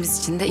uzaklaşmak ikimiz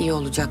için de iyi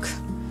olacak.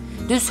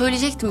 Dün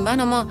söyleyecektim ben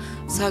ama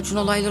Selçuk'un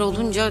olayları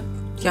olunca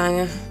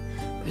yani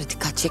böyle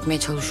dikkat çekmeye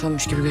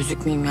çalışıyormuş gibi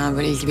gözükmeyeyim yani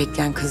böyle ilgi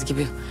bekleyen kız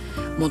gibi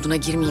moduna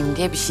girmeyeyim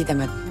diye bir şey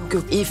demedim.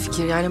 Yok iyi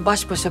fikir yani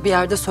baş başa bir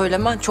yerde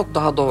söylemen çok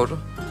daha doğru.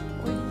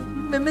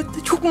 Mehmet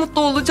de çok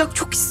mutlu olacak.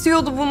 Çok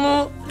istiyordu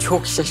bunu.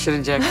 Çok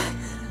şaşıracak.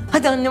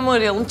 Hadi annemi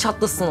arayalım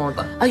çatlasın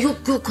orada. Ay yok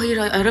hayır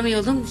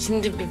aramayalım.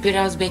 Şimdi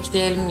biraz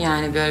bekleyelim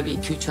yani böyle bir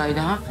 2-3 ay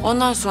daha.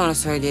 Ondan sonra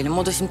söyleyelim.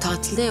 O da şimdi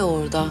tatilde ya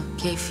orada.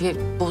 Keyfi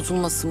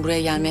bozulmasın,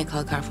 buraya gelmeye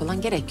kalkar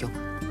falan, gerek yok.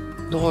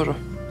 Doğru.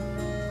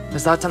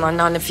 Zaten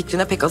anneanne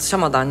fikrine pek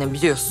alışamadı anne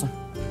biliyorsun.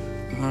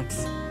 Evet.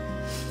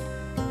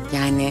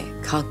 Yani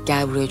kalk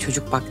gel buraya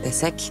çocuk bak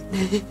desek.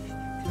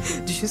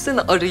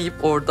 Düşünsene arayıp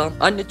oradan.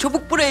 Anne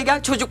çabuk buraya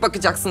gel çocuk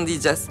bakacaksın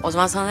diyeceğiz. O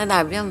zaman sana ne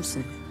der biliyor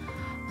musun?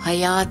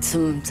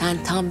 Hayatım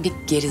sen tam bir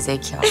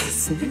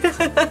gerizekalısın.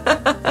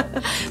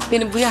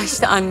 Beni bu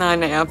yaşta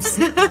anneanne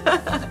yapsın.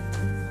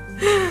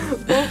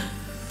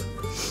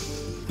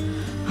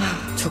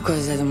 Çok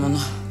özledim onu.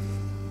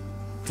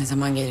 Ne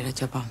zaman gelir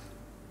acaba?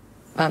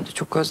 Ben de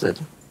çok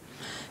özledim.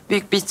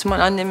 Büyük bir ihtimal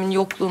annemin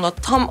yokluğuna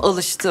tam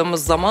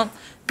alıştığımız zaman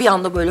bir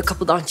anda böyle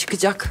kapıdan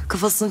çıkacak.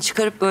 Kafasını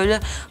çıkarıp böyle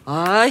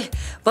ay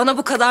bana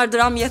bu kadar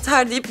dram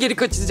yeter deyip geri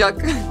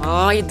kaçacak.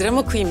 Ay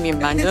drama queen miyim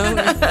ben canım?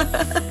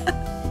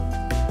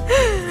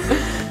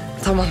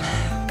 Tamam.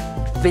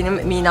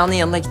 Benim Mina'nın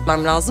yanına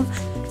gitmem lazım.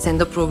 Senin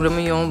de programın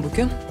yoğun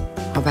bugün.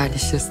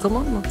 Haberleşiriz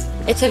tamam mı?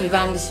 Tabii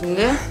ben de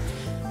şimdi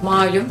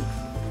malum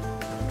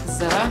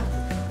kıza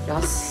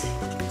biraz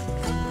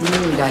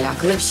ile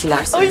alakalı bir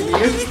şeyler söyleyeyim.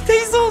 Ay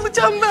teyze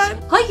olacağım ben.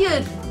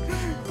 Hayır.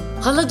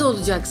 Hala da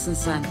olacaksın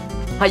sen.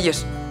 Hayır.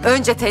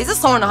 Önce teyze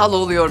sonra hala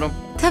oluyorum.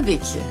 Tabii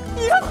ki.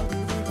 Ya.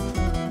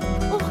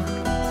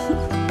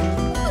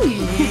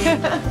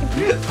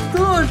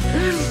 Dur.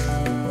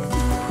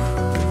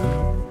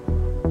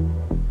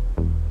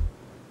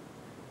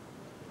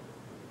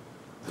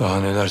 Daha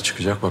neler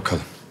çıkacak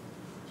bakalım.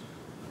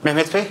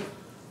 Mehmet Bey.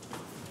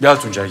 Gel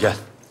Tuncay gel.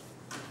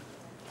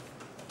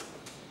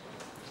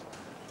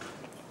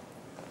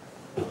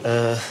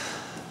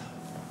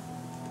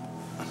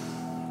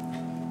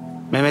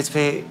 Mehmet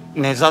Bey,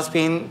 Nevzat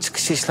Bey'in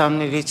çıkış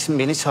işlemleri için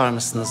beni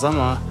çağırmışsınız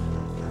ama...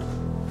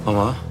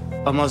 Ama?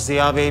 Ama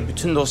Ziya Bey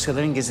bütün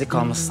dosyaların gizli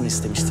kalmasını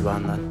istemişti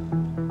benden.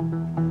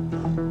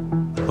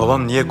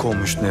 Babam niye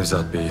kovmuş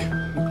Nevzat Bey'i?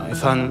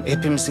 Efendim,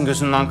 hepimizin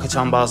gözünden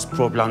kaçan bazı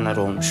problemler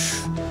olmuş.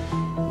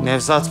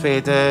 Nevzat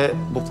Bey de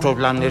bu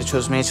problemleri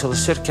çözmeye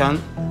çalışırken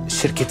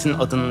şirketin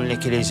adını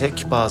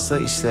lekeleyecek bazı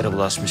işlere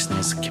bulaşmış ne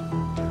yazık ki.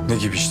 Ne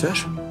gibi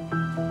işler?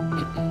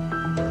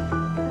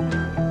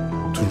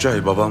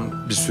 Tuncay, babam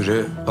bir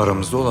süre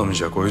aramızda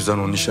olamayacak. O yüzden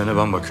onun işlerine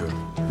ben bakıyorum.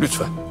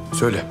 Lütfen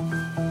söyle.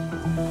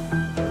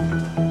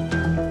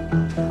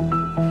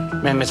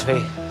 Mehmet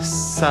Bey,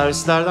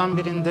 servislerden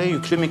birinde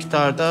yüklü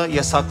miktarda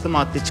yasaklı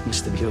madde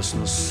çıkmıştı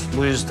biliyorsunuz.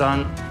 Bu yüzden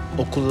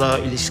okulla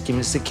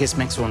ilişkimizi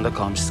kesmek zorunda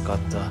kalmıştık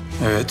hatta.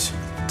 Evet.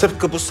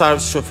 Tıpkı bu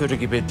servis şoförü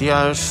gibi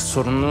diğer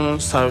sorunlu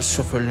servis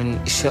şoförünün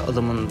işe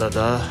alımında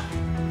da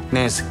ne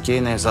yazık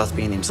ki Nevzat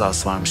Bey'in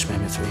imzası varmış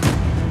Mehmet Bey.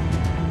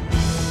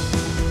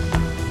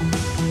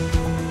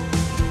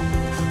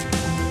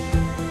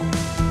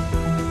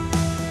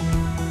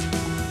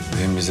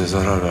 Benim bize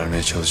zarar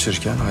vermeye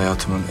çalışırken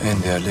hayatımın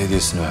en değerli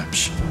hediyesini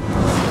vermiş.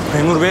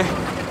 Memur Bey,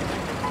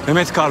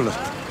 Mehmet Karlı,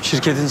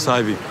 şirketin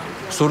sahibiyim.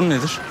 Sorun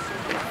nedir?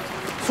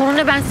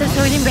 Sorunu ben size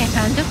söyleyeyim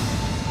beyefendi.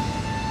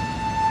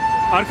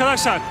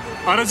 Arkadaşlar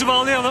aracı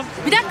bağlayalım.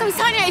 Bir dakika bir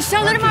saniye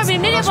eşyalarım var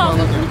benim. Nereye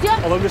bağlıyorsunuz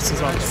ya?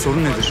 Alabilirsiniz abi.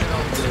 Sorun nedir?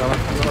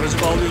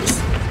 Aracı bağlıyoruz.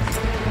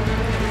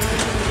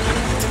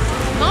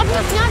 Ne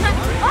yapıyorsun ya sen?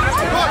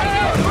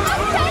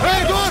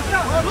 Hey dur!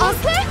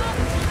 Aslı!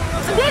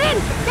 Derin!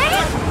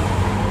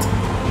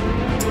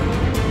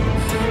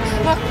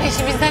 Bak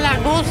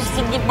peşimizdeler. Ne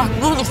olursun dur bak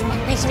ne olursun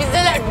bak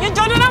peşimizdeler. Ya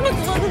canına mı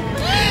susadın?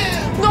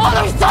 Ne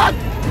olursun!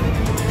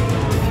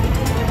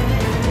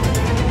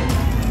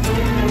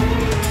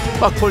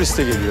 Bak polis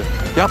de geliyor.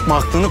 Yapma,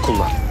 aklını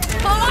kullan.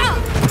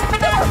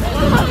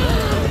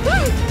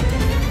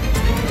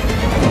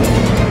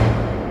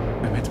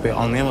 Mehmet Bey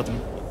anlayamadım.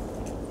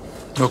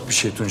 Yok bir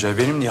şey Tuncay.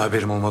 Benim niye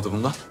haberim olmadı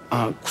bundan?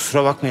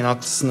 Kusura bakmayın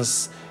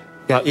haklısınız.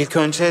 Ya ilk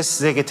önce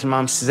size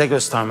getirmem, size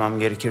göstermem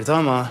gerekirdi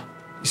ama...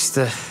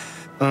 işte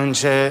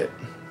önce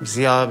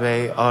Ziya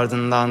Bey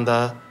ardından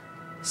da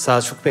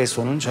Selçuk Bey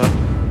sorunca...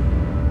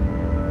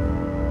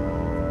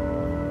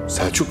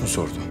 Selçuk mu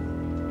sordu?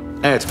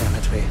 Evet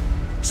Mehmet Bey.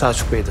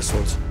 Selçuk Bey de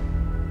sordu.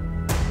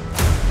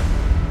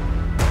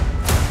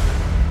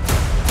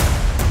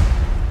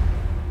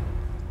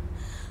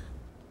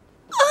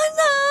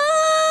 Ana!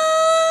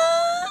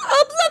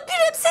 Abla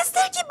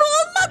prensesler gibi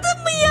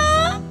olmadın mı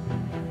ya?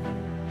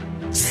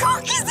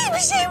 Çok güzel bir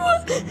şey bu.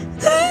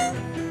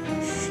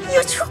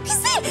 Ya çok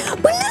güzel.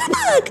 Bunlara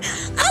bak.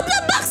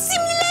 Abla bak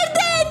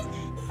simlilerden.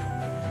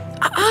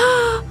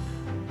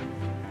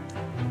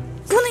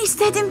 Bunu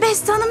istedim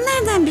Beste Hanım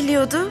nereden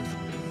biliyordu?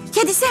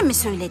 Kedi sen mi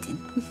söyledin?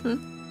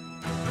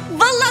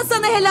 Vallahi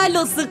sana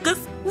helal olsun kız.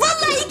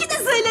 Vallahi iyi ki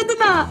de söyledin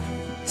ha.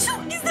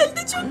 Çok güzeldi,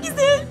 çok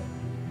güzel.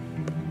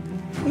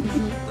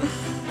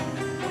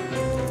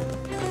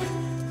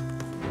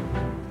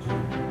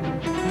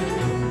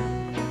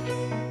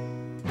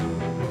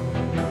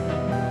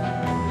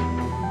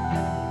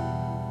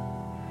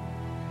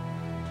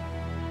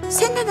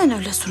 Sen neden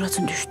öyle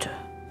suratın düştü?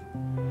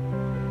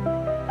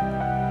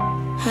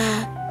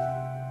 Ha.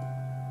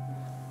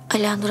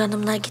 Alanur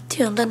Hanımlar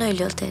gitti, ondan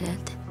öyle oldu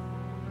herhalde.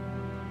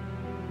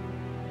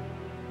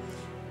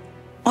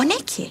 O ne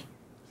ki?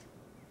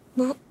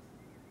 Bu...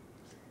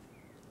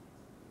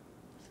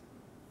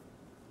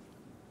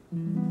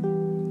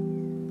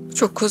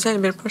 Çok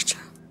güzel bir parça.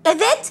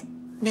 Evet.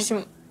 Bizim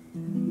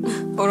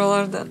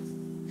oralarda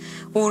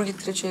uğur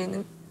getireceğine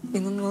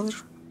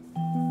inanılır.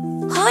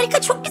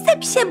 Harika, çok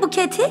güzel bir şey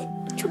buketi.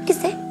 Çok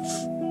güzel.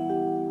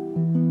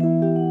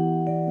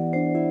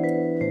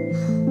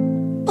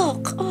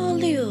 Bak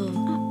ağlıyor.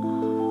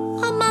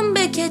 Aman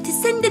be Keti,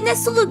 sen de ne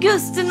sulu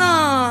gözsün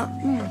ha.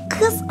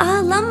 Kız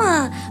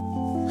ağlama.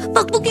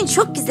 Bak bugün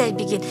çok güzel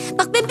bir gün.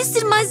 Bak ben bir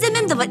sürü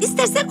malzemem de var.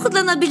 İstersen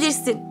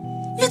kullanabilirsin.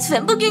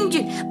 Lütfen bugün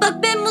gül. Bak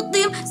ben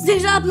mutluyum.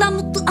 Zehra ablam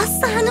mutlu.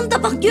 Aslı Hanım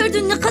da bak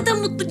gördün ne kadar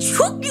mutlu.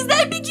 Çok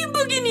güzel bir gün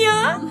bugün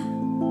ya.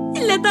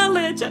 İlle de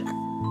ağlayacak.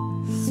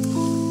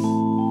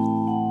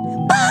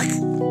 Bak.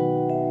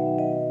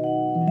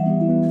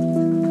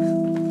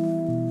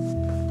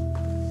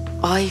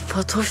 Ay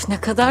Fatoş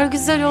ne kadar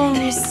güzel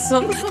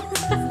olmuşsun.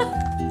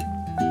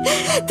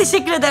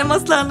 Teşekkür ederim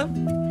Aslı Hanım.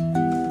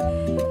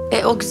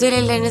 O güzel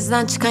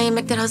ellerinizden çıkan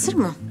yemekler hazır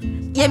mı?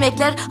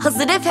 Yemekler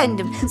hazır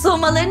efendim.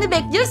 Soğumalarını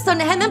bekliyoruz, sonra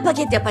hemen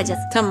paket yapacağız.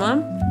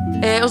 Tamam.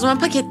 O zaman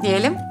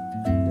paketleyelim.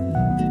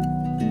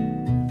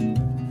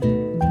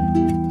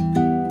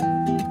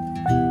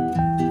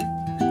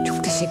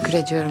 Çok teşekkür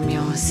ediyorum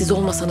ya. Siz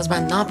olmasanız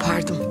ben ne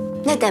yapardım?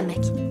 Ne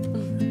demek?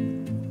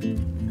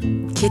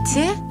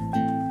 Keti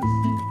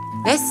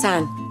ve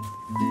sen.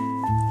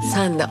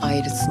 Sen de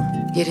ayrısın.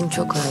 Yerin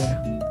çok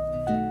ayrı.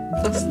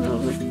 Nasıl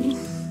olur?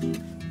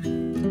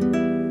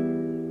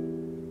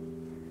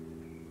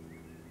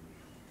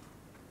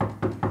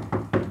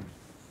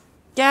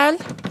 Gel.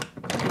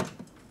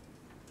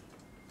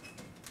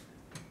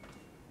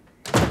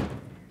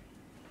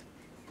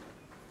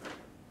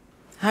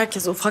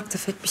 Herkese ufak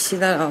tefek bir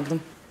şeyler aldım.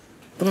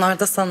 Bunlar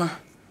da sana.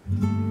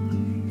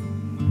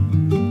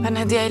 Ben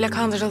hediyeyle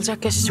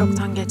kandırılacak yaşı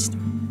çoktan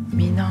geçtim.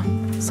 Mina,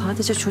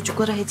 sadece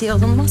çocuklara hediye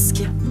alınmaz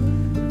ki.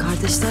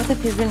 Kardeşler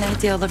de birbirine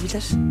hediye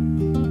alabilir.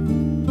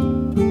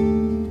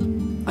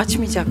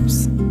 Açmayacak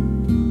mısın?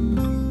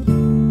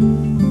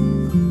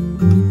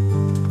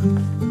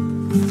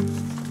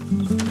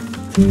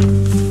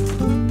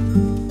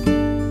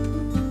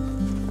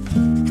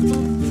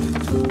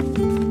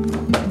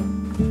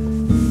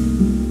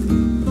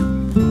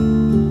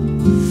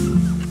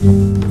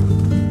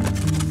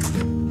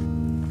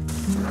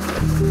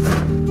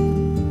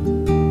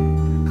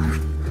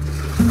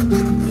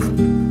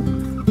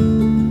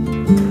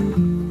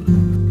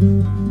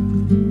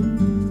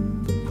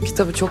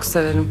 Kitabı çok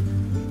severim.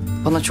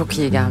 Bana çok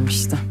iyi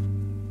gelmişti.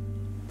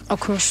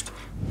 Okumuştum.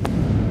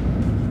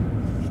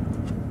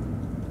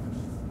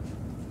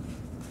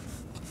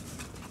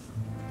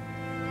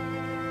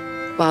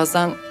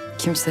 Bazen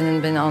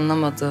kimsenin beni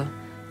anlamadığı,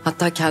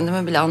 hatta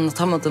kendime bile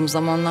anlatamadığım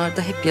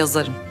zamanlarda hep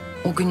yazarım.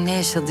 O gün ne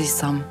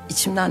yaşadıysam,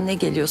 içimden ne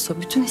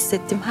geliyorsa bütün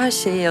hissettiğim her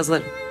şeyi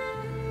yazarım.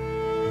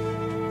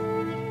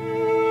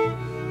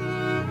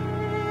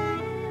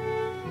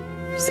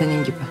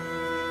 Senin gibi.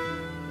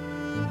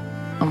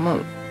 Ama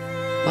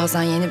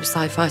bazen yeni bir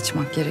sayfa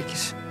açmak gerekir.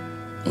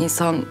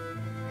 İnsan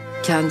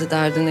kendi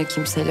derdine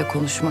kimseyle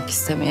konuşmak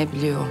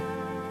istemeyebiliyor.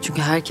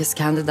 Çünkü herkes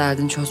kendi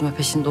derdini çözme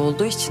peşinde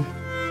olduğu için.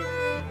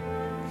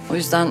 O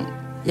yüzden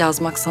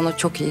yazmak sana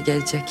çok iyi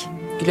gelecek.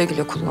 Güle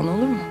güle kullan,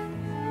 olur mu?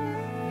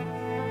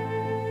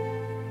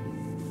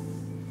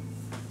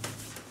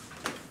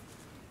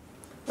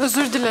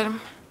 Özür dilerim.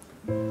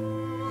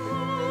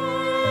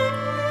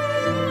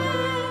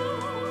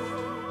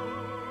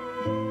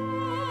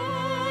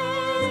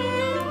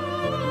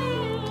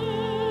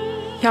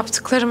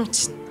 Yaptıklarım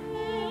için.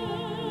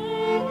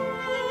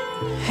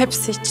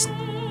 Hepsi için.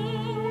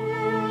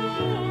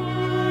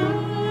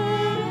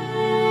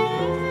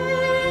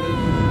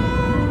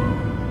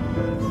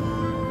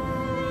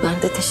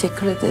 Ben de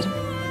teşekkür ederim.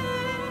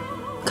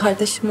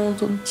 Kardeşim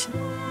olduğun için.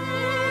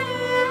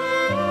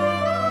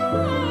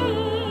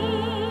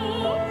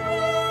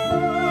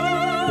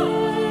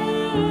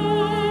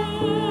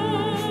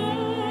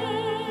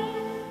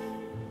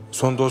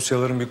 Son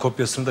dosyaların bir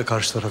kopyasını da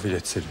karşı tarafa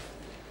iletselim.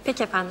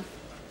 Peki efendim.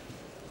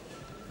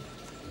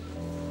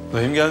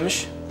 Dayım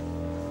gelmiş.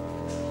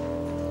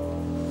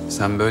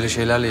 Sen böyle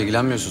şeylerle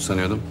ilgilenmiyorsun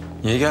sanıyordum.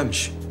 Niye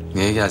gelmiş?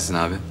 Niye gelsin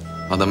abi?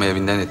 Adamı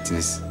evinden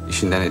ettiniz,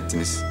 işinden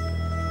ettiniz.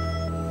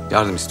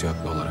 Yardım istiyor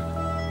haklı olarak.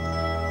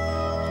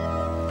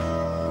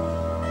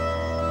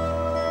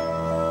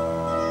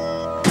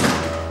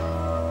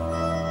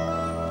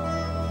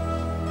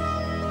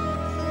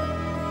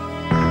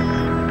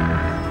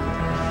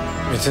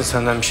 Metin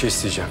senden bir şey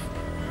isteyeceğim.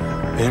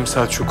 Benim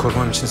Selçuk'u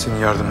korumam için senin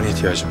yardımına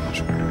ihtiyacım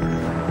var.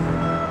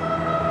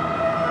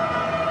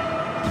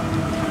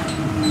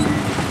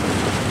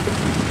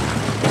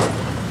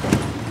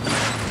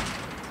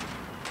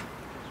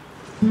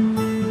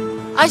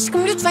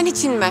 Aşkım lütfen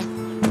hiç inme.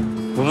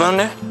 Bunlar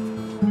ne?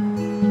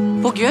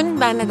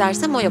 Bugün ben ne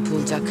dersem o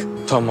yapılacak.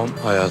 Tamam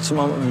hayatım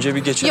ama önce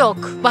bir geçelim. Yok,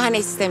 bahane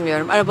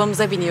istemiyorum.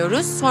 Arabamıza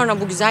biniyoruz.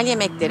 Sonra bu güzel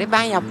yemekleri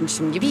ben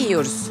yapmışım gibi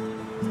yiyoruz.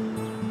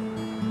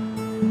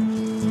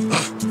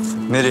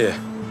 Nereye?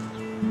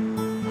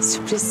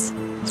 Sürpriz.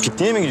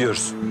 Pikniğe mi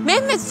gidiyoruz?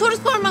 Mehmet soru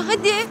sorma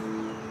hadi.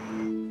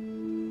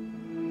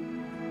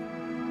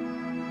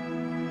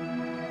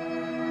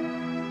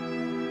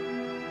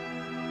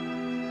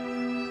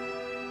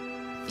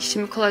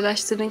 İşimi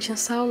kolaylaştırdığın için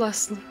sağ ol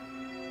Aslı.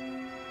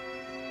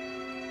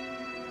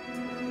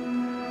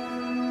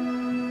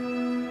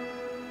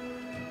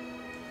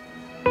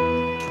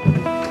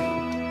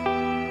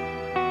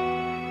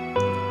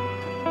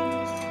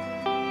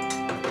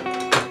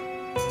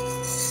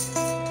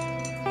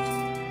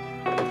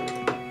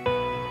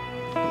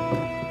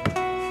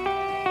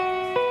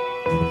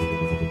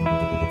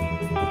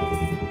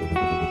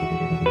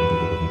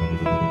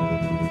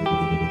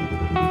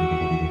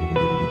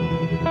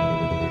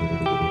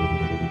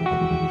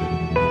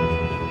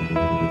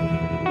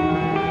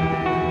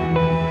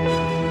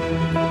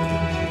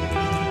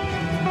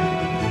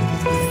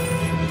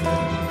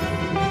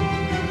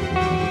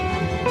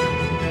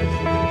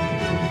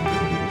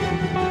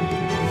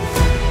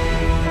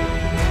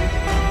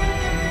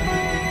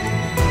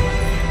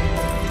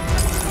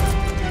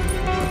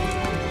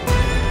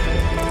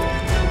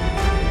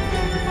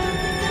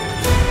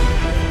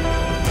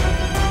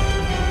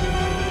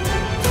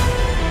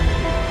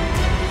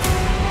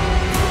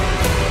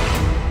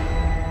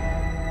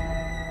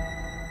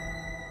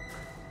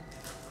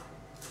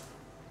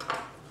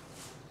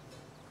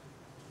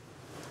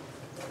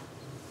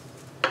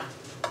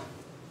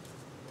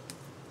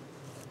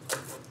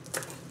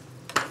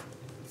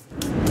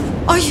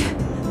 Ay!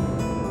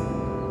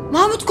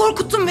 Mahmut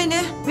korkuttun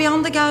beni. Bir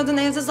anda geldin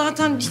evde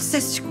zaten hiç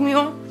ses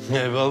çıkmıyor.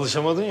 Eve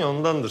alışamadın ya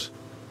ondandır.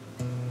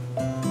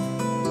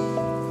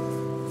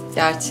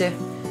 Gerçi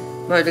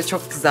böyle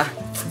çok güzel.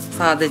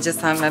 Sadece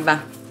sen ve ben.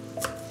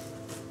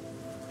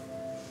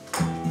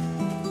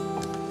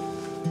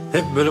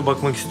 Hep böyle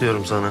bakmak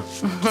istiyorum sana.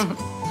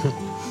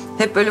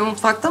 Hep böyle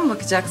mutfakta mı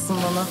bakacaksın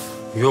bana?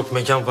 Yok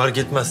mekan fark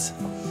etmez.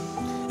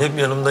 Hep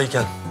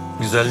yanımdayken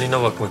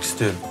güzelliğine bakmak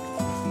istiyorum.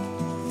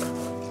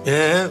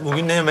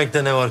 Bugün ne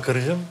yemekte ne var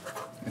karıcığım?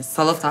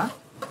 Salata.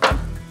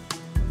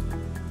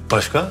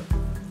 Başka?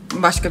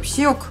 Başka bir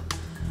şey yok.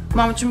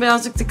 Mahmut'cum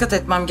birazcık dikkat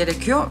etmem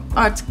gerekiyor.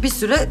 Artık bir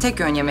süre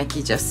tek öğün yemek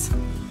yiyeceğiz.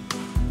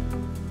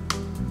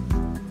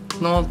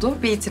 Ne oldu?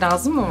 Bir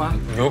itirazın mı var?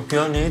 Yok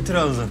ya ne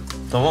itirazı?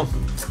 Tamam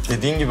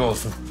dediğin gibi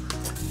olsun.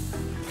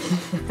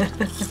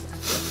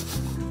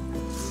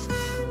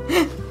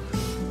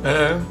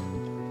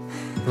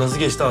 Nasıl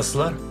geçti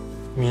Aslılar?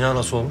 Mina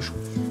nasıl olmuş?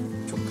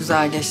 Çok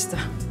güzel geçti.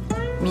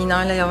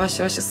 Mina ile yavaş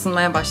yavaş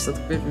ısınmaya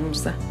başladık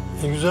birbirimize.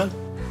 Güzel.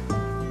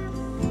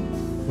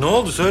 Ne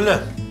oldu söyle.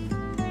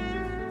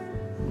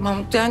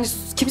 Mahmut yani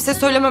kimseye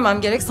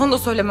söylememem gerek, sana da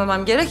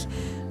söylememem gerek.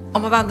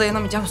 Ama ben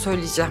dayanamayacağım,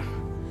 söyleyeceğim.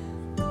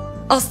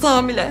 Aslı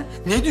hamile.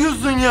 Ne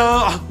diyorsun ya?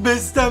 Ah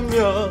bestem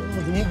ya.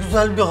 Ne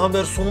güzel bir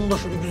haber. Sonunda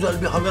şöyle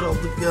güzel bir haber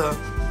aldık ya.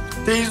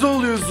 Teyze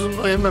oluyorsun.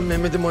 Ay hemen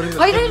Mehmet'im arıyor.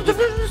 Hayır dur,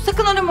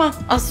 sakın arama.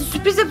 Aslı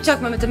sürpriz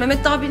yapacak Mehmet'e.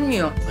 Mehmet daha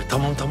bilmiyor. Ay,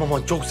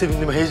 tamam çok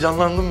sevindim,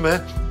 heyecanlandım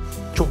be.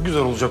 Çok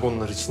güzel olacak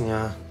onlar için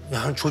ya.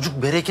 Yani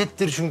çocuk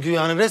berekettir çünkü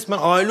yani resmen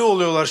aile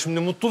oluyorlar şimdi.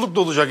 Mutluluk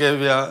dolacak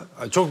ev ya.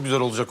 Ay, çok güzel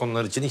olacak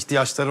onlar için.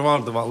 İhtiyaçları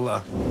vardı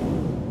vallahi.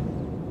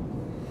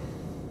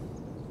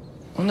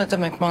 O ne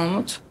demek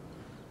Mahmut?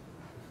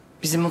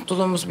 Bizim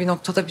mutluluğumuz bir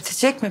noktada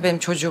bitecek mi benim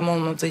çocuğum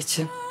olmadığı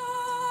için?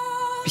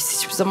 Biz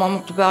hiçbir zaman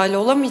mutlu bir aile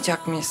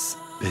olamayacak mıyız?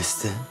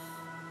 Beste,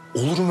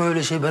 olur mu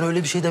öyle şey? Ben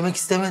öyle bir şey demek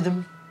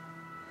istemedim.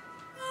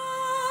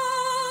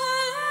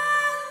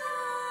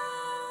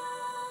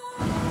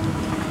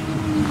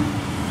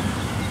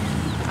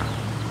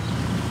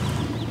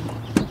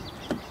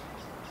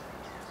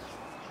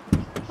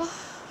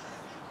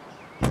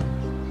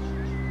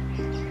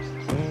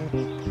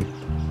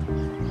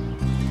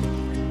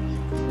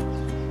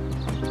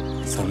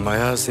 Sen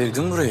bayağı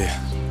sevdin burayı.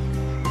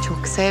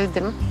 Çok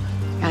sevdim.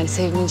 Yani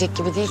sevinecek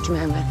gibi değil ki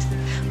Mehmet.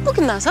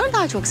 Bugünden sonra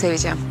daha çok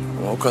seveceğim.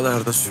 Ama o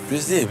kadar da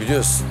sürpriz değil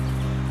biliyorsun.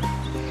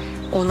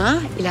 Ona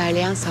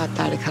ilerleyen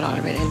saatlerde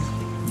karar verelim.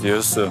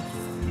 Diyorsun.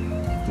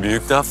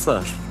 Büyük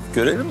laflar.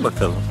 Görelim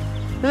bakalım.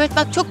 Mehmet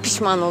bak çok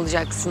pişman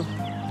olacaksın.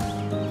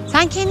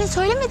 Sen kendin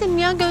söylemedin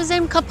mi ya?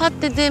 Gözlerimi kapat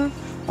dedim.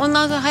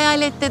 Ondan sonra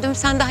hayal et dedim.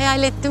 Sen de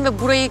hayal ettin ve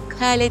burayı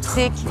hayal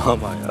ettik.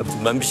 Ama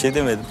hayatım ben bir şey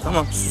demedim.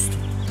 Tamam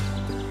sustum.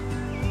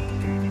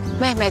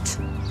 Mehmet.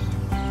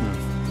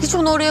 Hiç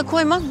onu oraya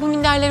koyma. Bu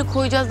minderleri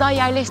koyacağız. Daha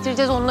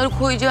yerleştireceğiz. Onları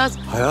koyacağız.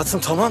 Hayatım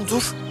tamam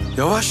dur.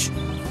 Yavaş.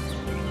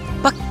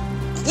 Bak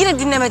yine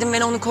dinlemedin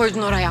beni, onu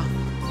koydun oraya.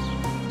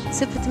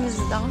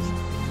 Sepetimizi de al.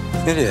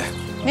 Nereye?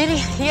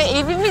 Nereye?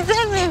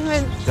 Evimize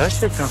mi?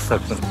 Gerçekten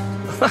saklı.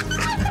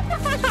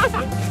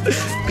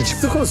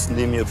 Gıcıklık olsun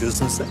diye mi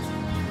yapıyorsun sen?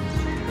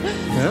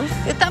 Ha?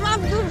 Tamam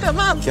dur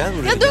tamam. Gel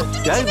buraya. Ya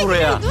döktün Gel içine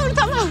buraya. gibi, dur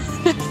tamam.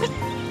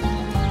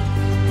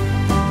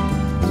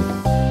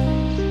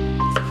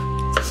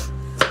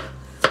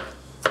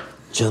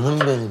 Canım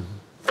benim.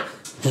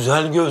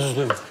 Güzel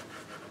gözlüm.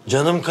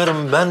 Canım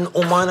karım, ben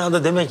o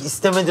manada demek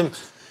istemedim.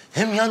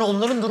 Hem yani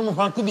onların durumu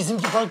farklı,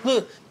 bizimki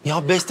farklı.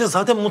 Ya Beste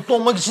zaten mutlu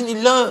olmak için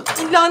illa...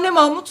 İlla ne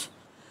Mahmut?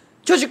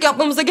 Çocuk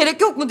yapmamıza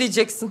gerek yok mu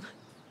diyeceksin?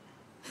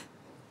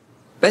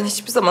 Ben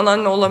hiçbir zaman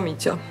anne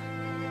olamayacağım.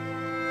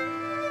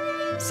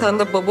 Sen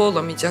de baba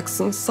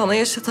olamayacaksın. Sana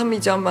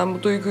yaşatamayacağım ben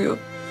bu duyguyu.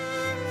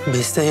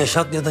 Beste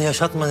yaşat ya da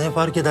yaşatma ne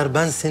fark eder?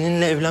 Ben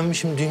seninle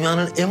evlenmişim,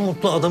 dünyanın en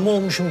mutlu adamı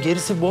olmuşum.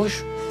 Gerisi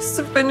boş.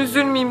 Sırf ben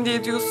üzülmeyeyim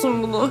diye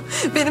diyorsun bunu.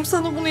 Benim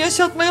sana bunu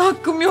yaşatmaya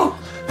hakkım yok.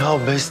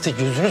 Ya Beste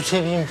gözünü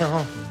seveyim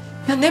tamam.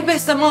 Ya ne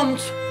Beste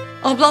Mahmut?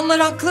 Ablanlar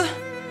haklı.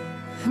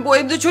 Bu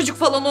evde çocuk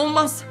falan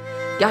olmaz.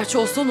 Gerçi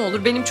olsa ne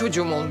olur, benim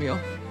çocuğum olmuyor.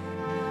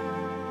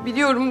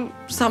 Biliyorum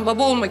sen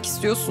baba olmak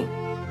istiyorsun.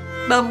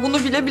 Ben bunu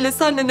bile bile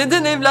seninle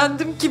neden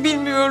evlendim ki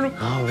bilmiyorum.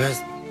 Ya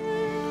Beste...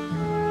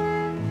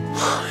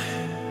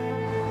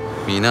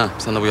 Mina,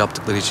 sana bu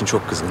yaptıkları için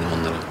çok kızgınım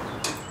onlara.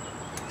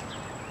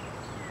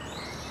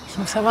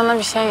 Kimse bana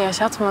bir şey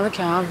yaşatmadı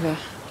ki abi.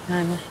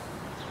 Yani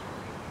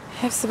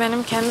hepsi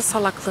benim kendi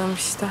salaklığım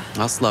işte.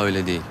 Asla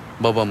öyle değil.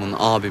 Babamın,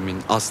 abimin,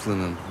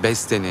 Aslı'nın,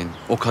 Beste'nin,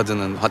 o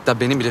kadının, hatta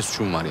benim bile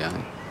suçum var yani.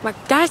 Bak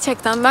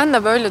gerçekten ben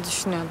de böyle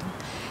düşünüyordum.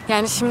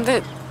 Yani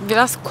şimdi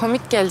biraz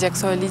komik gelecek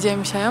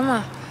söyleyeceğim şey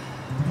ama...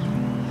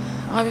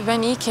 Abi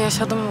ben iyi ki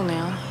yaşadım bunu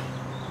ya.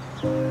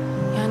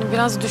 Yani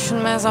biraz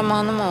düşünmeye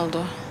zamanım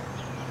oldu.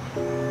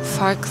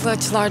 Farklı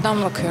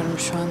açılardan bakıyorum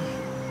şu an.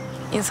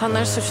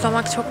 İnsanları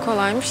suçlamak çok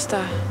kolaymış da...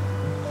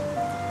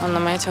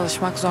 anlamaya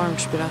çalışmak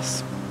zormuş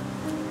biraz.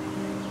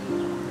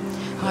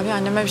 Abi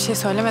anneme bir şey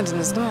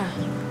söylemediniz değil mi?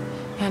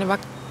 Yani bak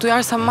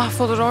duyarsam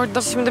mahvolur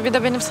orada. Şimdi bir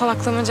de benim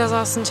salaklığımın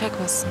cezasını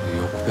çekmesin.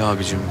 Yok be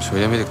abicim,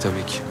 söylemedik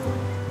tabii ki.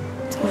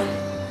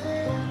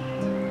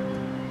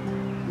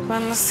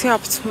 Ben nasıl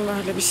yaptım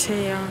böyle bir şey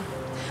ya?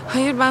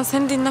 Hayır ben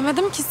seni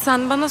dinlemedim ki,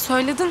 sen bana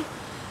söyledin.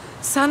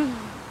 Sen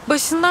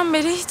başından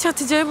beri hiç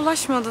Hatice'ye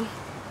bulaşmadın.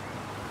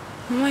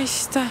 Ama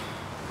işte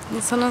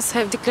insanın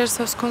sevdikleri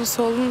söz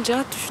konusu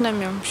olunca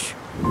düşünemiyormuş.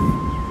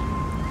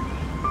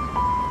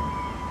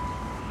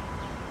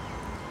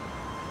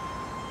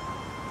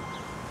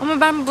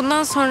 Ama ben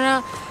bundan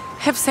sonra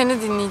hep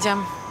seni dinleyeceğim.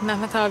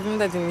 Mehmet abimi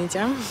de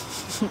dinleyeceğim.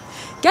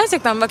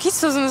 Gerçekten bak hiç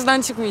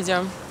sözünüzden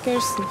çıkmayacağım.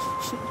 Görürsün.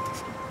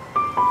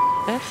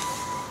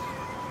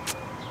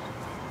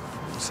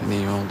 Sen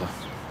iyi oldu.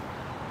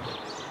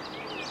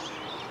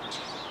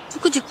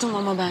 Çok acıktım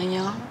ama ben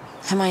ya.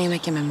 Hemen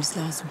yemek yememiz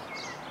lazım.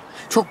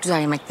 Çok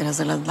güzel yemekler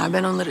hazırladılar.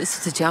 Ben onları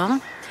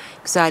ısıtacağım.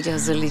 Güzelce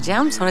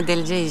hazırlayacağım. Sonra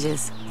delice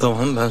yiyeceğiz.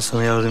 Tamam, ben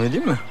sana yardım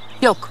edeyim mi?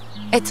 Yok,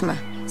 etme.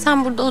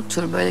 Sen burada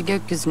otur böyle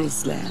gökyüzünü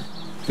izle.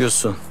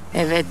 Diyorsun.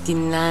 Evet,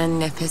 dinlen,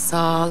 nefes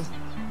al.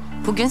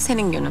 Bugün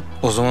senin günün.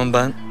 O zaman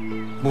ben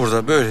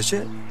burada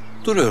böylece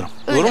duruyorum.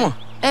 Öyle. Doğru mu?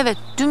 Evet,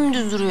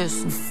 dümdüz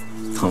duruyorsun.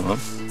 Tamam.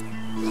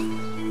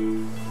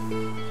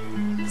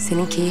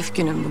 Senin keyif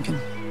günün bugün.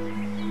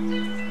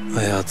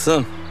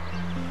 Hayatım,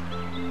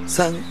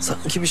 sen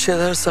sanki bir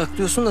şeyler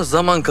saklıyorsun da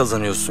zaman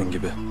kazanıyorsun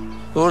gibi.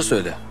 Doğru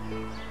söyle.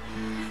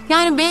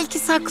 Yani belki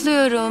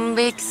saklıyorum,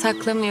 belki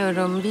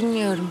saklamıyorum,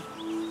 bilmiyorum.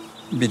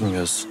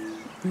 Bilmiyorsun.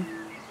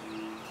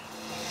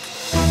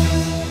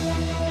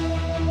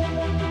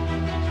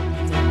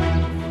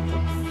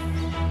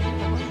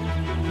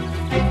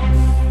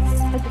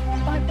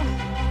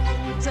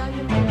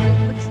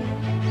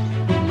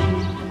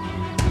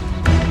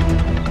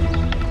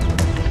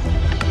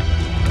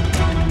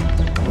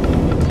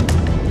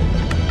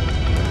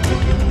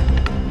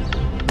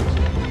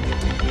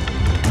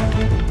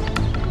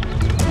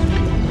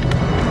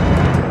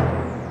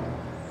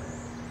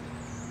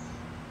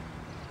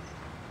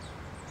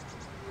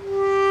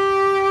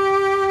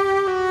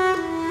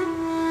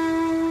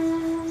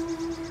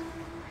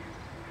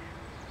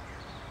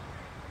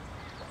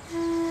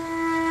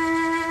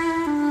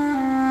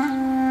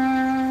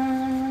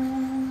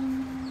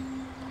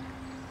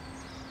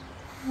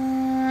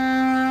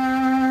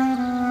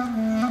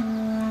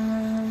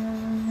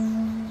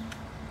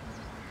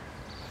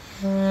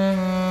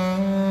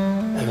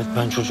 Evet,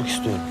 ben çocuk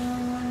istiyorum.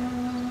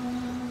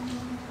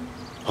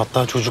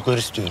 Hatta çocuklar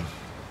istiyorum.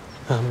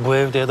 Bu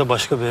evde ya da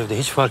başka bir evde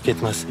hiç fark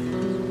etmez.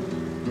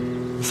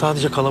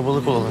 Sadece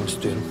kalabalık olalım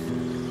istiyorum.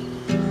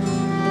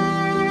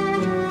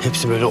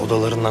 Hepsi böyle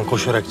odalarından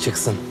koşarak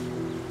çıksın.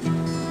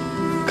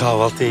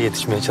 Kahvaltıya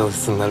yetişmeye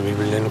çalışsınlar,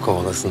 birbirlerini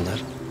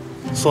kovalasınlar.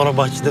 Sonra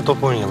bahçede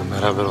top oynayalım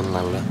beraber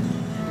onlarla.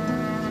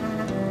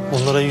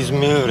 Onlara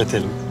yüzmeyi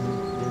öğretelim.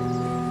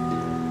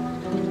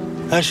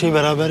 Her şeyi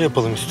beraber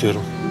yapalım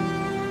istiyorum.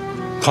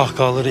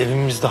 Kahkahaları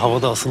evimizde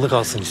havada asılı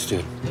kalsın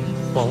istiyorum.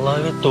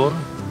 Vallahi evet, doğru.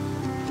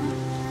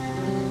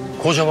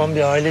 Kocaman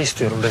bir aile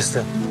istiyorum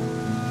Beste.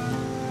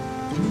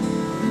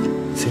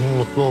 Senin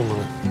mutlu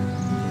olmanı.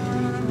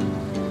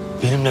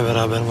 Benimle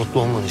beraber mutlu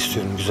olmanı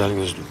istiyorum güzel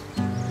gözlüm.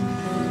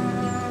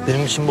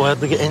 Benim için bu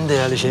hayattaki en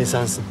değerli şey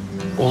sensin.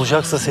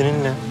 Olacaksa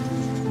seninle,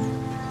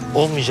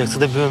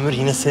 olmayacaksa da bir ömür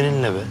yine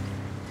seninle be.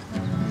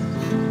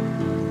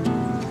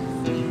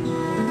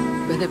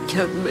 Ben hep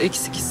kendimi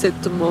eksik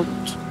hissettim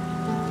Mahmut.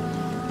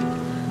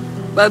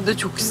 Ben de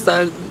çok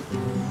isterdim.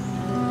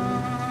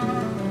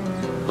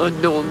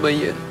 Anne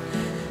olmayı,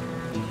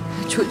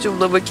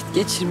 çocuğumla vakit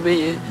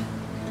geçirmeyi,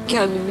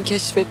 kendimi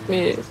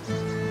keşfetmeyi.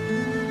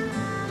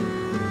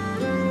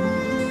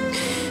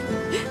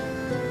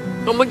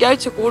 Ama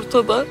gerçek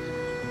ortada.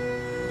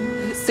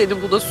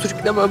 Seni buna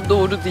sürüklemem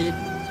doğru değil.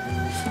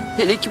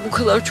 Hele ki bu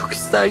kadar çok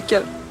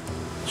isterken.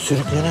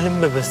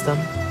 Sürüklenelim be Bestem.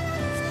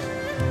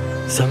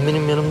 Sen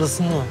benim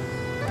yanımdasın ya.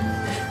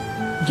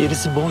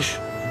 Gerisi boş.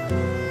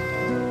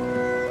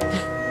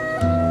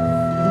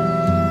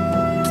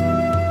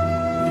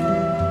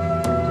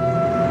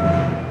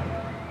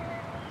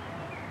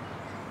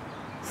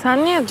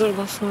 Sen niye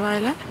durgunsun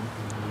böyle?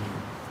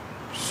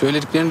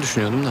 Söylediklerini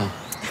düşünüyordum da.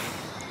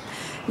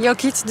 Yok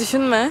hiç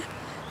düşünme.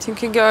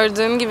 Çünkü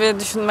gördüğün gibi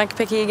düşünmek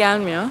pek iyi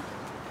gelmiyor.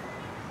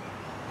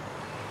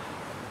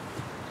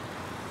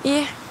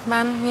 İyi,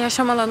 ben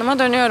yaşam alanıma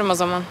dönüyorum o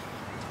zaman.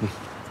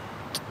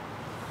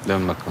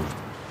 Dön bakalım.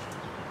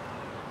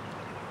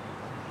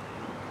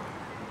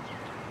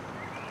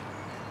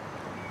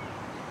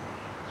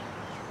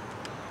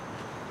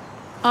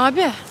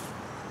 Abi,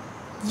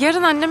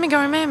 yarın annemi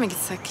görmeye mi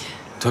gitsek?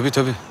 Tabii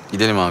tabii.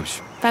 Gidelim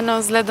abiciğim. Ben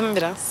özledim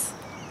biraz.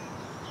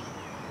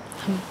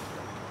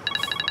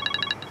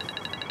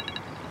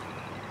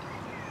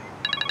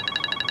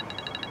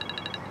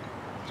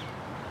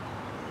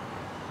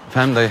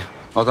 Efendim dayı.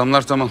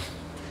 Adamlar tamam.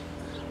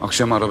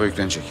 Akşam araba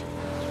yüklenecek.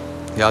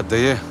 Ya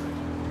dayı,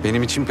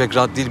 benim için pek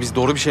rahat değil. Biz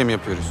doğru bir şey mi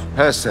yapıyoruz?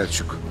 He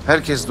Selçuk.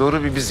 Herkes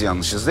doğru, bir biz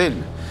yanlışız değil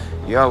mi?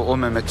 Ya o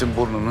Mehmet'in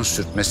burnunun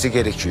sürtmesi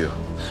gerekiyor.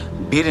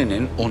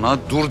 Birinin ona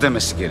dur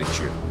demesi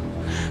gerekiyor.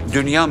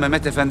 Dünya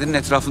Mehmet Efendi'nin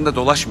etrafında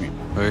dolaşmıyor.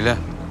 Öyle.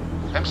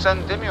 Hem sen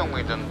demiyor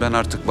muydun ben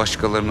artık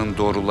başkalarının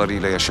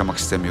doğrularıyla yaşamak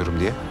istemiyorum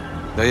diye?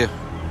 Dayı,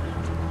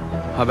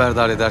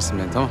 haberdar edersin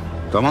beni, tamam?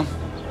 Tamam.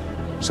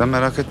 Sen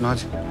merak etme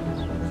hadi.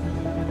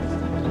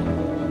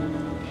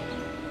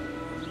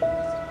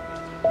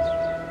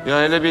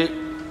 Ya hele bir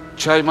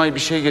çay may bir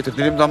şey getir.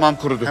 Dilim damağım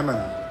kurudu. Hemen.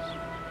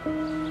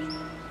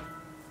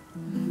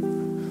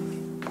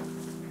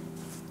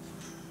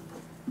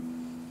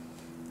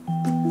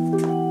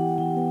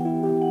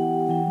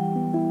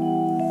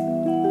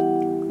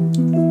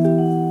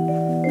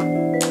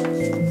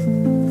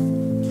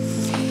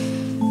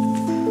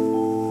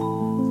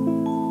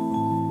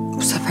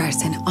 Bu sefer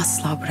seni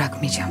asla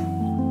bırakmayacağım.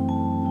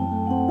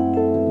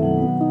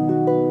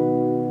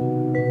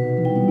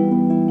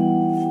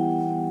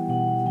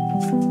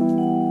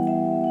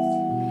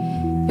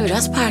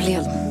 Biraz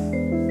parlayalım.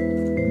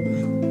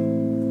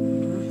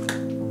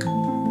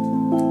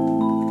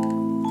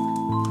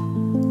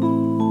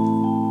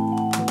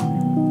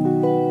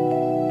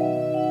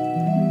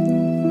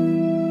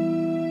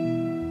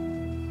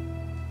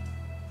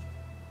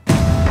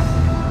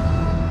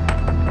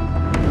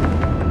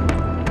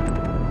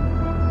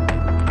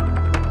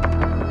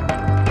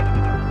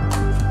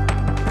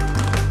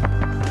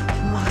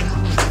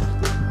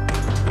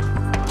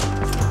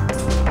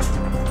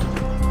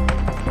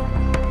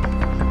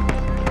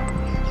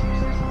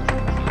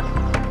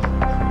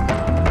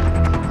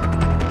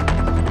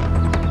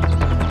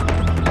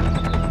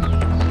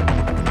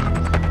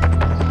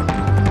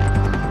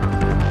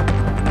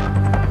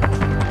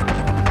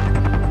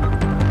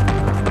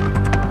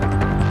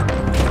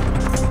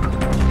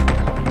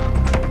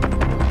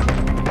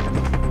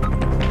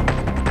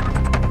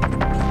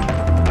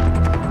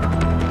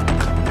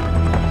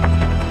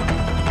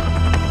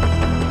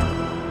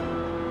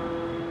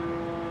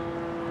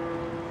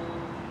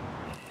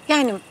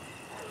 Yani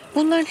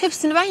bunların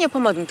hepsini ben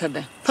yapamadım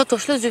tabii.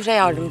 Fatoş'la Zühre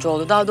yardımcı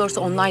oldu. Daha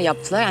doğrusu onlar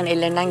yaptılar. Yani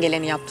ellerinden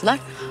geleni yaptılar.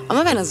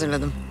 Ama ben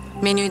hazırladım.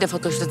 Menüyü de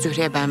Fatoş'la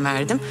Zühre'ye ben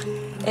verdim.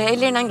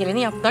 Ellerinden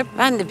geleni yaptılar.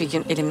 Ben de bir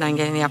gün elimden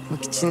geleni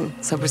yapmak için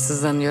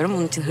sabırsızlanıyorum.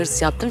 Onun için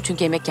hırs yaptım.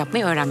 Çünkü yemek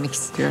yapmayı öğrenmek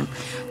istiyorum.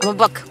 Ama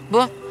bak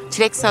bu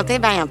çilek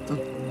salatayı ben yaptım.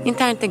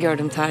 İnternette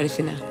gördüm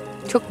tarifini.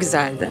 Çok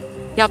güzeldi.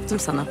 Yaptım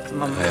sana.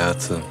 Tamam.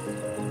 Hayatım,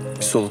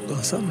 bir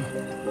soluklansan mı?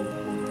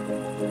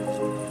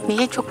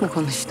 Niye, çok mu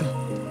konuştum?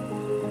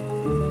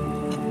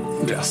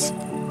 Biraz.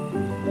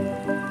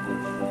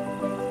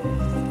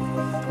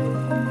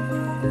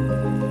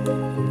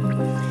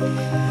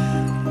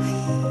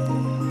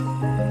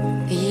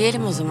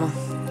 Yiyelim o zaman.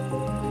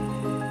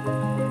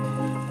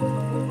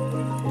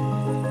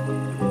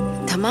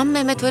 Tamam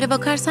Mehmet, öyle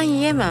bakarsan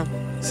yiyemem.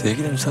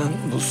 Sevgilim, sen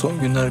bu son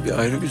günler bir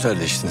ayrı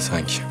güzelleştin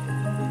sanki.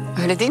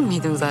 Öyle değil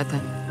miydim zaten?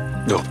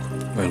 Yok,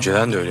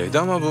 önceden de öyleydi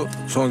ama bu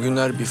son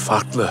günler bir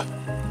farklı.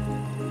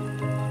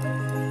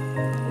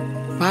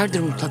 Vardır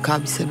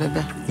mutlaka bir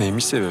sebebi.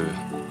 Neymiş sebebi?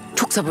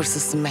 Çok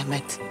sabırsızsın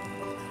Mehmet.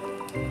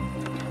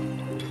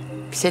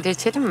 Bir şeyler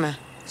içelim mi?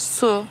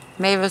 Su,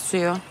 meyve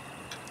suyu.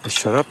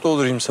 Şarap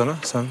doldurayım sana.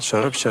 Sen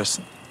şarap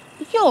içersin.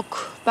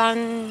 Yok, ben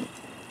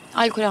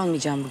alkol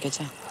almayacağım bu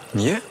gece.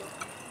 Niye?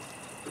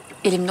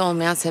 Elimde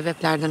olmayan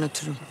sebeplerden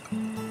ötürü.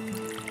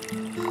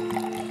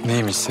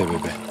 Neymiş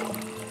sebebi?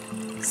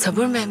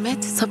 Sabır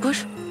Mehmet,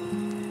 sabır.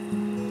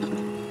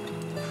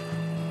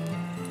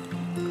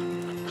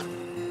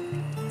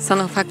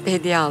 Sana ufak bir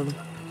hediye aldım.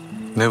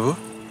 Ne bu?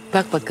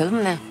 Bak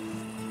bakalım ne?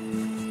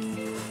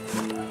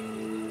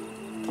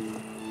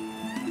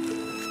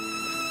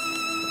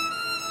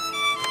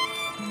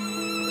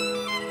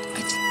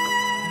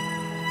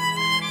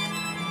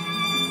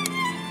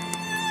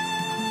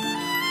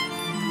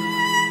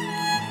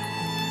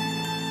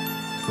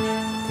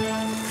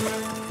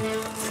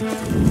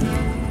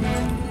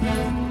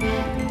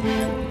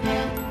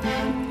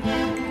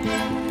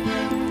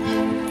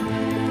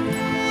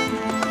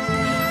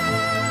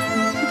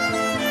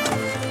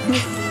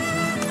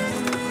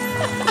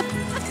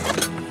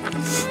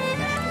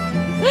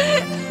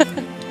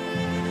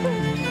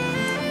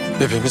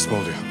 Bebeğimiz mi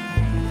oluyor?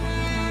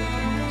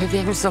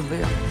 Bebeğimiz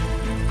oluyor.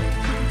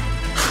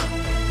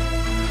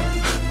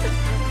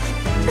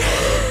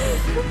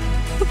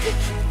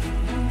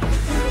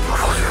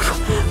 Baba oluyorum.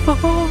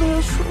 Baba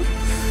oluyorsun.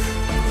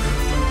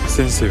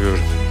 Seni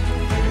seviyorum.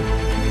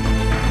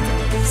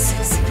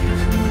 Seni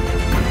seviyorum.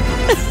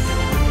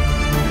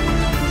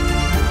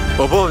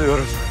 Baba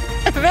oluyorum.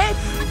 Evet.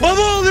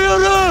 Baba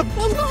oluyorum.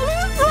 Baba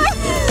oluyorsun.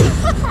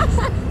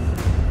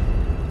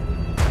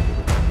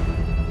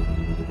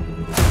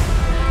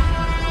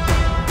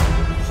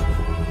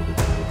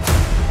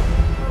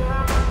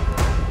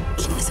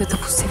 Kimse de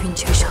bu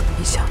sevinci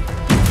yaşatmayacağım.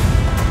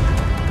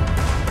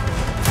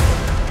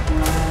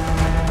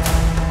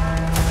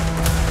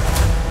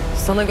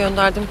 Sana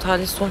gönderdiğim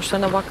tahlil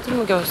sonuçlarına baktın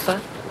mı Gözde?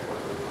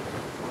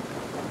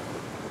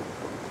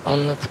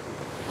 Anladım.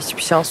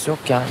 Hiçbir şans yok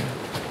yani.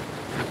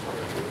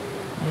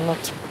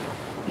 Anladım.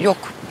 Yok,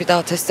 bir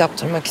daha test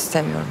yaptırmak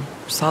istemiyorum.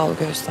 Sağ ol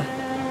Gözde.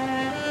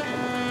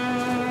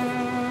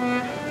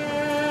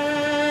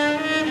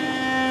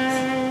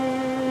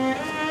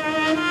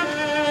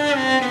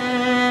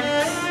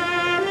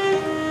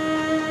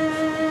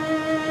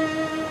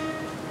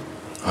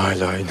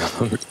 Hala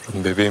inanamıyorum.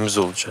 Bebeğimiz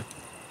olacak.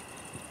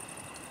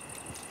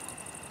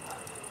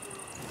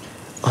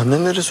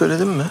 Annenlere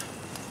söyledin mi?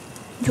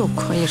 Yok,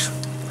 hayır.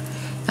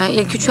 Yani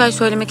ilk 3 ay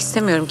söylemek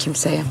istemiyorum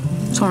kimseye.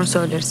 Sonra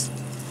söyleriz.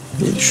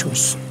 İyi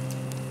düşünmüşsün.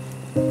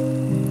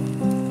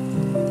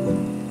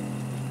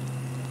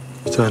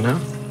 Bir tanem.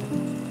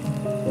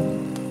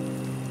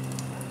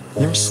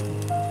 İyi misin?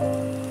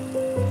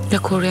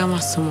 Ya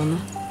koruyamazsam onu?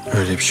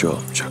 Öyle bir şey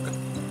olmayacak.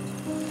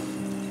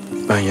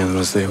 Ben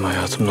yanınızdayım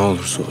hayatım, ne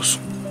olursa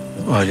olsun.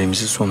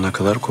 Ailemizi sonuna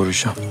kadar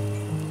koruyacağım.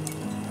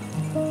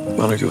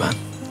 Bana güven.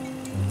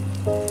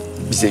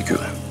 Bize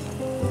güven.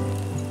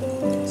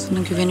 Sana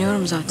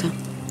güveniyorum zaten.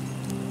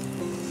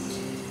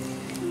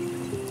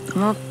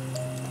 Ama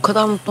bu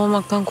kadar mutlu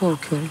olmaktan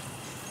korkuyorum.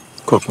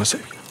 Korkma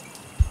sevgilim.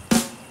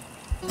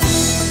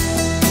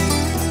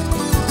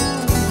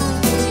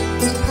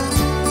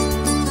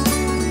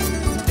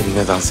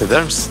 Benimle dans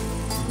eder misin?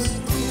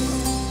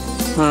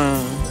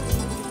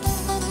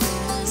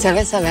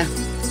 Seve seve.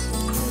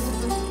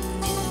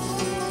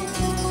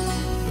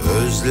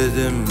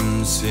 Özledim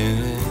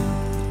seni,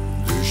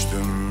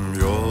 düştüm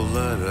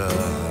yollara.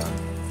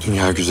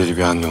 Dünya güzeli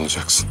bir anne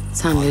olacaksın.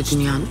 Sen de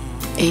dünyanın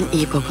en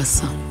iyi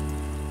babası.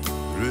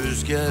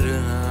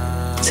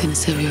 Rüzgarına Seni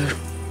seviyorum.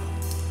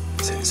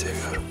 Seni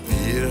seviyorum.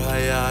 bir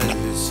hayal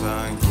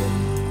sanki,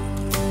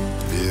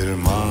 bir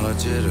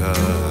macera.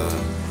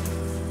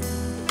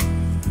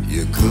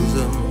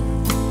 Yıkıldım,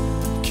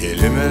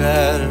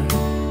 kelimeler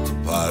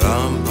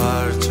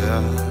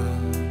paramparça.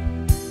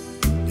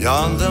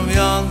 Yandım,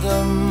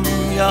 yandım,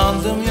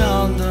 yandım,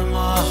 yandım,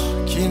 ah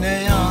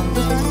yine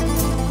yandım.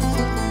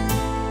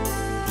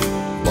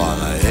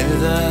 Bana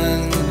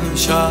yeniden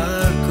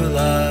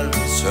şarkılar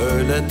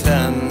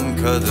söyleten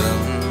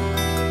kadın.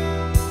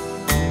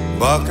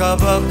 Baka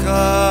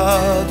baka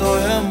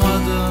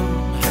doyamadım,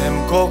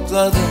 hem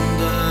kokladım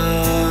da.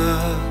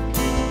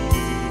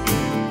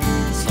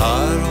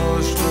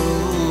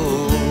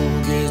 Sarhoşluğum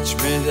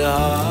geçmedi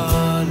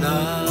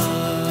hala,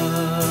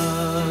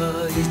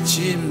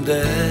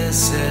 içimde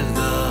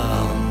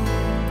sevdam.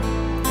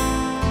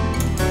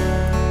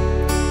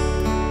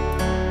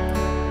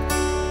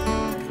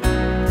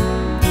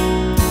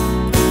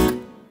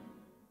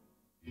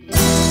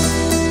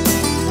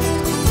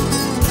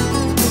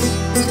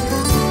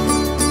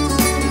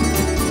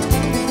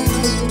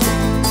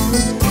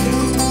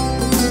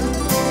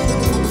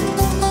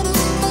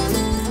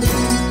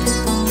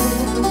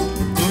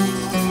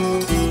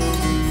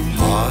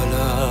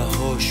 Hala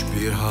hoş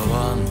bir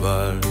havan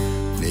var,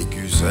 ne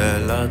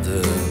güzel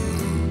adın.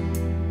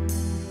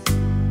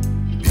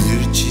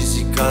 Bir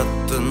çizik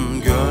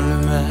attın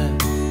gönlüme,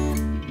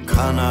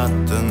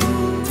 kanattın.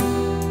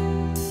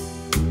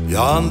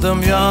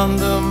 Yandım,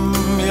 yandım,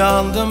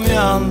 yandım,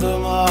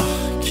 yandım, ah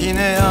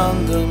yine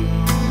yandım.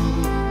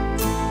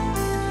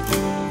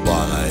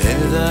 Bana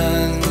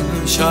yeniden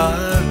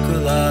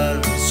şarkılar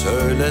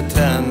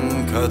söyleten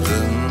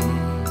kadın.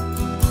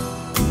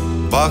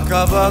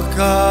 Baka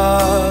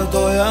baka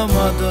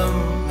doyamadım,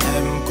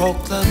 hem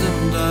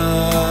kokladım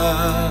da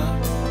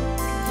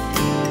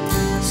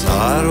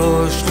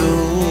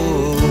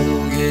sarhoşluğu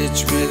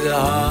geçmedi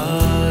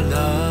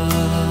hala.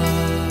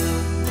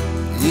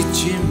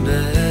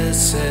 İçimde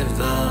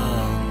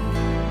sevdam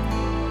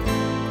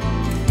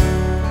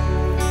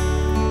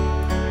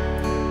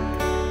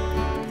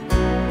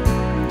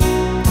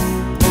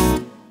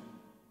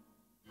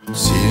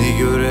seni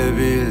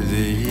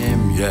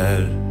görebildiğim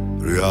yer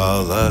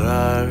rüyalar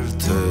artık.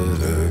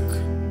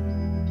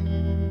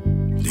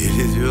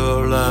 Deli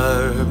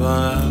diyorlar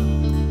bana,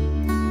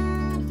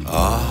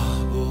 ah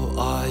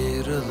bu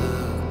ayrılık.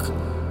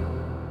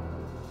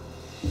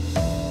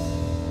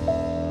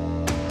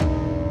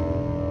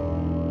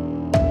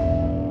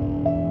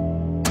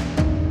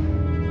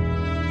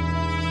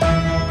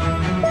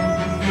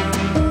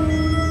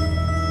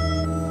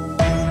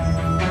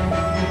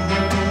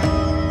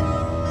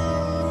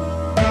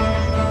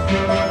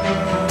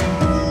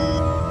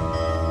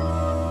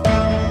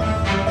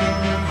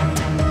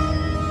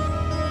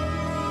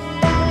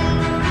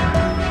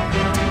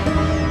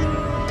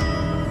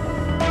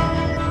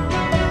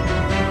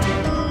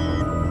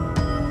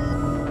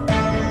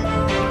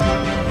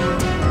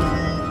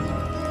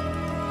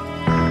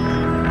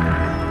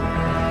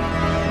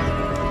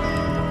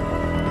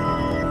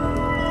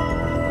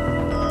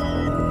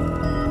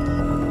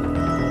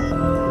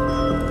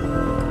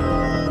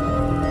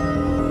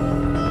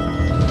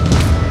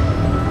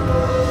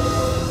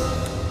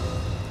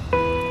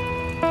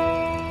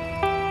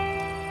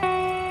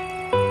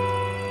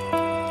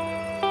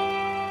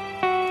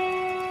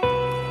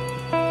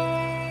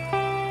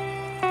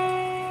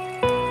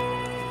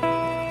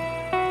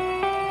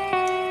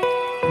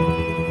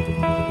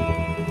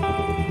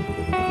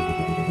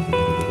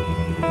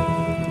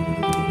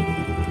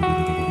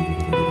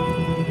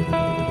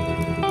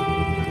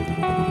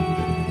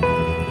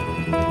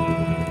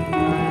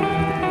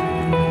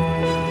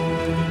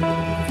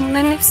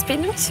 Bunların hepsi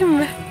benim için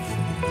mi?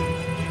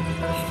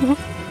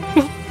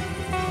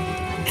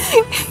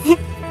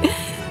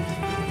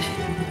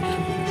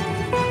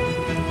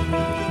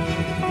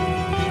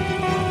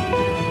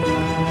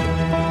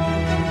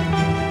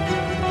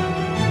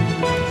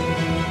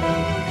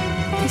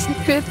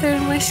 Teşekkür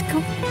ederim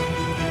aşkım.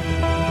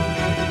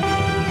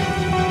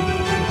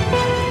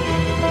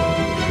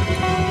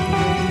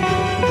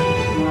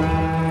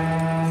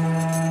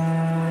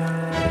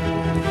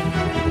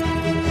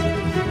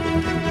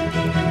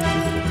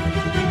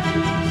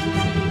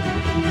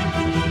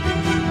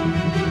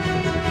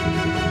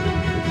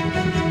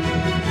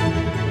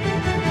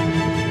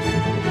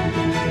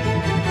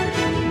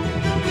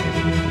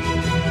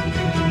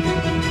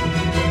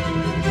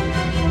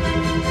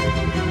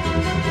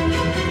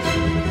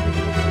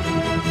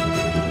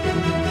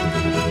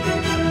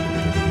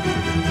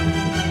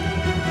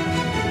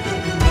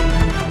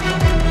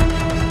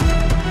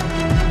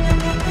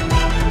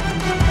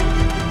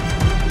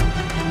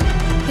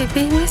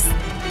 Bebeğimiz.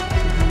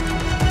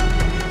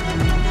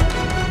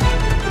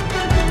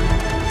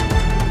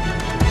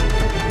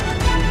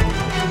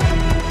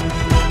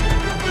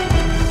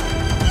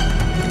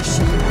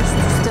 Üst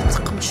üste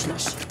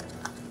tıkmışlar.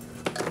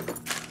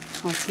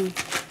 Altın.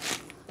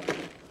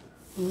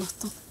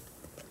 Allah'tan.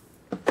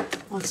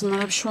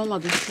 Altınlara bir şey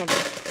olmadı inşallah.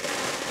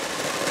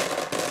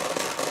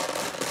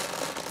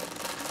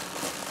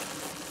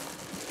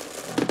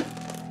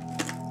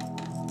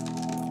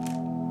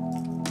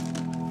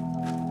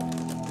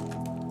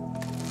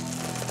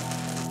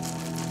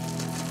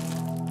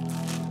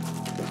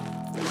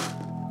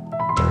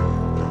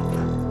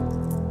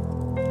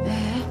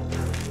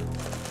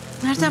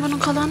 Nerede bunun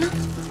kalanı?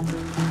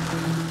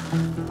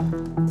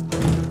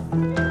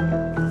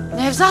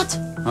 Nevzat.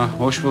 Ha,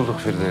 hoş bulduk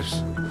Firdevs.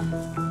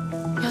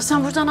 Ya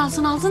sen buradan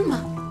altın aldın mı?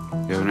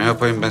 Ya ne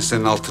yapayım ben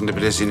senin altınlı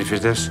bileziğini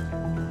Firdevs?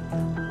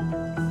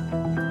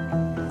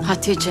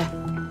 Hatice.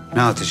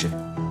 Ne Hatice?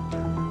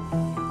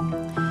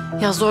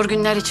 Ya zor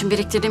günler için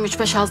biriktirdiğim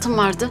 3-5 altın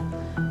vardı.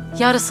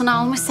 Yarısını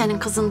almış senin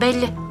kızın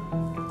belli.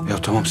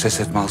 Ya tamam ses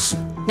etme alsın.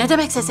 Ne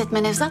demek ses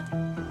etme Nevzat?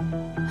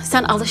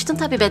 Sen alıştın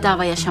tabii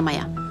bedava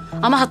yaşamaya.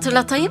 Ama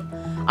hatırlatayım,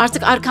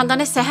 artık arkanda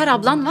ne Seher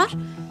ablan var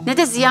ne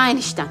de Ziya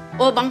enişten.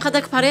 O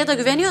bankadaki paraya da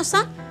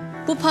güveniyorsan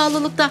bu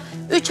pahalılıkta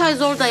 3 ay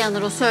zor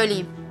dayanır, o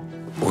söyleyeyim.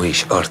 O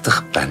iş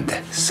artık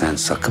bende. Sen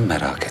sakın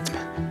merak etme.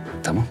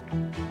 Tamam?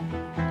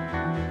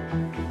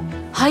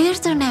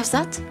 Hayırdır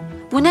Nevzat?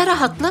 Bu ne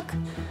rahatlık?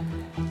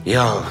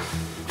 Ya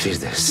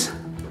Firdevs,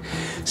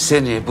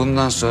 seni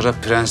bundan sonra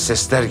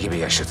prensesler gibi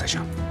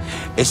yaşatacağım.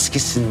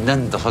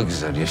 Eskisinden daha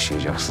güzel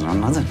yaşayacaksın,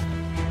 anladın mı?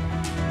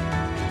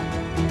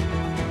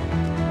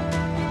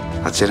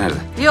 Hatice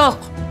nerede? Yok.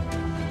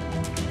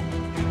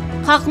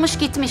 Kalkmış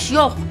gitmiş,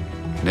 yok.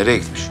 Nereye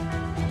gitmiş?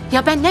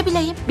 Ya ben ne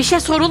bileyim, bir şey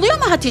soruluyor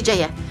mu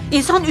Hatice'ye?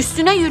 İnsan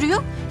üstüne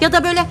yürüyor ya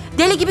da böyle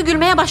deli gibi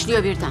gülmeye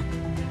başlıyor birden.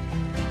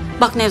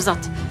 Bak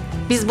Nevzat,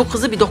 biz bu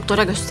kızı bir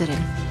doktora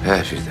gösterelim.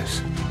 He Firdevs.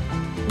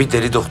 Bir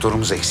deli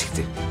doktorumuz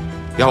eksikti.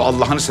 Ya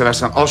Allah'ını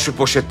seversen al şu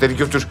poşetleri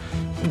götür.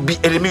 Bir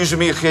elimi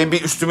yüzümü yıkayayım,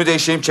 bir üstümü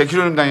değişeyim. Çekil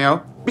önümden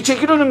ya. Bir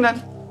çekil önümden.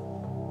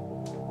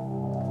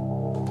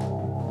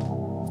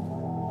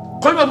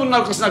 Koyma bunun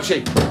arkasına bir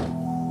şey.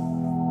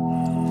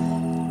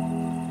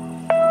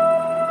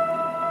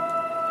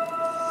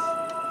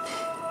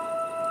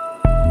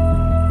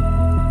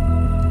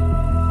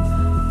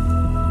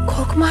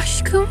 Korkma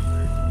aşkım.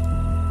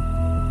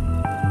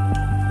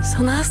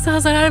 Sana asla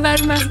zarar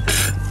vermem.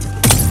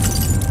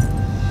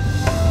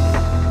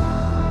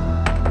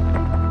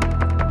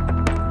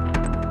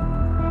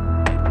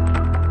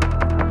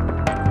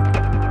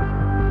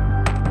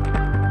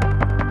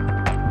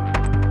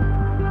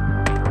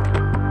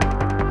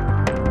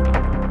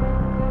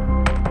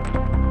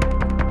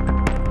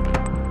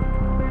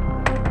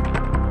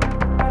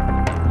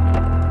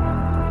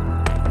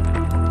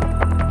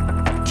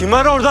 Kim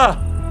var orada?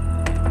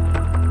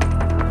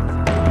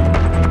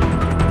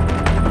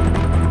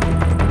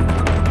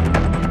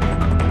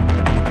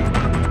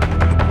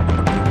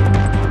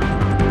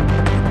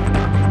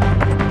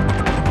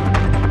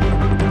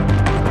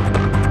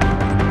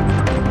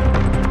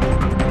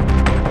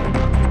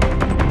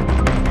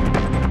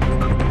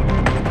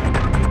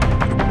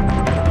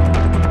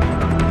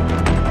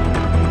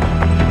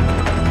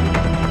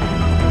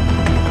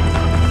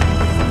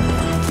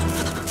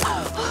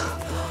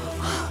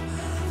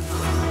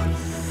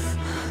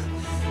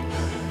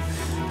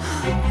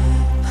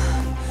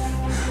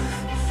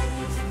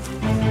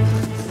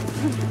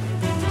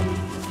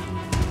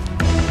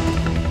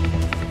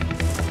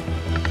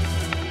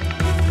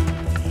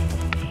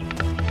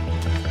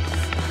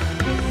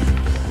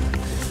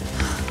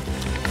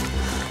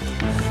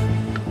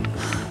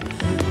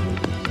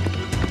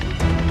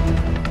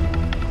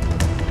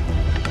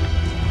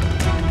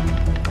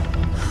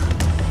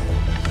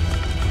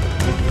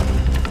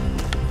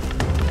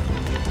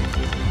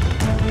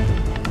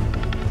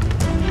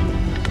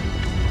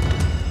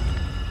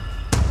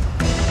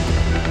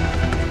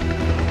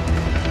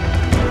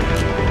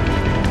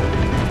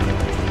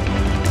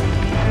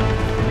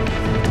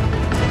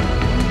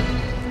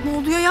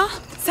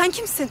 Sen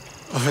kimsin?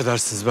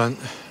 Affedersiniz, ben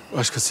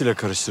başkasıyla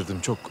karıştırdım.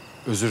 Çok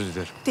özür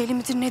dilerim. Deli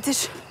midir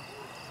nedir?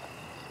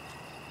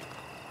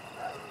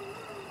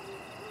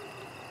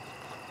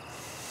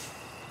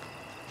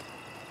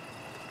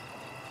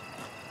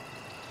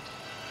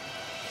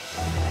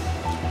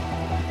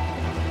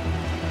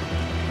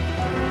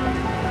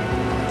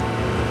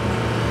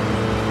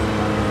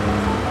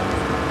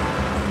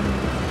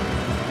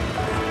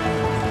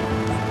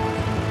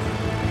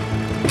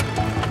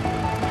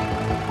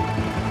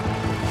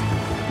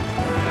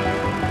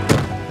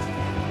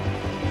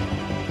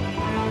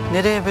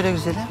 Nereye böyle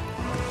güzelim?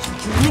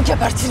 Kendini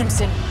gebertirim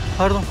seni.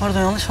 Pardon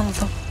yanlış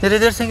anladım.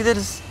 Nereye dersen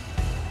gideriz.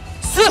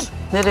 Sür!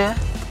 Nereye?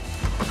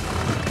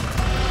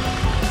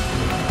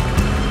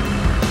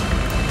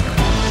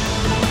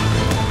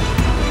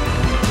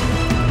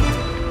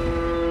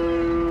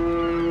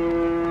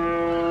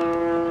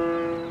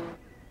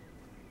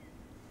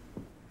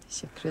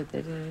 Teşekkür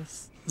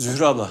ederiz.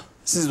 Zühre abla,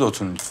 siz de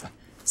oturun lütfen.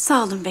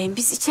 Sağ olun beyim,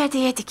 biz içeride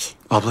yedik.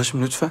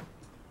 Ablacığım lütfen.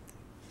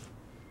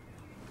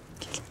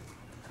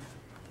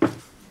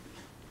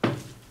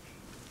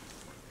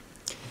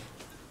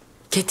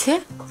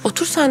 Keti,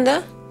 otur sen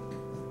de.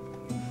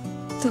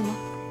 Tamam.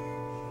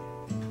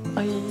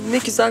 Ay ne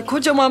güzel,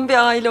 kocaman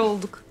bir aile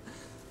olduk.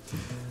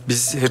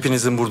 Biz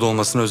hepinizin burada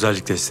olmasını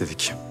özellikle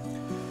istedik.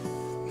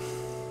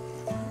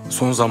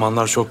 Son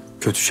zamanlar çok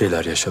kötü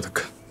şeyler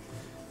yaşadık.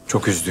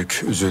 Çok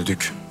üzdük,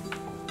 üzüldük.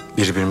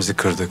 Birbirimizi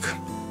kırdık.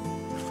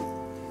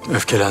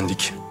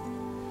 Öfkelendik.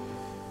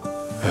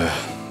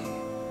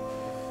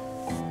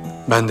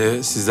 Ben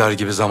de sizler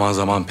gibi zaman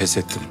zaman pes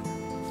ettim.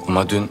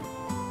 Ama dün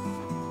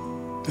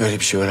öyle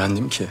bir şey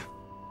öğrendim ki.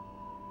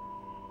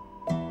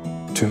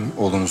 Tüm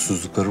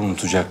olumsuzlukları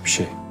unutacak bir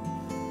şey.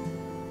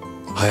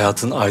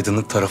 Hayatın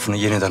aydınlık tarafını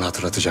yeniden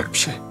hatırlatacak bir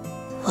şey.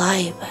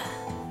 Vay be.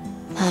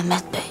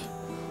 Mehmet Bey.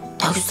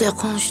 Ne güzel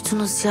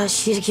konuştunuz ya.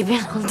 Şiir gibi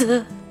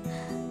oldu.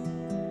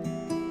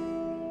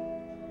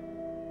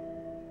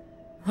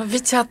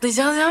 Abi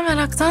çatlayacağız ya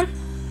meraktan.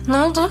 Ne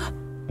oldu?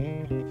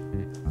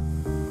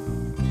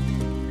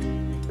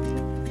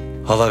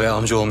 Hala ve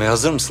amca olmaya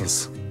hazır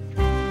mısınız?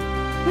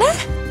 Ne?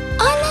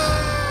 Ana!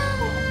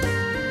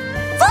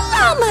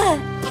 Vallahi mı?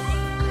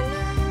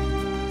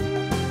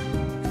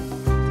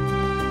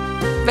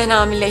 Ben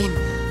hamileyim.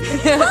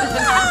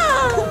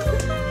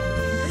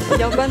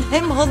 Ya ben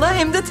hem hala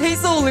hem de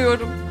teyze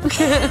oluyorum.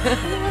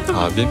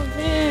 Abim.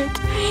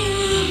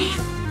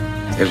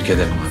 Tebrik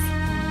ederim abi.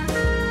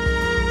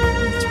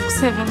 Çok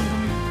sevindim.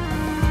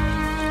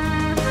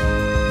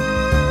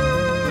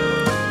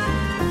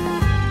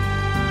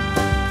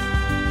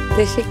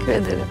 Teşekkür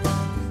ederim.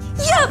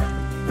 Ya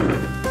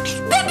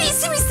ben bir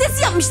isim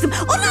listesi yapmıştım.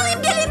 Onu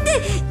alayım geleyim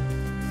de.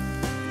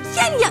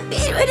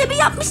 Yani öyle bir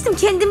yapmıştım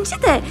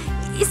kendimce de.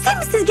 İster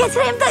misiniz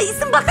getireyim de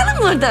isim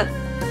bakalım mı oradan?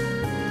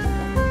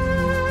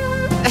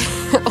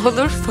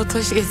 Olur,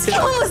 fotoğraf getir.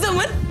 Tamam o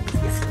zaman.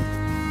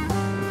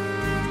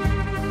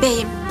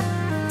 Beyim,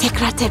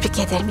 tekrar tebrik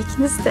ederim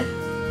ikiniz de.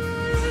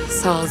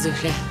 Sağ ol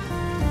Zühre.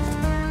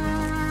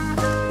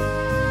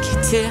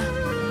 Keti.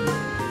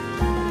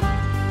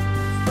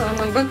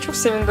 Aman ben çok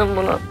sevindim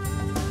buna.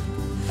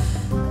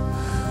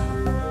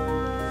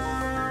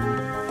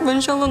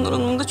 Bence Alanur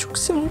Hanım da çok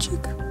sevinecek.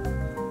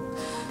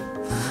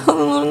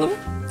 Alanur Hanım.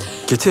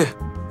 Keti,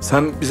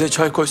 sen bize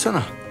çay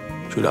koysana.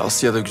 Şöyle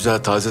Asya'da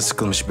güzel taze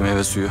sıkılmış bir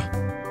meyve suyu.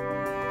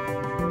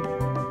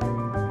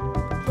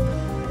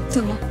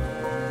 Tamam.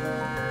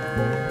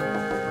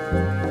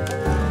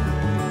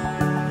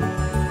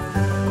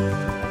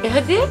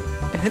 Hadi.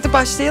 Hadi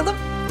başlayalım.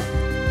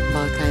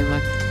 Bal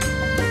kaymak.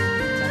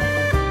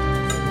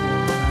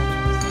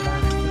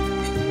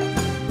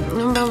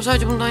 Ben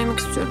sadece bundan yemek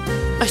istiyorum.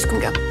 Aşkım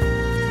gel.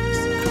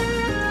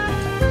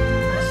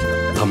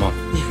 Tamam.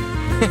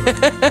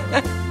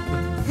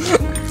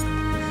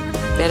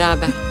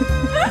 Beraber.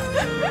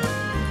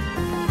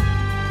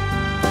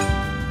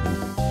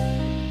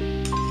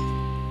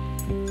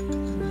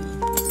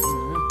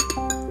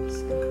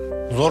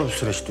 Zor bir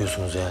süreç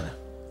diyorsunuz yani.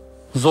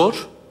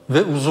 Zor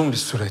ve uzun bir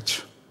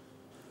süreç.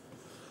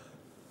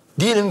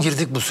 Diyelim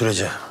girdik bu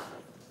sürece.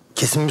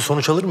 Kesin bir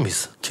sonuç alır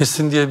mıyız?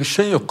 Kesin diye bir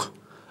şey yok.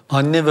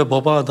 Anne ve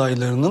baba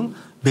adaylarının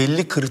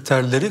belli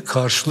kriterleri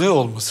karşılıyor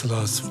olması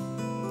lazım.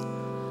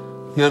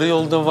 Yarı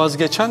yolda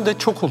vazgeçen de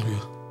çok oluyor.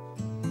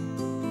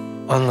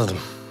 Anladım.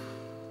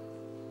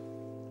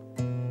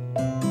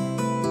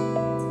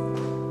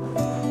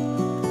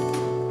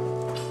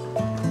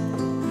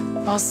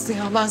 Aslı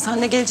ya ben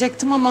seninle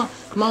gelecektim ama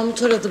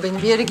Mahmut aradı beni.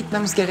 Bir yere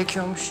gitmemiz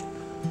gerekiyormuş.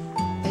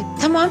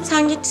 Tamam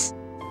sen git.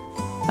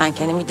 Ben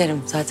kendim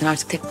giderim. Zaten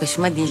artık tek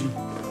başıma değilim.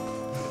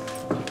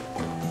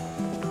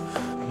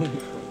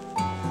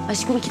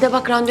 Aşkım 2'de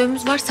bak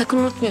randevumuz var. Sakın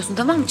unutmuyorsun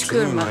tamam mı?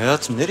 Çıkıyorum ben.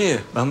 Hayatım nereye?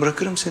 Ben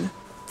bırakırım seni.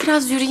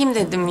 Biraz yürüyeyim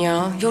dedim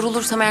ya.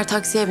 Yorulursam eğer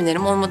taksiye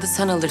binerim. Olmadı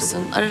sen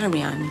alırsın. Ararım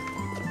yani.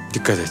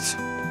 Dikkat et.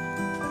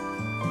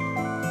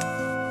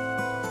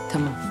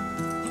 Tamam.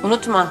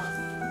 Unutma.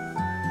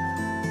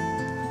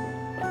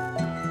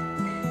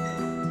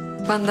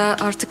 Ben de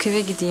artık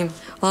eve gideyim.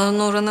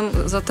 Alanur Hanım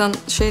zaten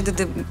şey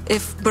dedi, ev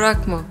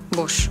bırakma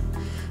boş.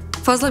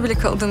 Fazla bile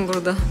kaldın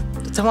burada.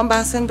 Tamam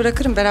ben seni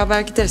bırakırım,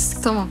 beraber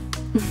gideriz. Tamam.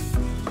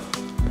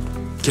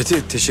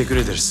 Keti teşekkür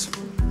ederiz.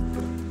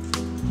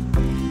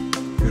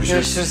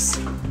 Görüşürüz.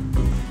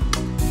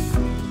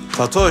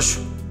 Fatoş.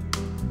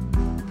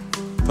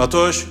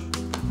 Fatoş.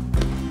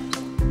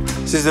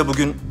 Siz de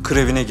bugün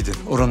krevine gidin.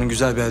 Oranın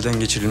güzel bir elden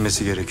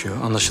geçirilmesi gerekiyor.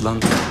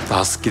 Anlaşılan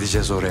daha sık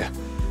gideceğiz oraya.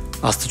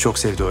 Aslı çok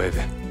sevdi o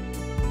evi.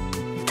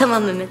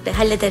 Tamam Mehmet Bey,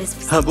 hallederiz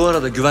biz. Ha bu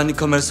arada güvenlik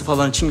kamerası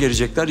falan için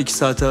gelecekler. 2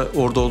 saate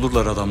orada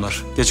olurlar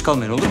adamlar. Geç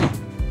kalmayın olur mu?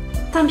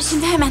 Tamam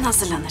şimdi hemen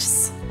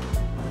hazırlanırız.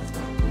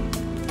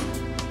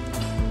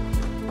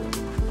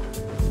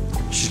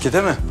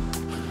 Şirkete mi?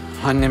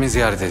 Annemi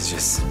ziyaret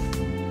edeceğiz.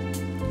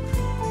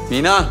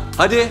 Mina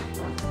hadi.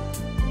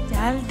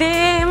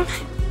 Geldim.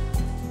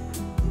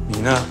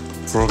 Mina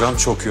program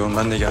çok yoğun.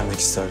 Ben de gelmek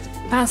isterdim.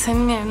 Ben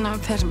senin yerini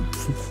öperim.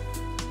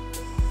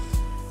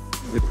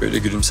 Hep böyle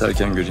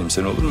gülümserken göreyim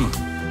seni olur mu?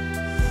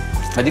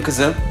 Hadi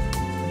kızım.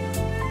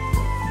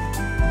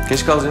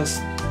 Geç kalacağız.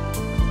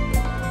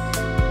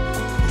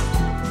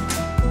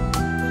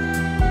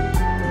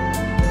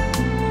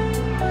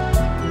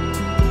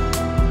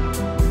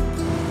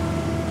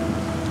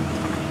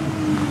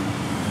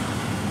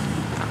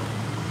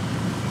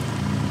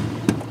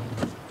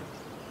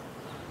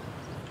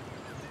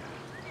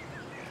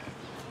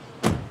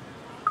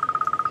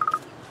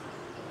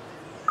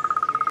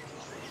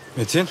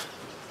 Metin,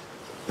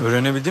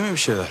 öğrenebildin mi bir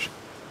şeyler?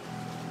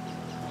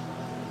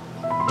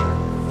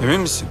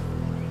 Emin misin?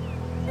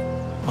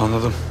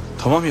 Anladım.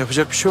 Tamam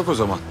yapacak bir şey yok o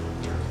zaman.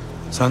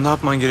 Sen ne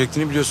yapman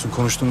gerektiğini biliyorsun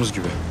konuştuğumuz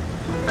gibi.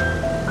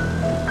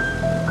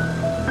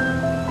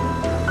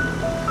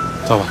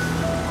 Tamam.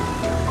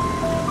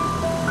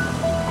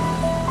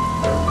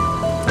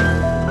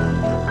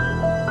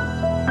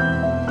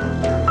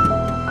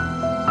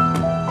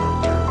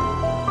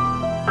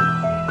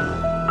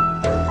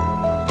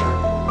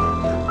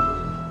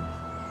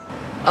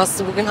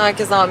 Aslı bugün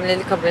herkes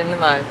hamilelik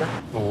haberini verdi.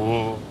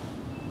 Oo.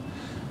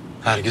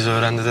 Herkes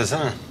öğrendi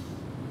desene.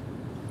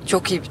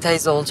 Çok iyi bir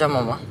teyze olacağım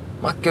ama.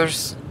 Bak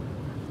görürsün.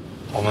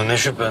 Ona ne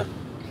şüphe.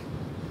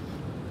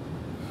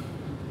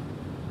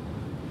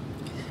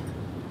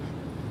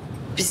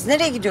 Biz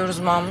nereye gidiyoruz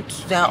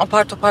Mahmut? Yani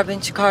apar topar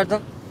beni çıkardın.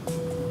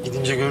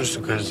 Gidince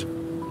görürsün karıcığım.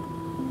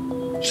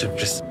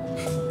 Sürpriz.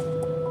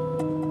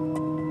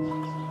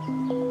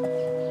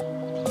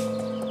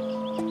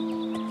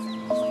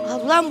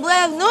 Ablam bu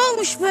ev ne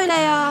olmuş böyle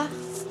ya?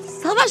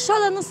 Savaş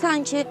alanı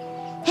sanki.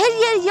 Her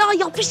yer yağ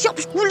yapış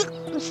yapış böyle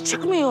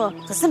çıkmıyor.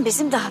 Kızım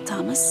bizim de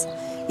hatamız.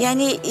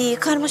 Yani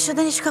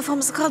karmaşadan hiç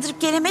kafamızı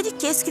kaldırıp gelemedik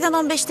ki. Eskiden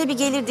 15'te bir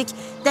gelirdik,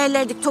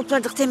 derlerdik,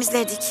 toplardık,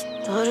 temizlerdik.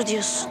 Doğru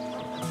diyorsun.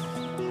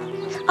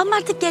 Ama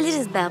artık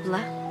geliriz be abla.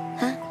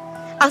 Ha?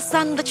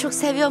 Aslan da çok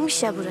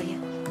seviyormuş ya burayı.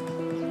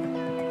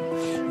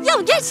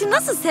 Ya gerçi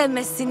nasıl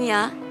sevmezsin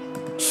ya?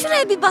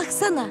 Şuraya bir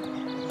baksana.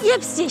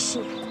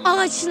 Yepyeşil.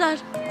 Ağaçlar,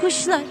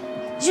 kuşlar,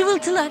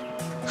 cıvıltılar,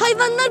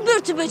 hayvanlar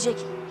börtü böcek.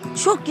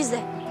 Çok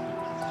güzel.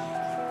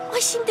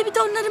 Ay şimdi bir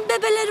de onların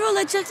bebeleri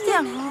olacak değil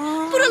mi?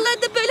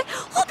 Buralarda böyle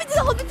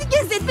hobidi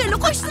gezer böyle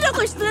koştura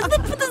koştura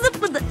zıppıdı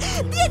zıppıdı.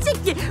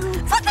 Diyecek ki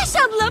Fatoş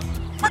ablam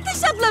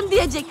Ateş ablam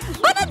diyecek.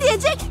 Bana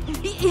diyecek.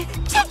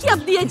 Kek yap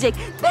diyecek.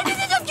 Ben de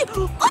diyeceğim ki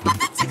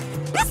Atatürk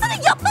ben sana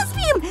yapmaz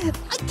mıyım?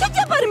 Kek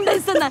yaparım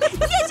ben sana.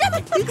 Diyeceğim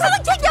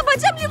sana kek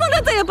yapacağım,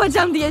 limonata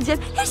yapacağım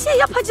diyeceğim. Her şeyi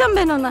yapacağım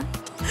ben ona.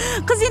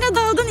 Kız yine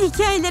daldın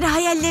hikayeleri,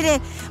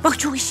 hayalleri. Bak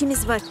çok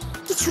işimiz var.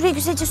 Git şuraya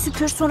güzelce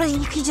süpür, sonra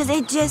yıkayacağız,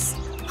 edeceğiz.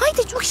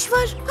 Haydi çok iş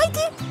var,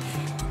 haydi.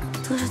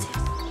 Dur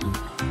hadi.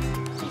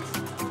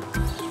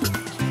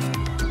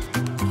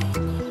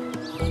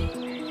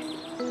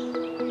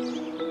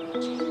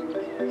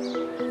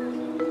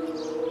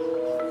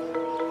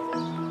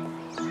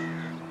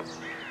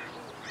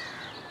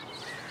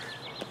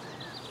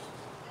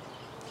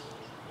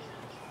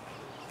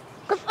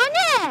 Kız o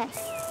ne?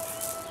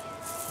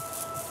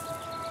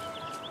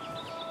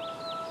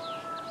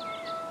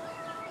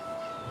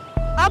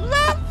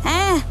 Abla.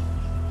 He.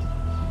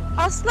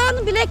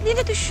 Aslı'nın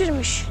bilekliğini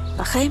düşürmüş.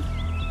 Bakayım.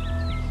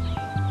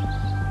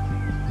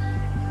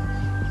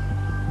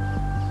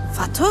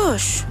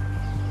 Fatoş.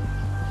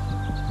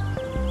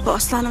 Bu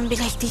Aslan'ın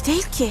bilekliği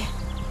değil ki.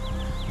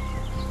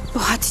 Bu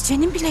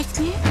Hatice'nin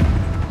bilekliği.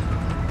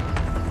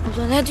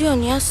 Abla ne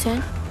diyorsun ya sen?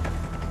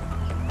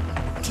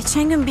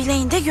 Geçen gün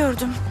bileğinde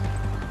gördüm.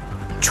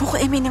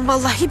 Çok eminim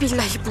vallahi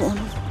billahi bu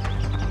onun.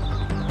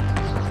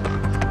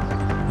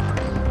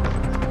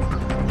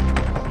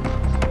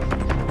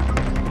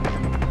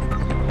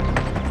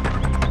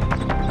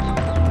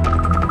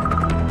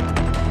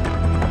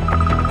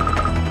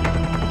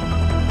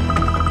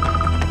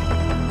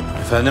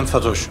 Efendim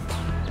Fatoş.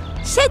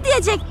 Şey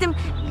diyecektim.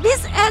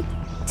 Biz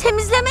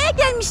temizlemeye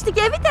gelmiştik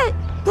evi de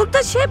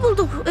burada şey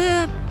bulduk.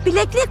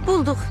 Bileklik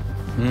bulduk.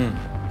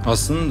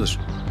 Aslı'nındır.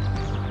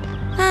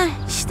 Ha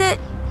işte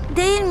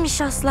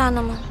değilmiş Aslı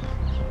Hanım'ın.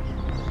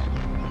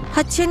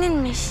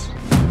 Hatice'ninmiş.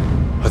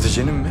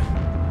 Hatice'nin mi?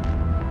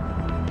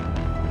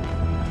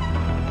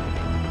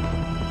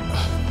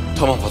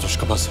 Tamam Fatoş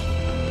kapat.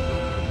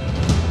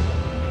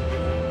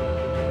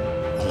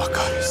 Allah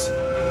kahretsin.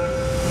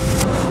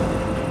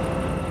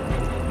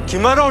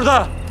 Kim var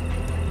orada?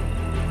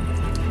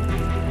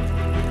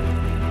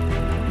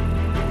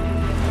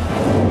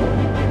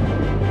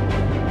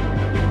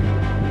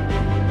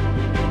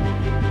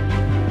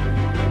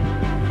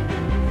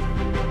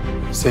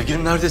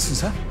 Sevgilim neredesin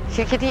sen?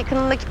 Şirketin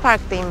yakınındaki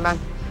parktayım ben.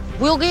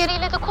 Bu yoga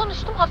yeriyle de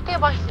konuştum.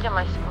 Haftaya başlayacağım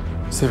aşkım.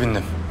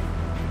 Sevindim.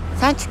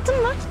 Sen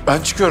çıktın mı?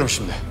 Ben çıkıyorum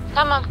şimdi.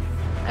 Tamam.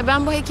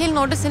 Ben bu heykelin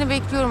orada seni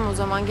bekliyorum o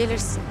zaman.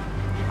 Gelirsin.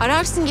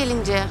 Ararsın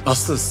gelince.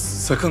 Aslı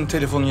sakın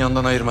telefonun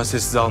yanından ayırma,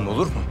 sessiz alma,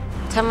 olur mu?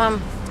 Tamam.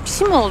 Bir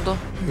şey mi oldu?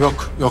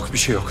 Yok bir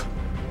şey yok.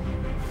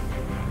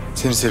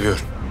 Seni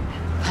seviyorum.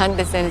 Ben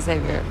de seni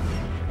seviyorum.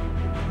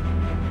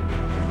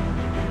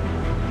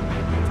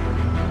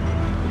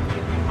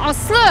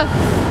 Aslı!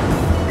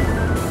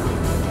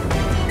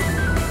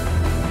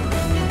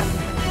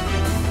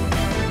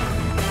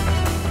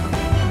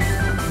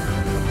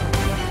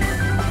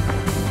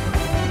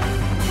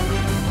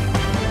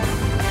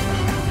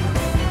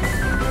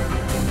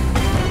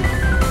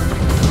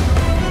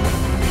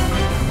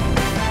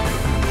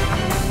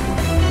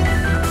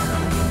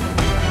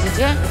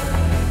 Cici.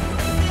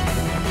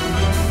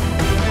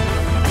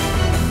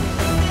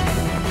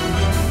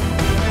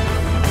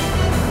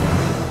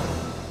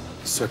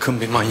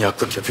 Sakın bir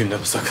manyaklık yapayım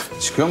deme sakın.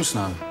 Çıkıyor musun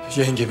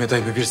abi? Yengemi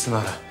dayımı birisini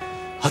ara.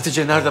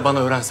 Hatice nerede bana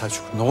öğren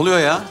Selçuk. Ne oluyor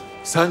ya?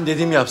 Sen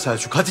dediğimi yap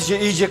Selçuk. Hatice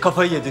iyice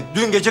kafayı yedi.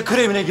 Dün gece kır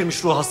evine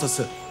girmiş ruh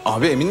hastası.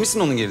 Abi emin misin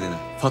onun girdiğine?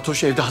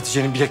 Fatoş evde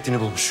Hatice'nin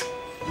bilekliğini bulmuş.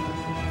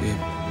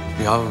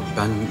 Ya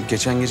ben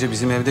geçen gece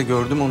bizim evde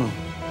gördüm onu.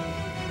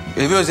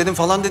 Evi özledim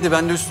falan dedi.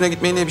 Ben de üstüne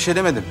gitmeyin diye bir şey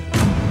demedim.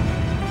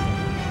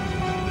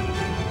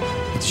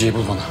 Hatice'yi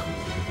bul bana.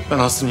 Ben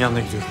Aslı'nın yanına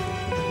gidiyorum.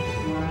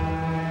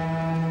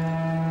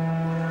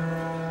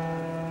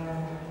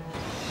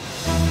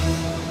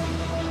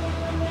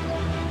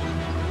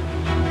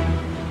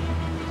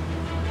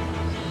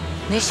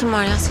 Ne işin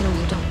var ya senin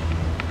burada?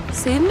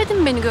 Sevinmedin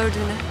mi beni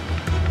gördüğüne?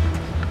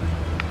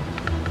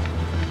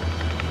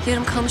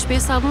 Yarım kalmış bir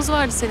hesabımız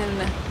vardı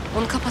seninle.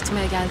 Onu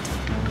kapatmaya geldim.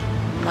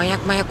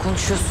 Manyak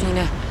konuşuyorsun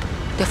yine.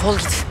 Defol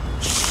git.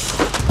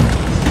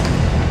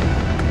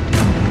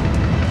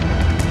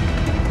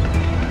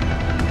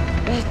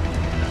 Evet.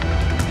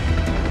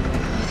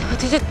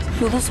 Hatice,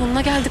 yolun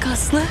sonuna geldik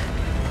Aslı.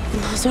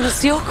 Bundan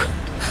sonrası yok.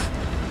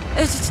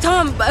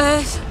 Tamam.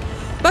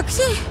 Bak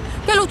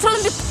gel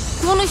oturalım bir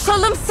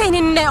konuşalım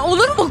seninle.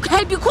 Olur mu?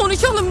 Gel bir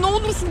konuşalım. Ne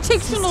olursun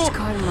çek şunu. Ses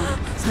çıkarma.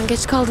 Sen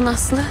geç kaldın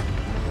Aslı.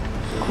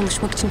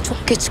 Konuşmak için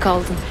çok geç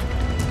kaldın.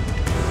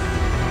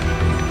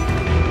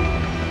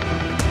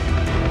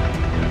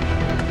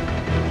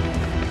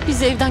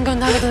 Bizi evden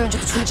göndermeden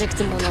önce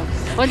düşünecektin bunu.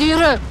 Hadi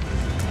yürü.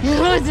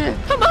 Yürü hadi.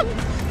 Tamam.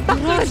 Bak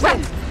lütfen.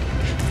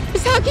 Bir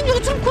sakince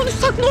oturup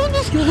konuşsak ne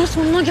olur? Yolun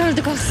sonuna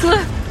geldik Aslı.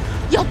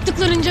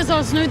 Yaptıkların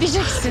cezasını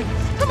ödeyeceksin.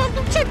 Tamam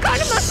dur çek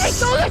karnımdan.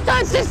 Ne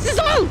olursan sessiz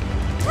ol.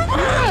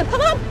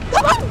 Tamam.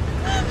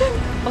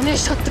 Bana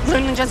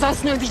yaşattıklarının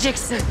cezasını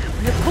ödeyeceksin.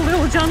 Böyle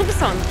kolay olacağını mı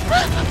sandın?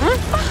 Ha?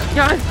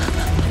 Gel.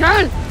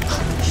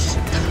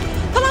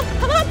 Tamam.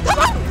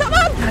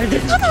 Gel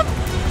dedim. Tamam.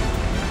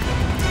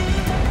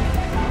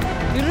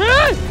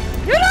 Yürü!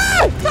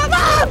 Yürü!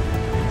 Tamam!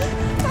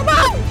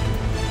 Tamam!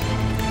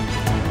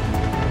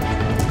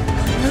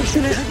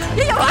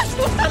 Ya yavaş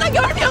vursana,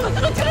 görmüyor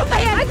musun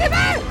uçurumdayım? Hadi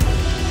be!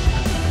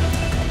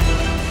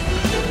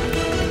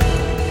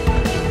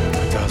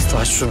 Hadi Aslı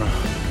aç şunu.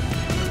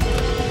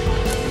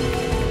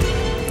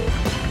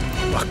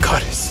 Bak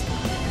kahretsin.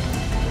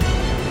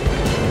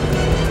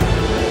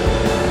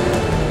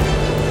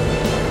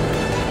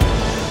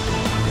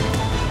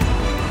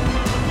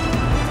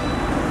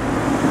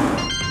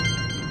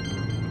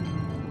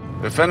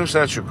 Efendim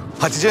Selçuk?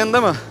 Hatice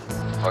yanında mı?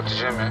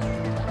 Hatice mi?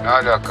 Ne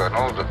alaka? Ne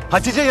oldu?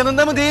 Hatice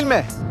yanında mı değil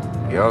mi?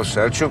 Ya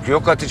Selçuk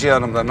yok Hatice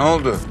yanımda. Ne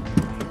oldu?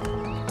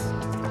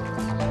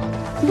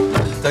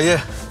 Dayı.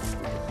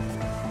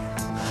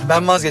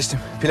 Ben vazgeçtim.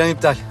 Plan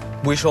iptal.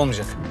 Bu iş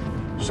olmayacak.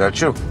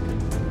 Selçuk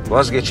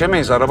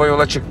vazgeçemeyiz. Araba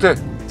yola çıktı.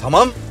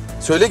 Tamam.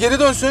 Söyle geri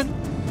dönsün.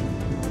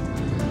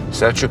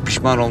 Selçuk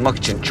pişman olmak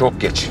için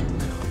çok geç.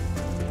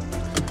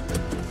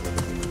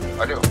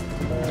 Alo.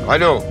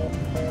 Alo.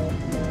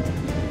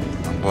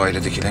 Bu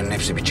ailedekilerin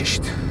hepsi bir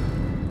çeşit.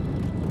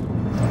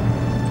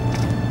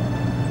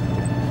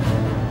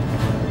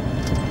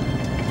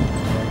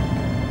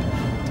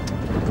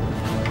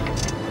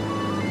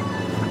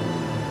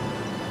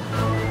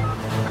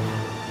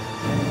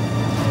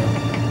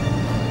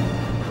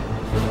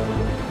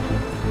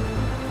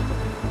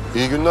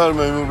 İyi günler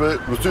memur bey.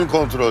 Rutin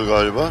kontrol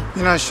galiba.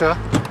 İn aşağı.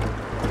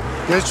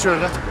 Geç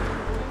şöyle.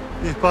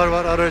 İhbar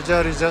var, aracı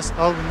arayacağız.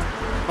 Al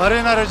bunu.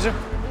 Arayın aracı.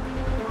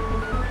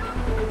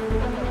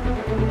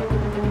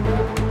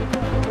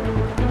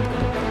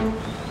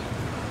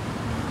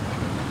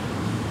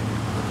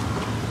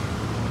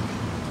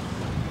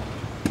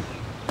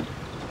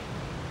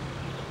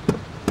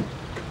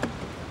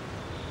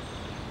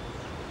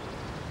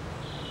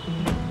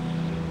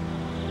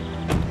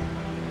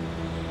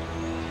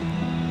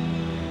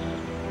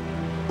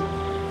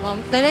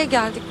 Mahmut nereye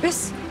geldik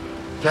biz?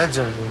 Gel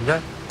canım gel.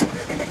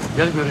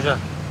 Gel göreceğim.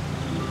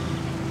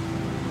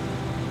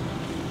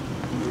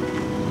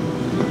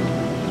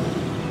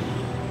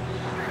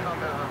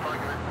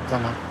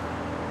 Tamam.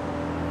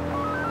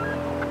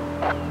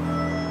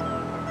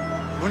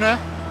 Bu ne?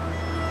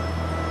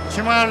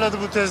 Kim ayarladı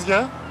bu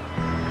tezgahı?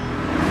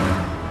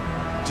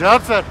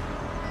 Cevap ver.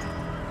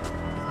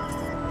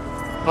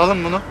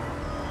 Alın bunu.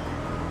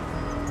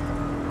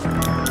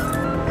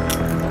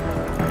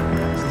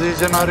 Siz de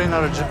iyicene arayın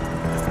aracı.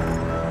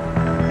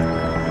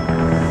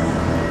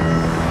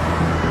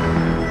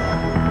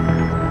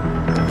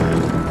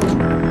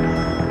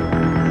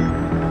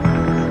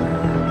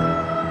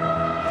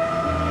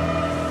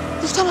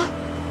 Dur tamam.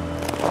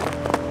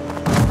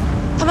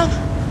 Tamam.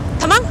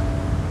 Tamam.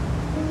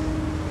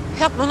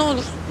 Yapma ne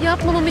olur.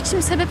 Yapmamam için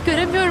bir sebep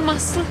göremiyorum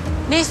Aslı.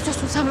 Ne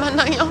istiyorsun sen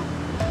benden ya?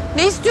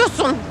 Ne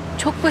istiyorsun?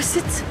 Çok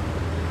basit.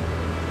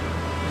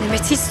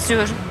 Mehmet'i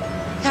istiyorum.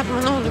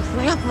 Yapma ne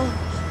olursun yapma.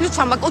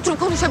 Lütfen bak oturup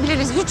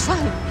konuşabiliriz lütfen.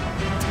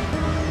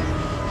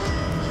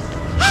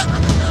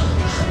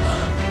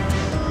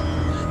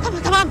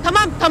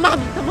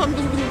 Tamam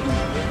dur.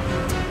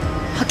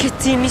 Hak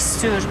ettiğimi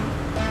istiyorum.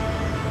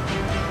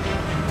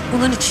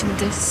 Bunun için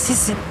de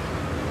sizin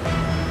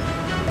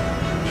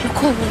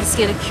yok olmanız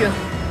gerekiyor.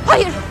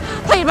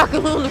 Hayır bak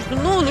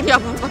ne olur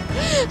yapma bak.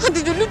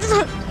 Hadi dur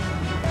lütfen.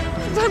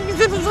 Sen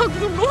bizden uzak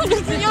dur ne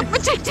olursun yapma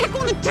çek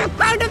onu çek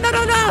karnından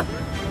onu.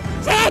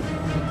 Çek.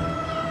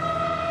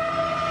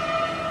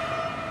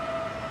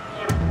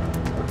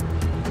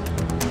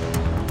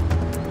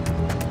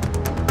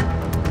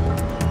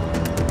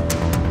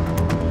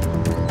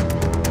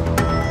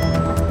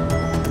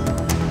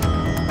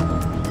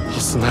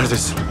 Aslı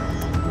neredesin?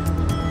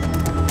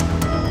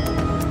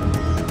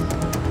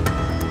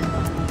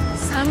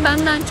 Sen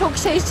benden çok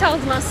şey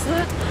çaldın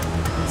Aslı.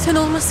 Sen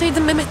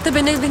olmasaydın Mehmet'le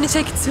ben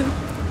evlenecektim.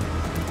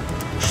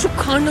 Şu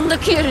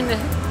karnındaki yerini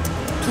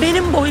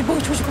benim boy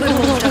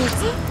çocuklarım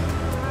olacaktı.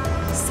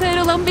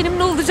 Seher olan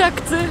benimle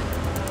olacaktı.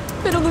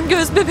 Ben onun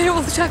göz bebeği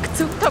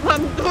olacaktım. Tamam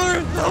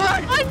dur.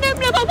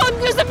 Annemle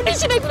babam gözümün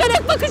içine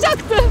gülerek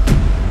bakacaktı.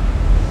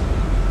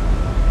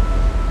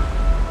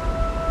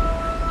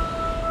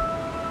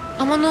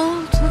 Ama ne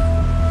oldu?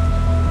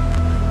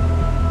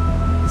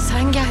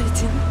 Sen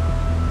geldin.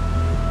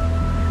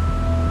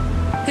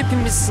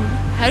 Hepimizin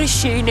her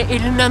şeyini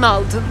elinden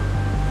aldın.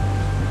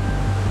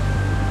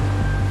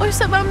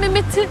 Oysa ben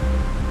Mehmet'i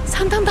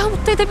senden daha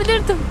mutlu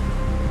edebilirdim.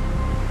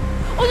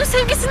 Onun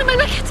sevgisini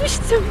merak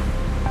etmiştim.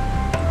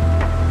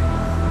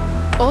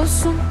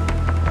 Olsun.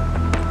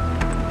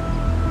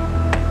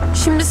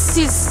 Şimdi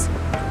siz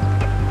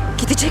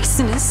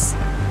gideceksiniz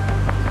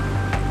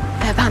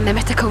ve ben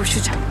Mehmet'e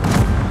kavuşacağım.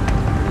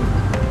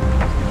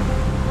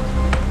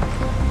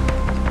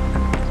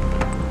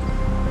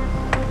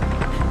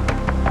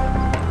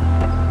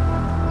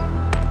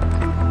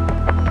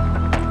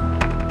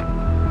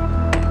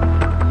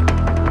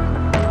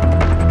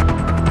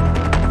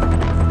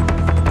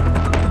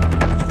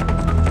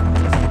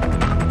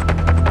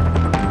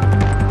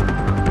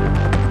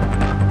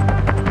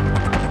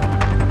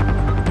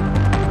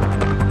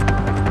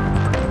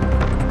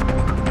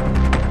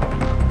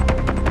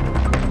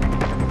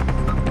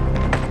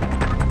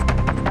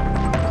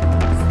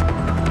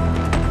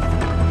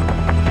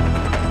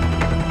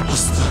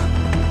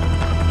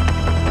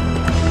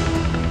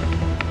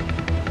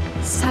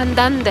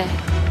 senden de,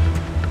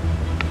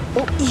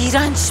 o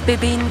iğrenç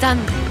bebeğinden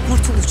de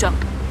kurtulacağım.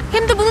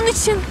 Hem de bunun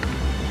için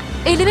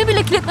elimi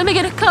bile kilitlememe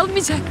gerek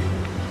kalmayacak.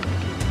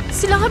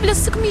 Silahı bile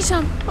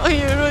sıkmayacağım.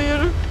 Hayır, hayır.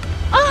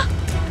 Ah!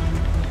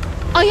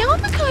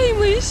 Ayağım mı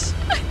kaymış?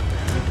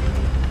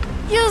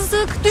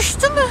 Yazık,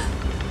 düştü mü?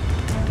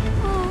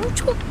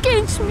 Çok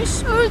gençmiş,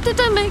 öldü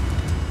demek.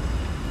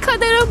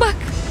 Kadere bak.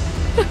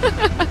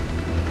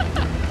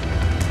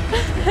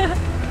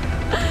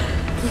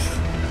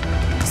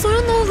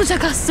 Sonra ne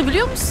olacak Aslı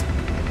biliyor musun?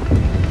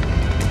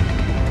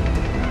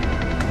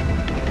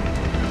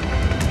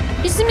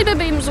 Bizim bir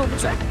bebeğimiz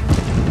olacak.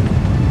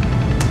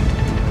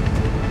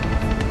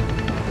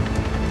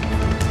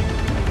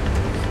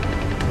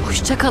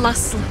 Hoşça kal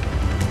Aslı.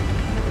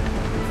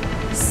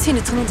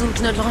 Seni tanıdığım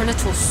güne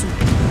lanet olsun.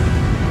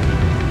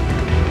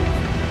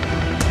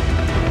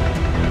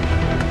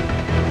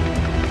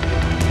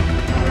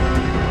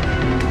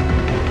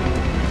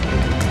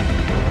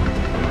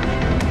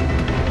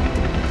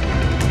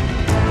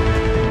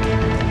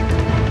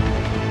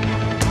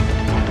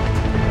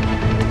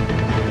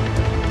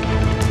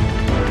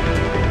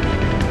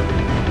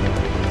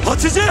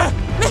 Hatice!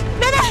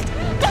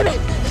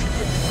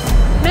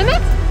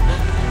 Mehmet!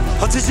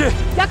 Hatice!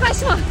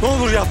 Yaklaşma! Ne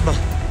olur yapma.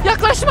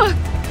 Yaklaşma!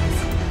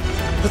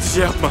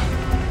 Hatice yapma.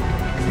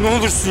 Ne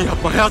olursun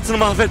yapma. Hayatını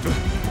mahvetme.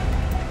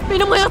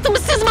 Benim hayatımı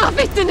siz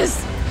mahvettiniz.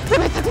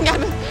 Mehmet sakın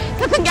gelme.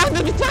 Sakın gelme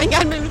lütfen,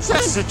 gelme lütfen.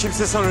 Hatice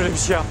kimse sana öyle bir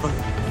şey yapmadı.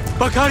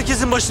 Bak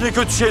herkesin başına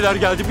kötü şeyler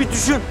geldi. Bir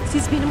düşün.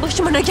 Siz benim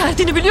başıma ne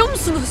geldiğini biliyor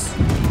musunuz?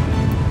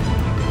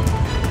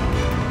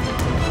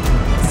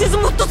 Siz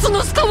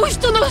mutlusunuz,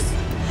 kavuştunuz.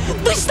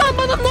 Dıştan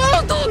bana ne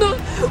olduğunu,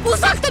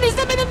 uzaktan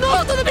izlemenin ne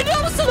olduğunu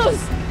biliyor musunuz?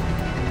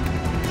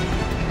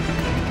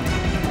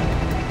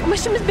 Ama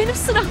şimdi benim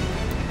sıram.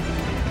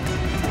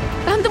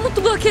 Ben de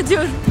mutluluğu hak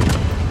ediyorum.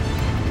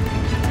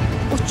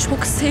 O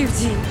çok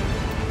sevdiğin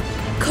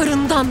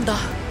karından da,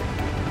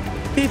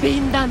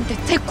 bebeğinden de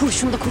tek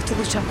kurşunda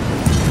kurtulacağım.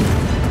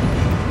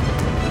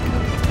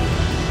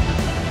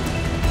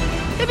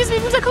 Ve biz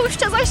birbirimize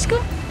kavuşacağız aşkım.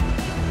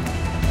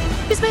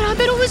 Biz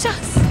beraber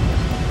olacağız.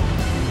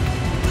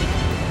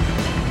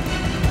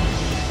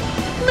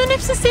 Bunların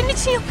hepsini senin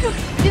için yapıyorum.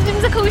 Biz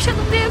birbirimize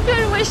kavuşalım diye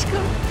yapıyorum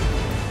aşkım.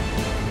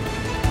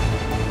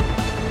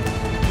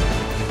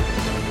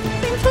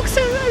 Seni çok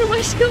seviyorum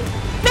aşkım.